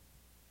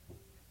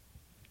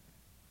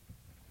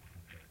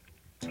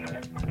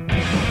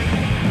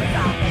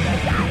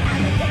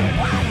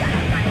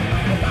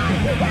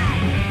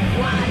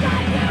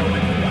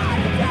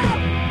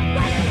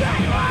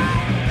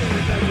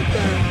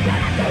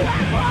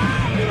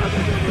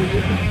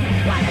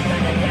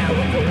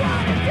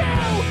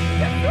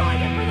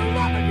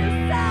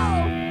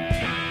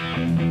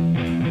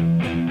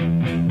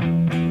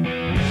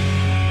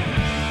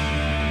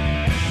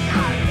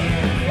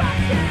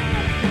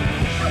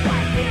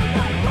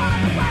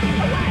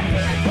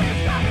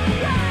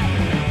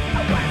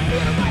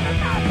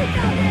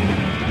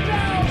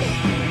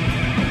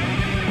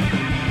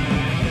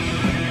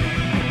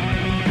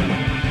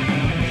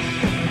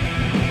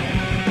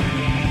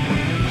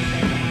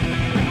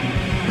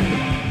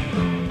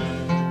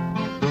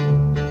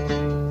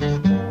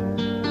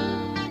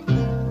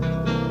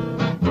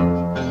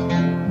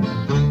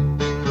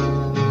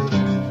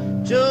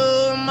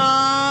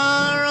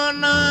 Tomorrow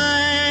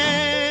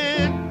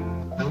night,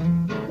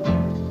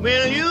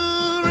 will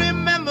you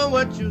remember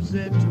what you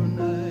said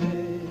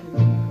tonight?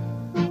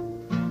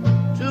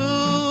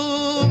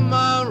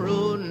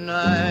 Tomorrow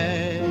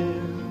night,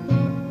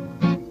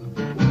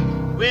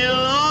 will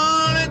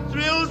all the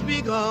thrills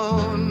be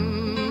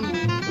gone?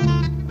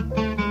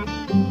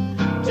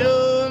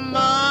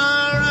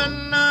 Tomorrow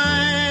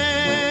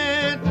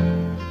night,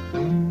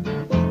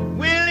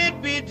 will it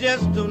be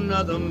just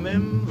another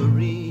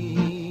memory?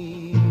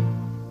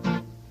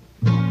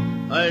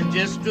 Or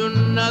just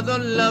another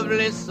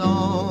lovely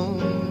song?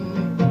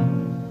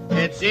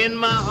 It's in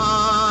my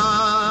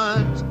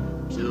heart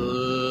to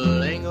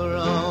linger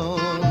on.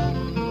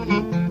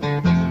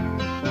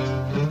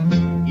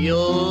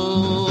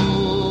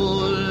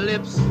 Your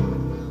lips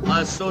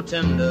are so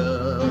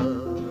tender,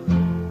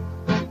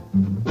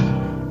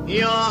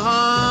 your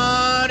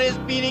heart is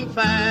beating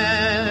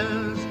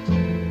fast,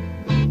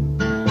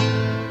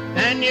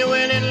 and you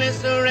willingly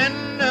surrender.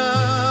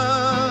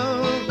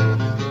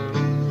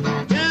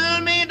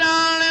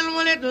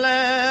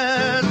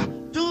 Last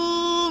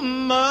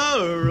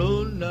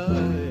tomorrow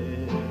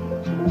night,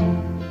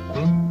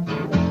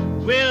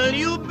 will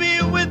you be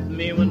with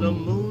me when the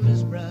moon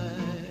is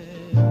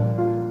bright?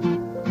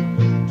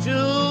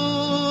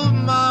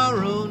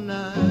 Tomorrow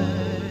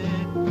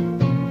night,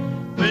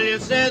 will you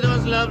say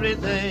those lovely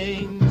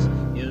things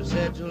you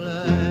said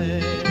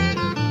tonight?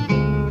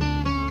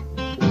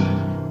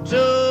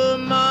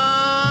 Tomorrow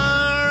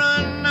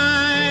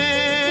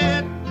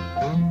night,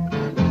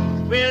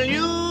 will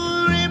you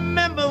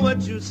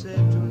what you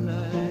said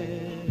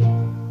tonight?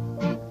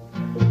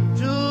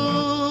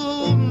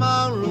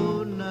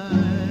 Tomorrow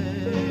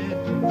night,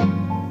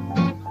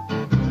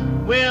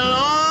 will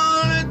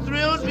all the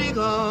thrills be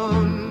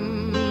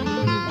gone?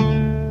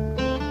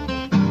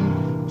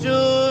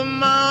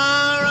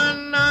 Tomorrow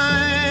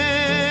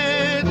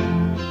night,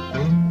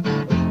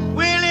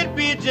 will it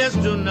be just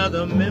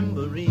another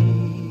memory?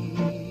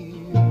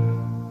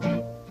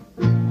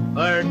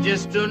 Or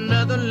just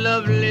another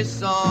lovely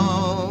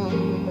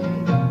song?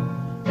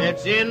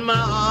 It's in my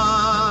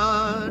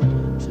heart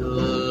to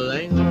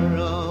linger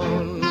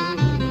on.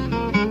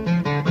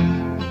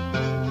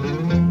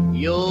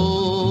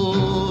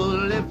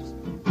 Your lips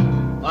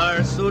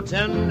are so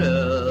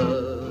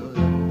tender,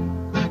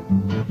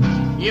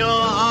 your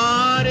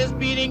heart is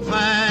beating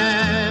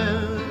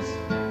fast,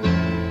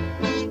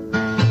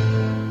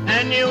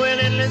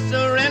 finally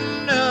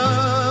surrender.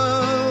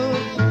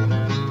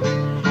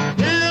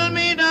 Tell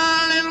me,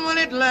 darling, will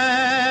it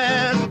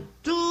last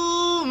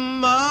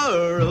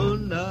tomorrow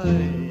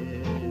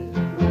night?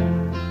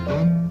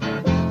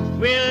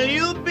 Will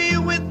you be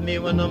with me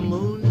when the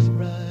moon is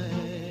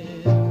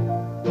bright?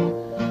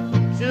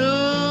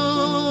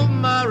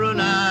 Tomorrow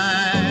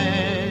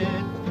night,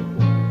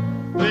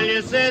 will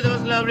you say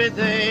those lovely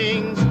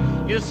things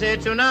you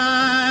said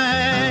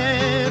tonight?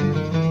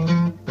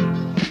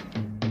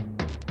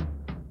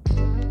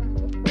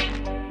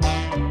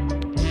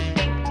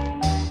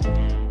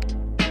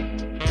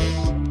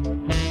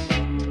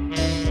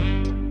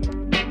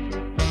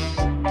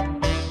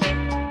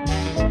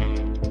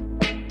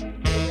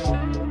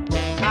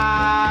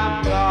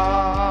 I'm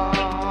gone.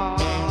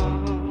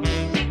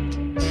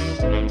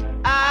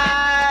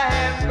 I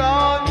have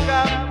gone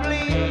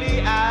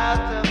completely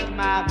out of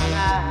my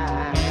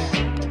mind,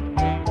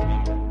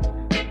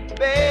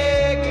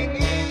 begging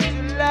you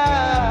to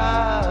love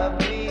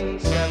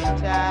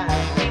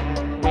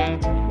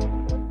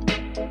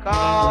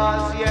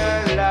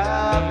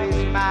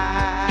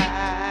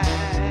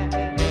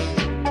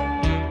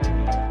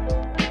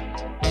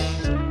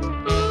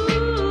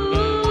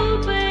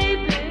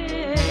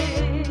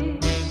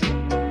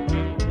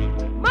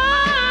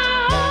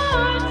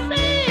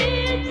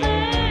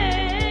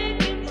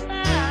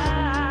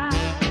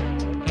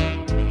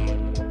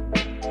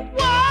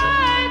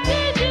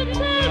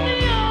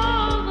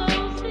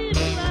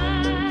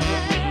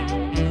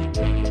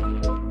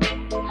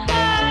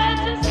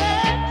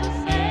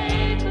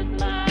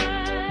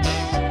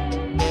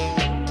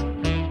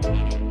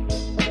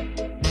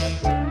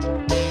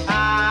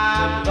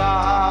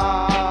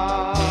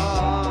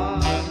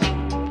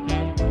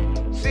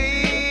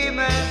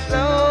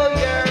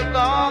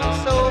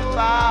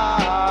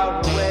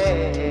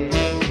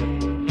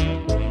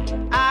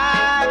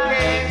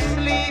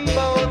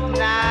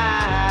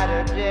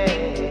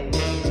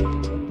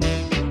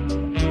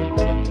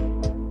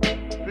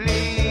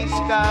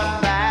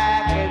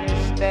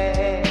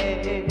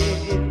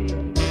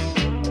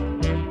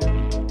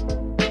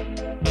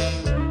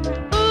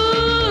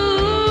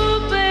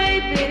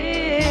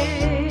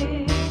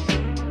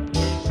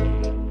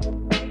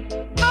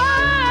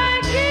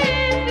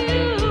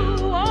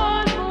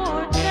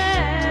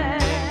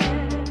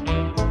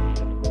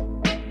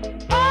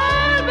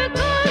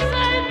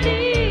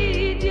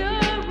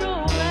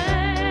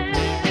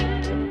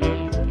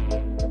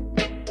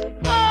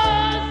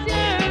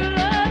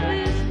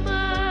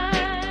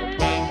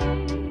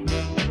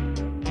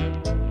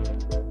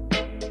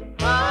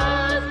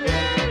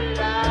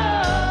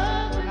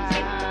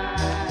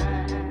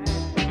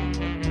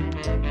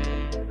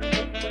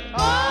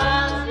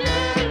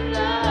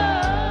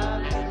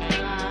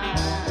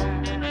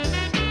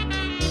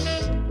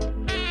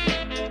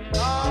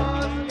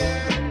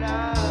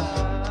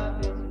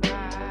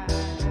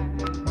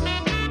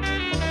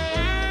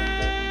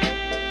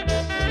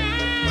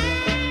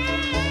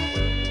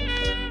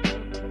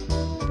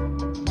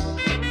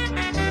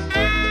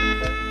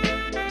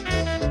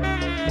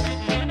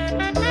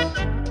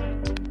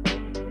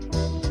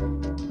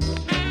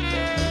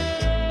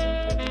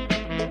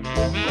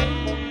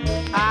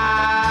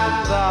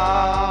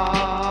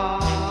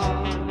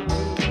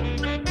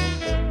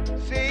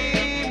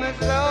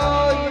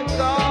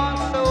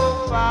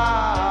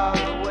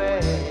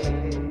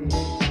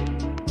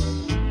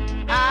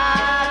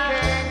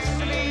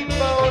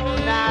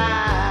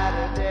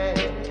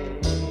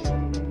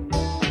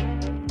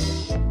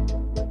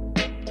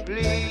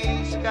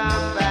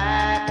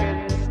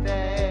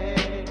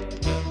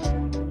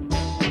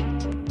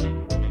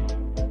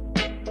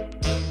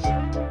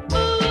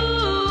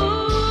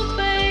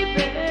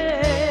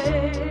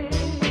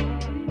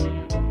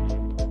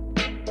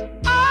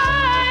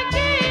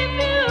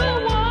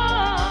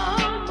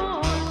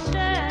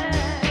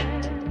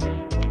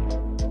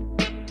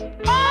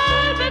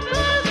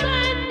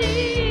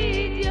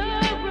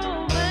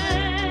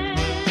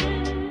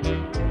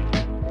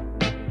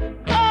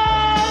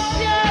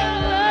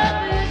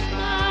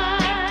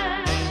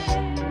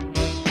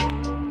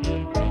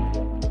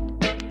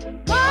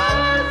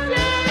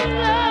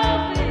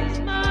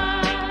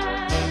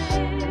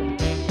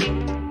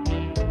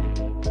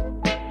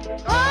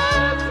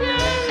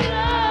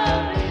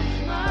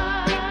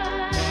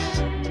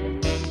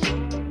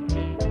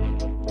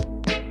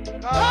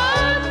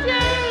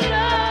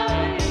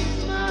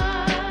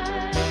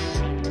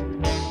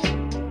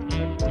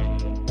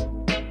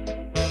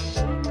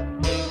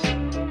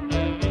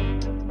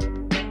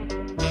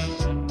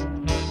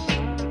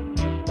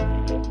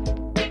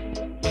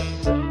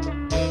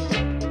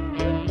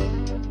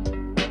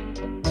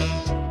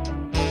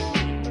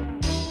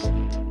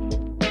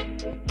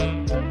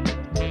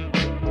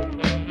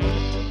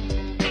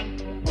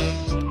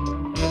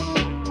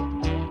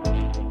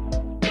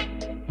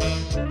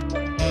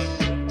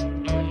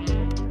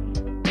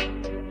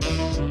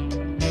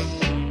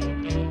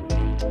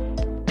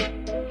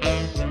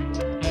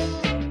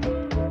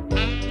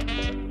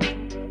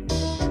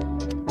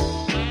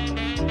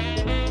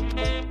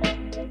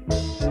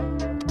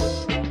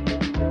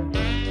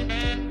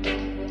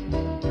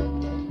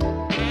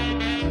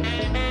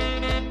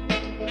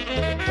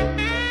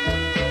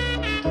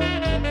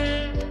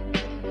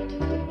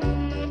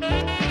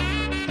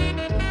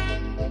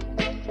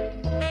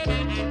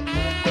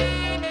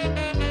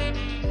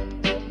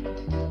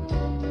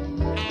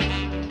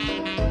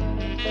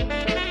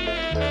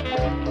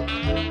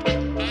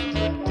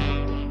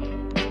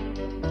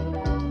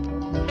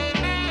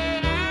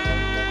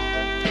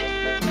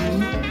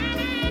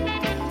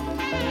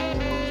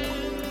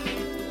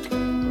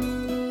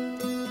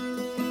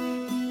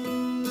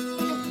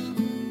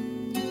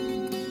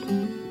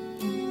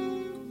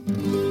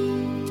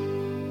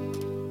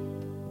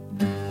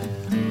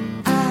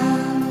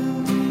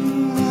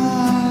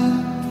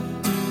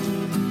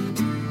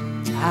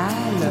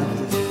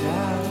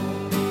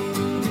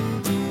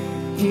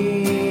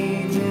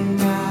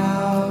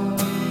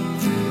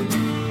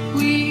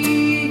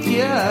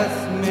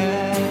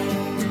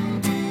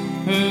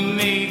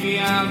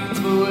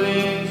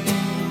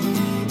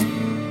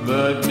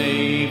but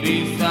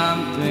maybe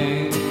some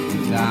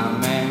things are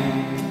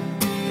meant.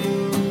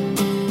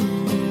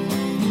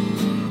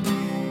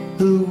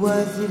 Who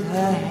was it,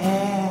 her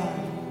hair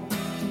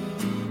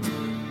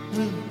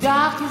was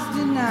dark as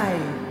the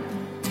night,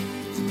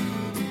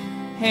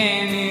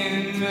 and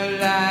in the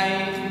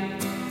light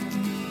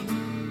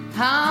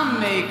I'll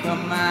make her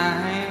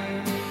mine.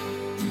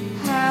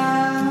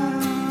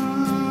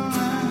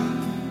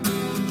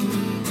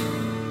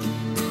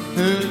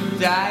 Her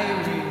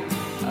diary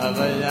of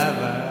a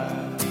lover,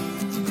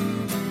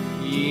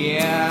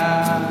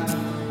 yeah,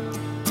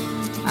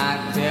 I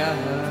tell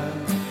her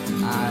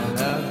I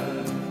love her,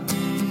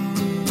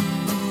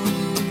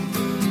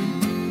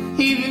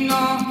 even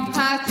though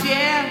I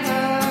share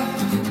her,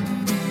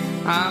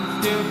 I'm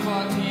still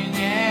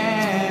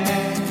fortunate.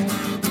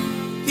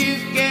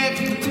 Just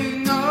getting to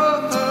know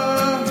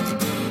her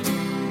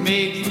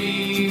makes me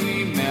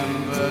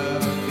remember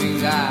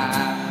things I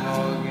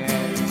forget.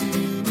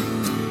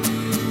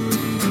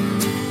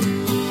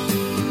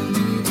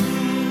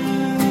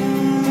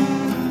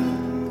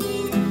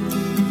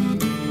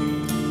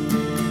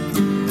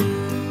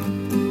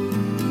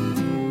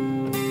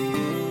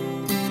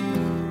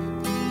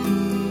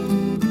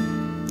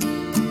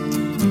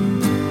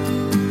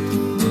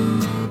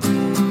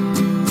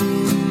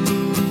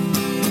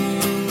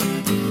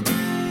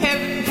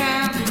 Every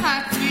time I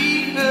see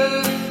her,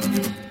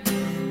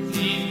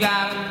 she's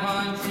got a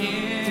punch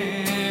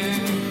in.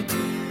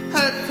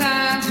 Her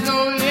time's so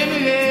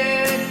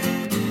limited,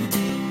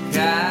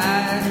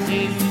 'cause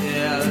she's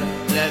still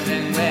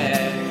living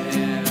with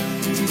him.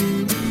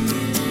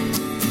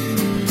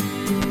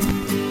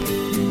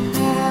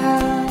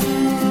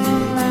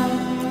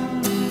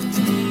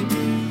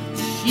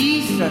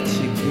 She's such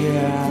a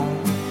girl.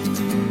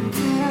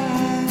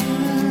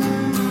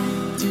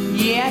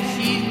 Yeah,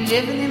 she's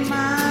living in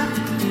my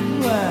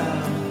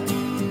world.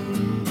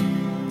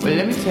 Well,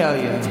 let me tell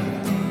you,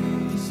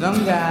 some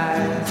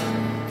guys,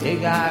 they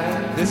got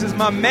it. This is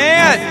my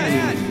man.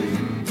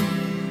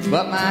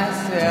 But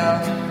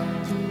myself,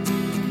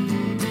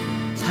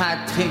 I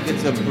think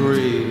it's a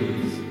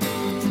breeze.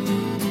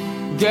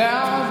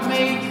 Girls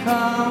may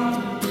come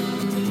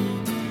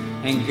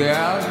and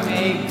girls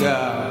may go.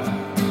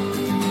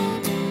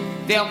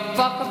 They'll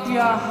fuck up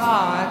your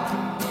heart.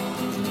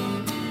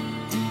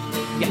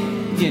 Yeah,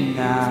 you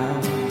know,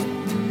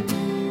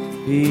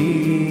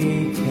 because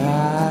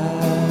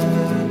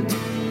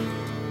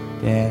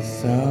they're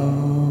so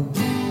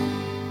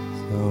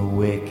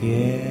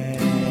wicked.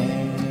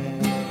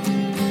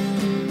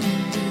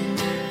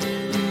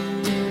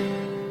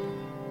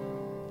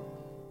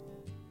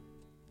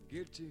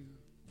 Get you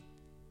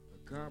a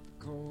cup of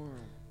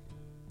corn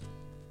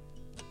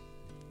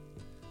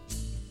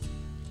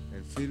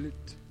and fill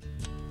it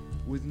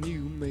with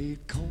new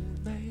made corn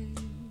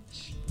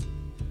mash,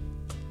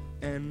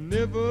 and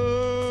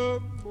never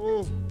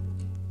more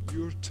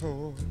your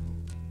toil.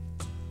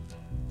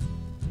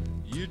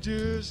 You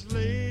just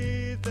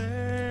lay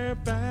there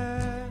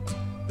by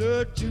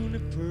the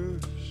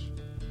junipers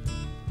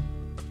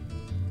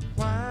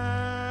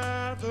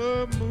while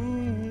the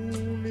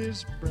moon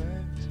is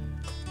bright,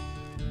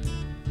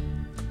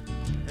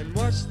 and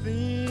watch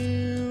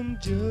them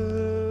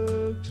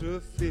jugs a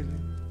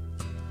filling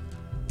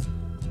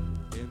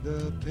in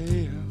the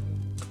pale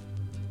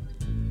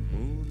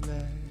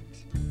moonlight.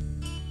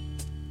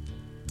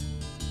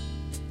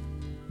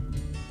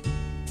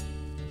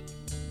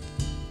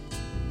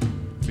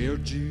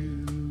 Build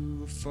you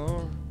a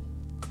farm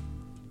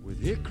with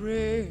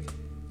hickory,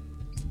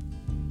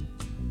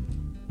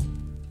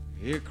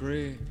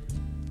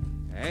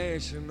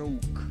 ash and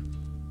oak.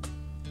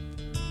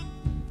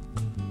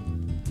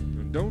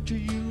 Don't you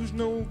use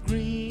no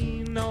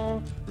green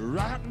or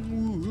rotten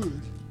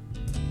wood,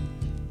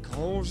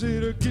 'cause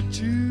it'll get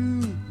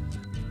you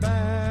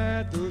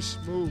by the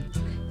smoke.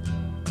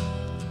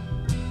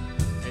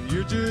 And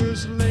you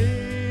just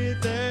lay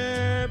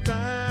there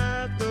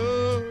by the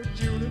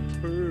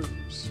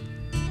junipers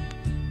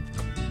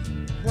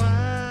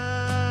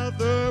while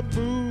the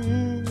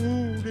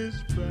moon is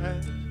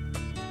bright,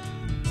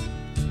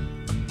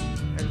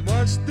 and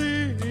watch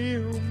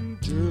them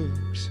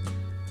jugs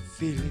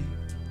filling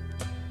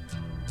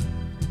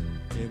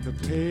in the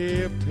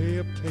pale,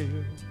 pale,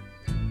 pale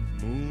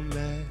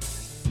moonlight.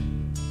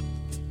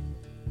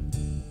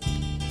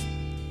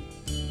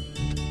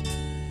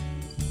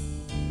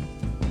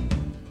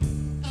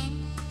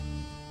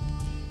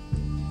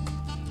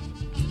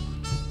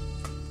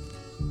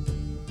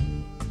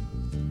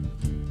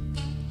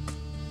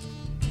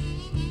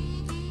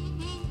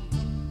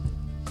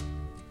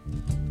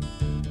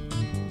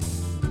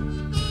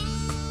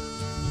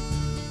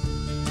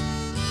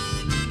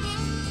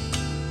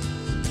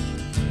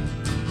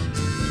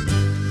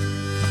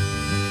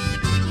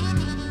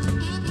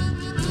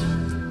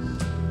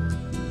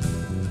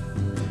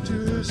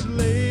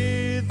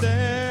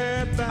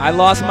 I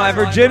lost my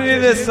virginity to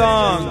this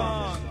song.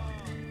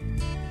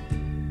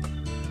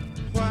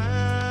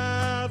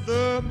 While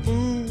the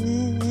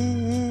moon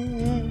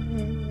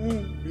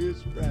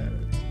is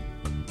bright,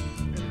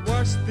 and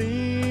watch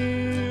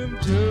them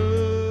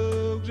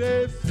jugs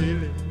a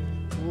filling.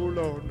 Oh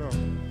Lord, no.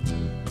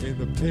 In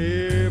the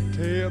pale,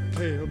 pale,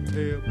 pale,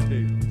 pale,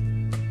 pale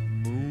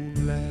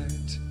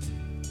moonlight.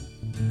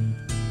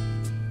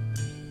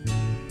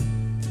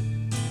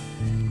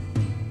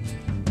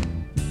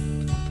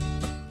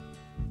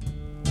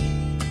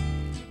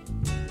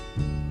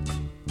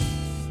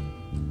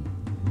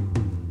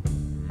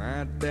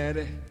 My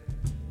daddy,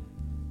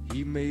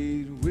 he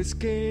made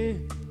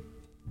whiskey,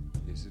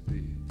 yes he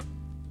did.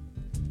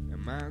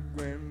 And my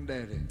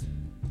granddaddy,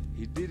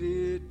 he did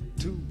it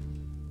too.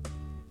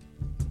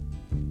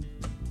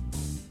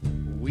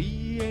 We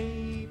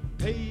ain't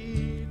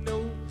paid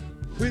no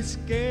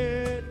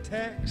whiskey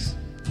tax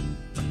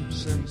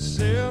since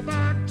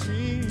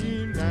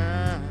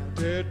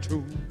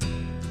 1792.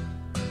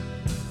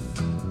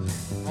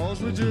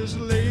 'Cause we just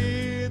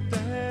laid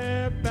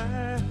there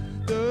by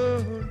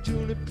the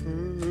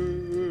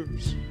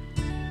junipers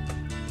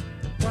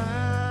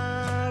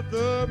while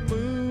the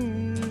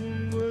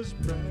moon was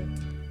bright,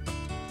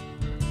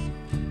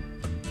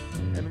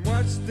 and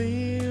watched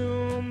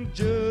them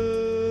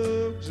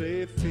jugs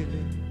a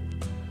filling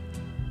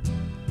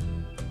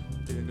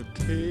in the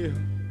pale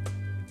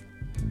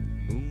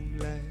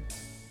moonlight.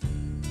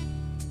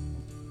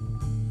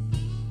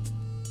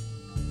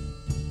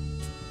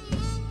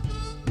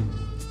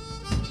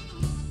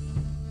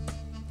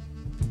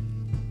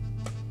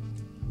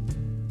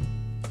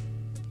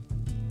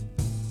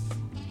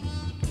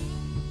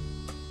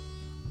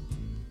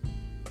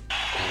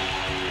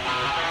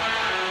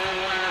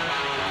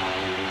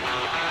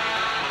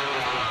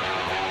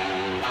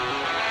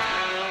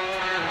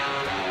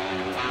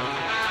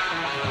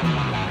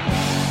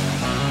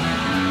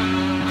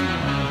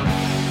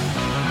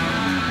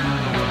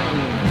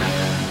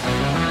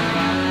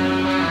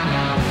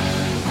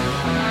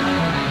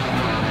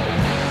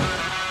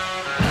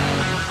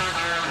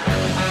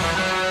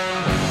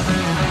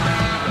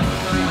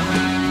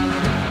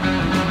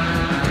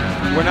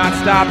 We're not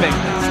stopping.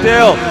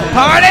 Still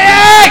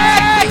partying!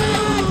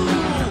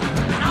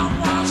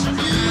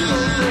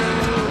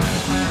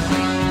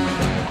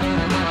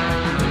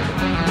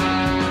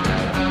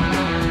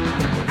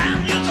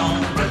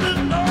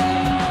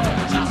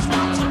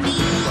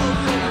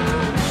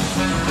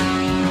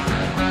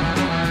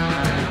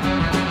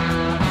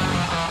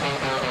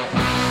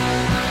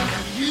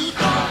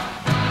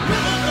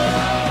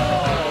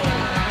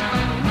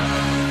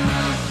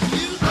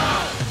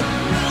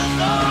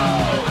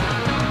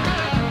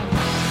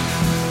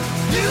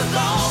 You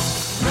don't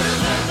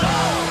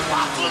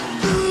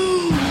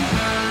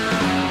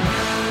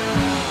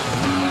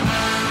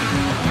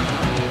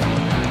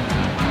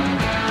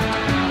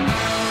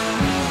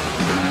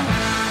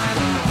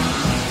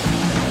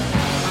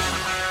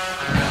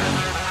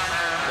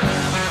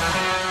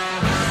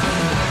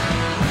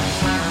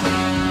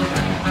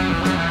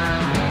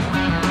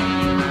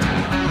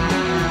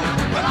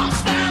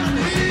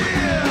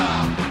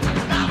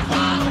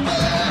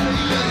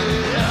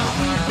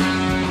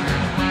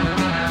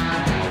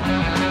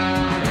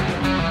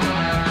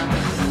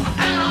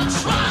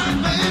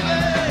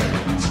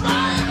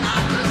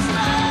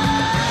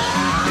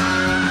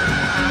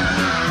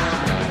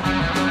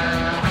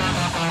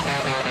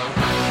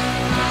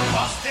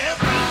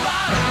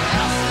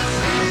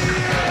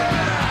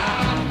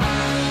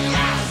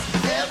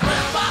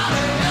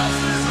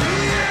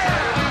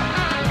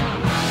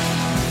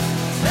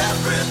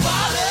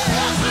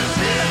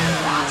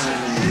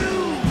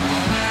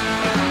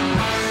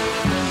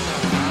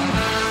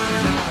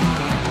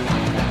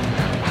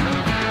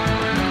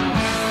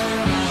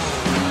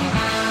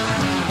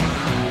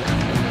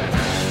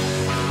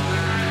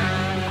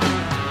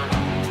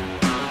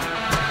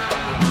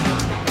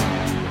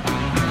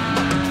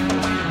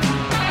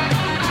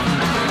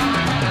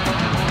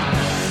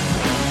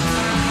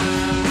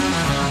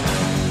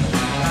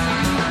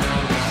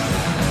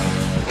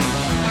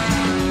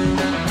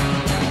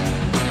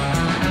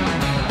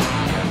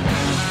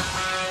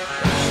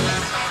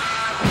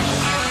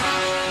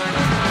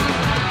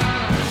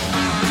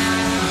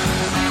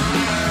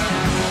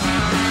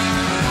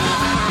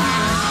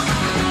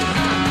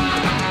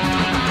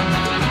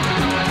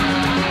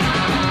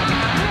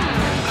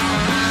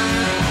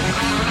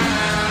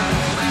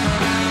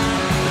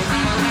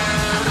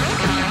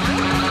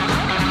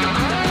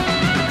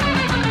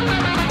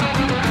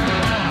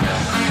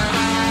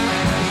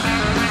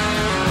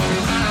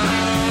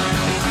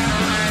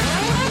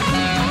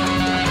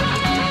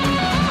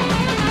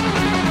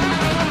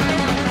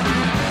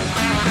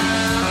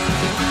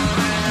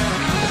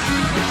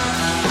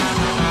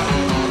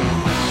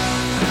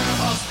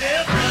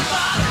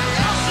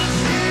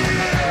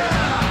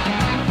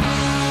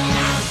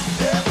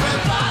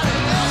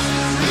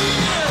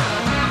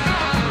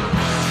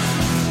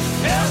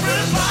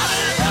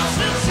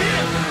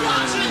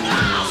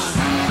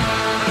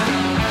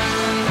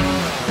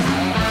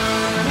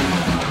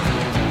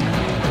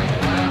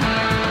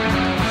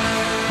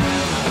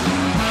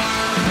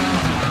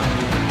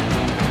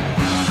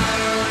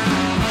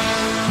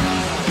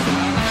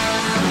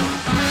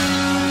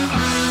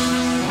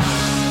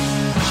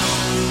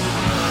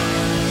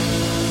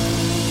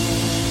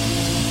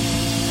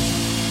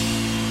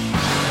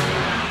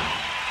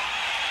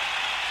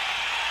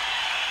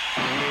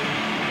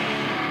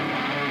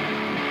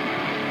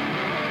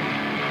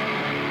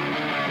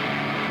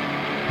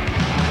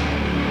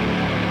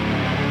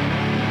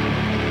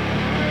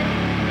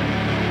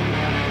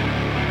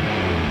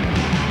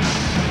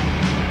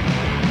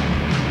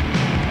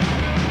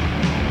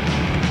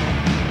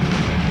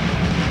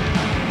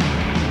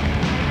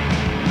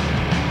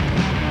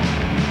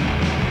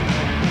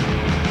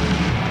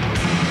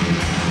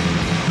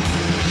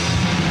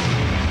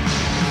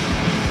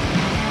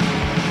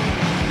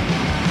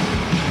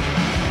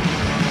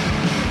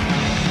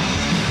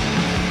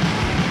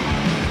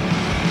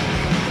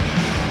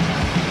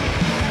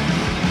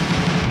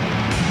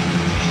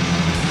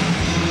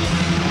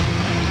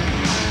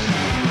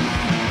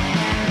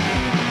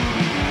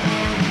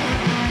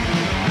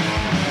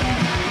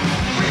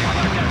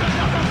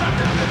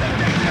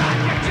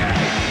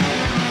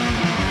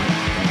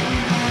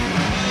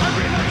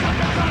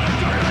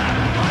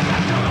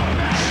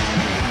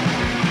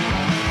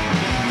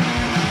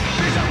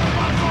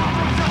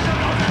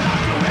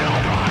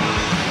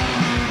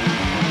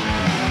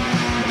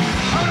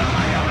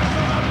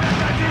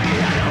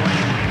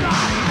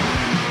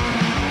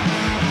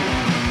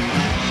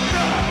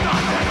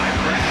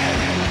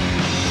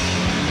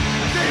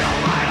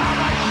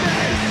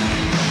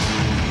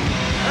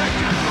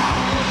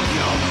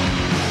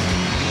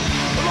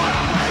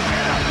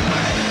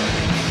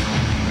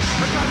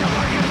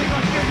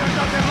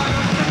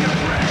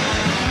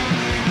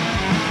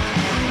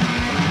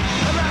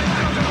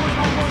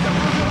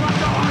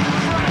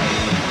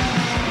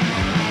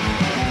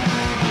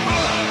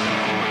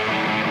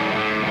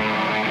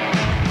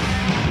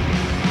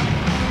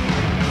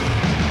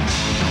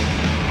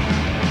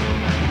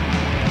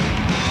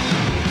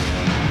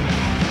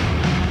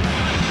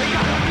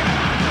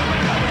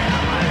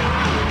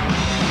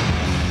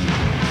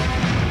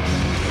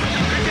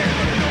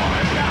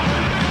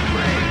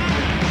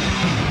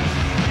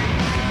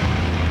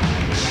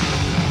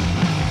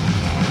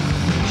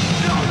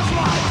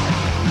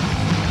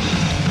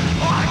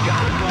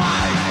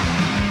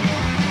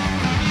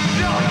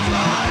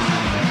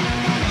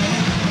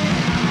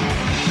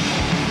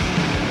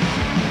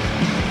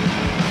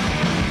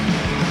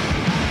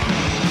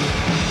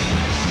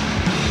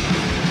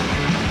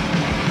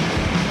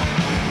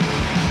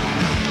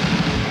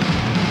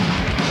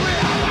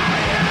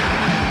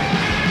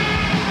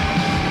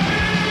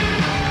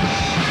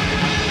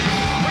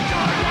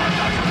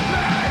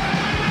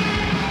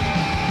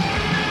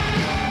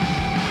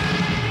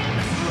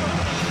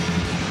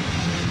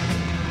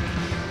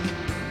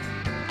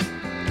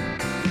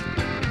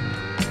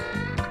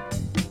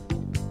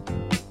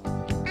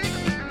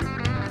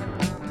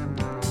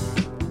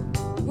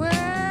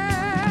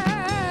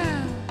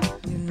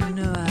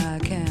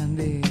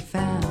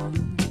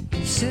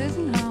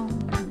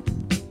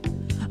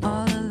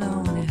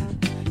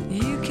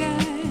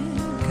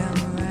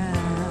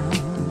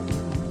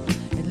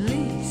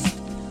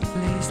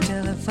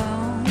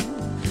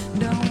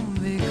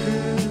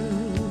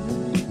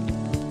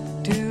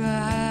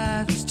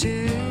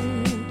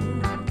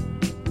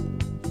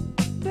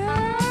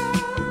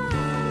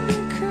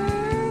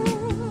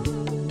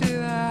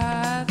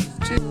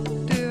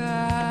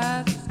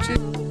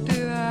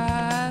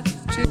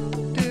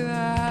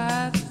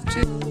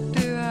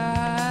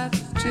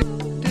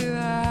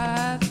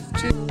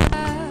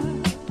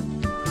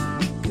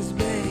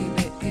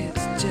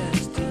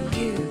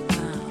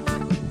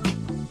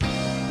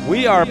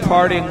We are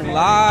partying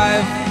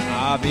live.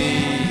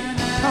 Avi,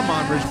 come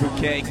on, Rich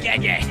Bouquet.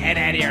 Get your head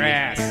out of your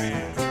ass.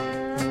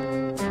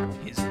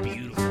 His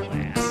beautiful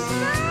ass.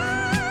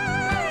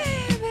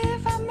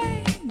 If I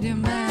made you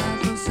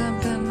mad for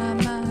something I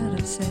might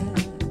have said,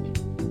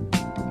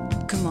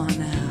 come on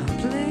now,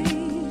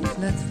 please,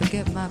 let's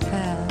forget my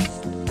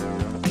past.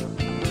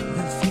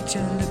 The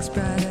future looks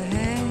bright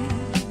ahead.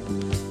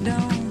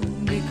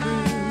 Don't be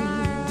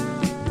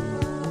cruel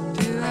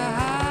to a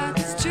heart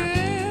that's true.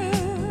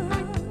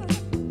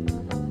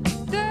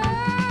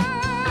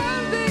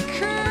 Don't be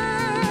cruel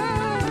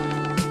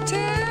to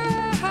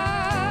a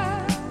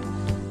heart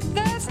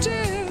that's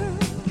true.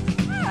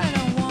 I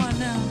don't want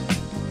no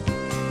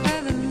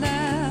other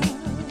love,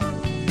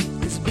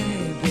 'cause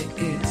baby,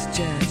 it's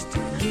just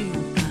you.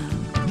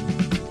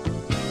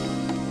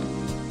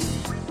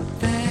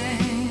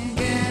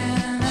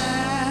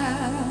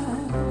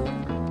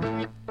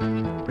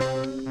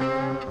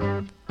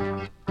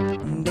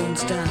 Don't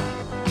stop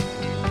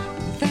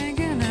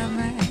thinking of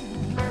me.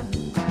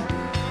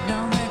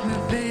 Don't make me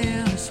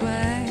feel this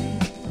way.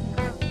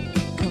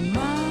 Come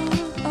on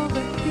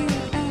over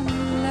here and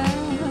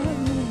love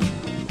me.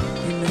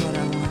 You know what I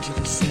want you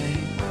to say.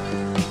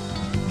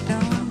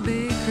 Don't be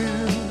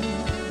cruel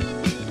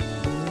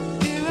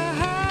to a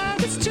heart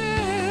that's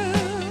true.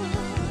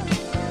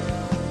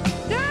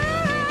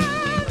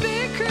 Don't be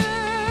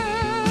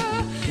cruel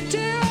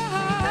to a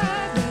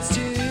heart that's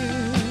true.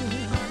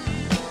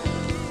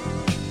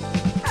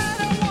 I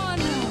don't want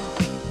no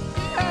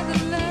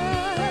other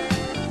love,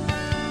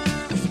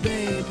 'cause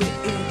baby,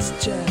 it's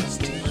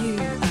just you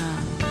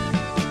I'm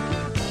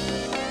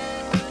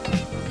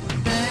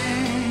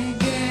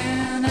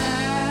thinking of.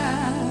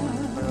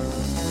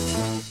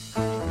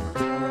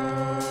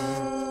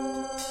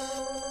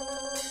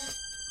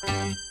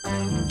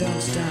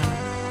 Don't stop.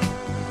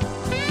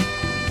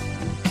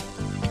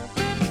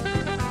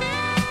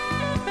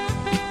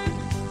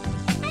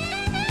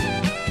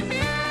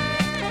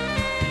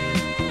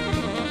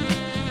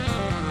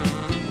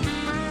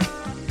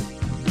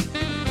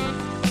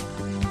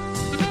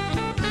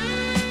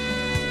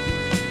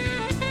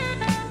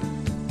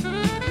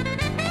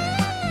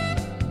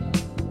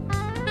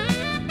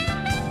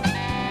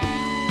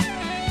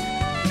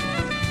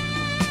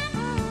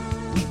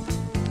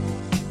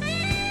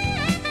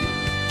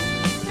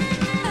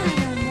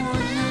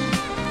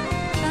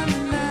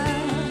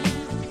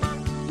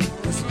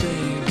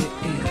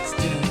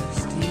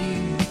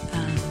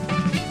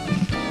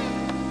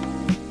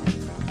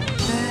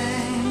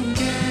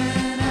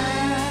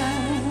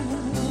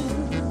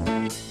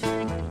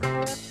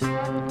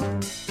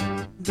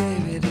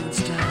 Baby, don't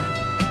stop.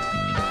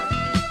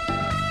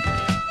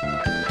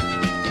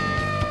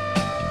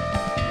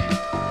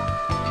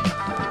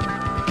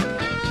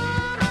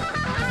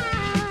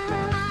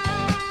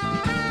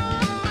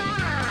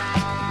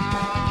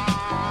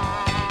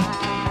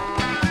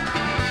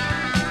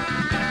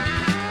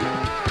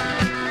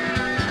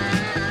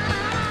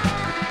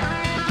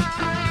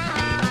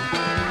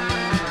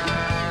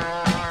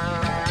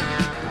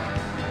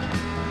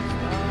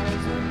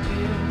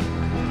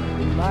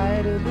 The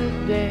light of the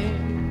day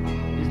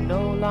is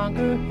no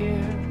longer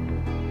here.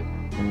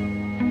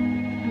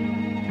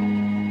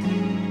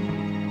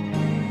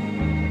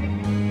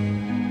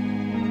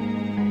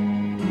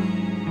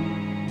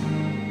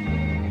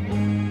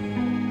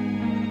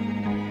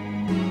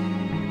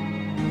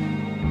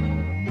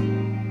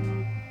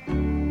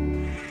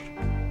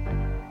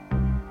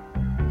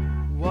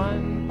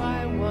 One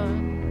by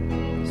one,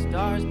 the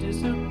stars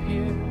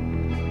disappear.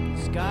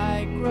 The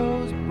sky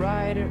grows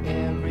brighter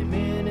every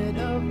minute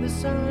of the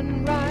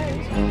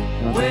sunrise.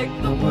 Wake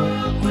the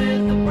world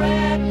with a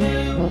brand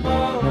new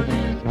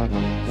morning.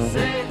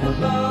 Say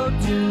hello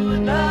to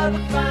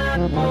another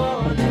fine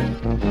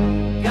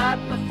morning. Got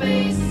my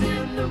face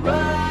in the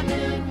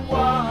running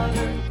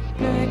water,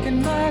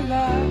 making my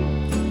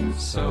life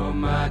so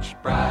much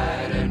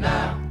brighter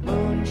now.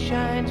 Moon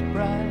shines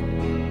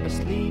bright,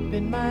 asleep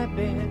in my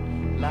bed.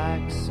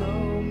 Like so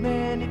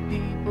many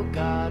people,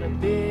 got a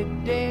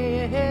big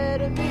day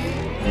ahead of me.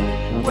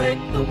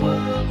 Wake the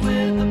world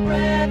with a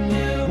brand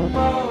new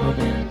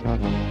morning.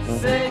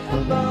 Say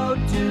hello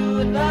to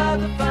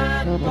another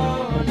fine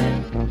morning.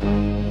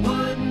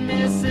 Wouldn't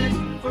miss it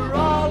for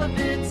all of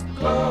its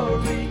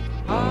glory.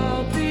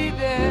 I'll be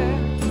there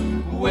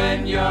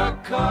when you're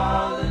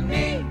calling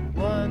me.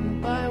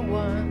 One by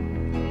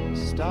one,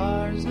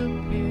 stars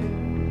appear,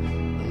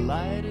 the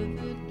light of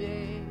the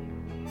day.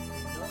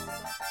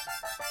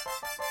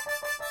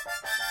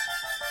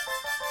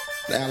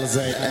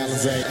 Alizé,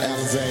 Alizé,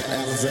 Alizé,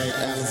 Alizé,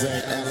 Alizé,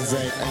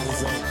 Alizé,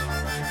 Alizé.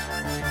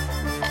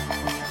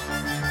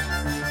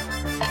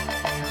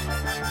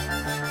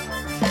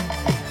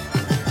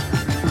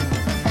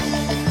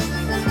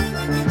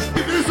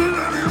 Isn't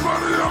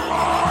anybody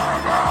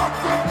alive out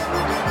there?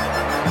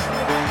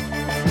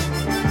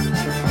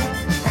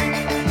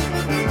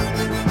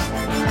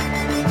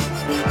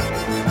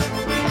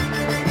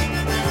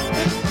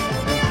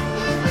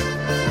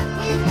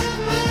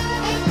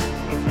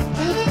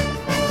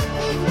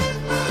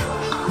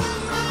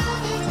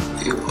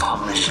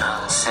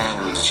 Parmesan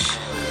sandwich.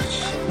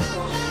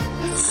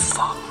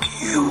 Fuck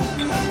you.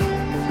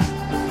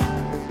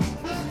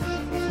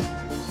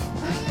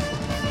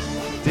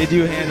 Did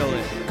you handle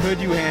it?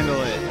 Could you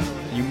handle it?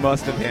 You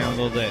must have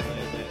handled it.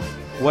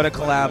 What a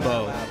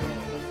collabo.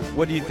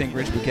 What do you think,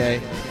 Rich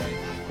Bouquet?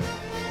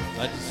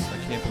 I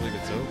can't believe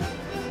it's over.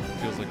 It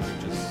feels like I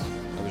was just.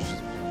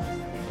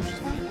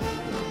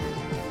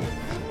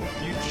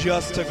 You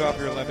just took off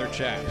your leather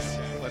chaps.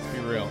 Let's be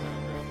real.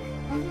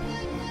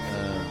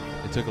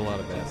 It took a lot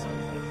of bad stuff.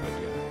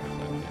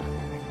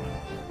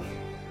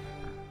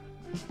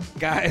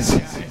 Guys,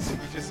 we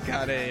just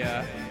got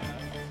a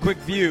quick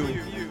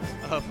view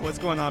of what's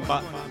going on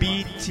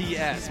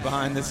BTS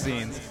behind the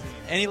scenes.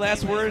 Any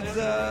last words,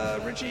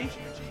 Richie?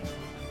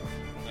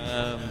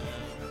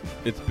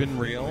 It's been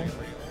real.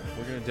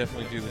 We're going to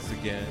definitely do this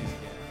again.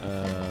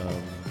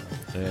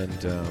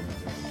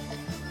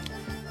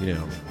 You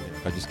know,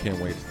 I just can't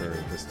wait for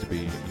this to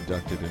be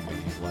inducted in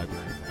the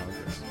Library of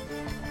Congress.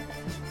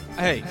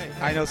 Hey,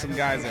 I know some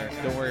guys there.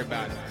 Don't worry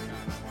about it.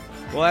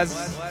 Well,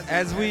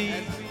 as we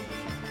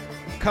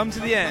come to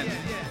the end,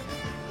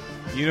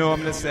 you know what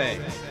I'm going to say.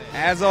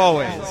 As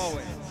always,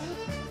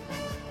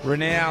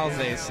 Renee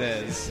Alze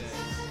says,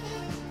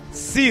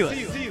 seal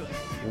it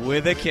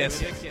with a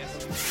kiss.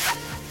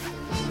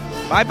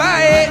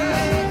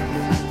 Bye-bye.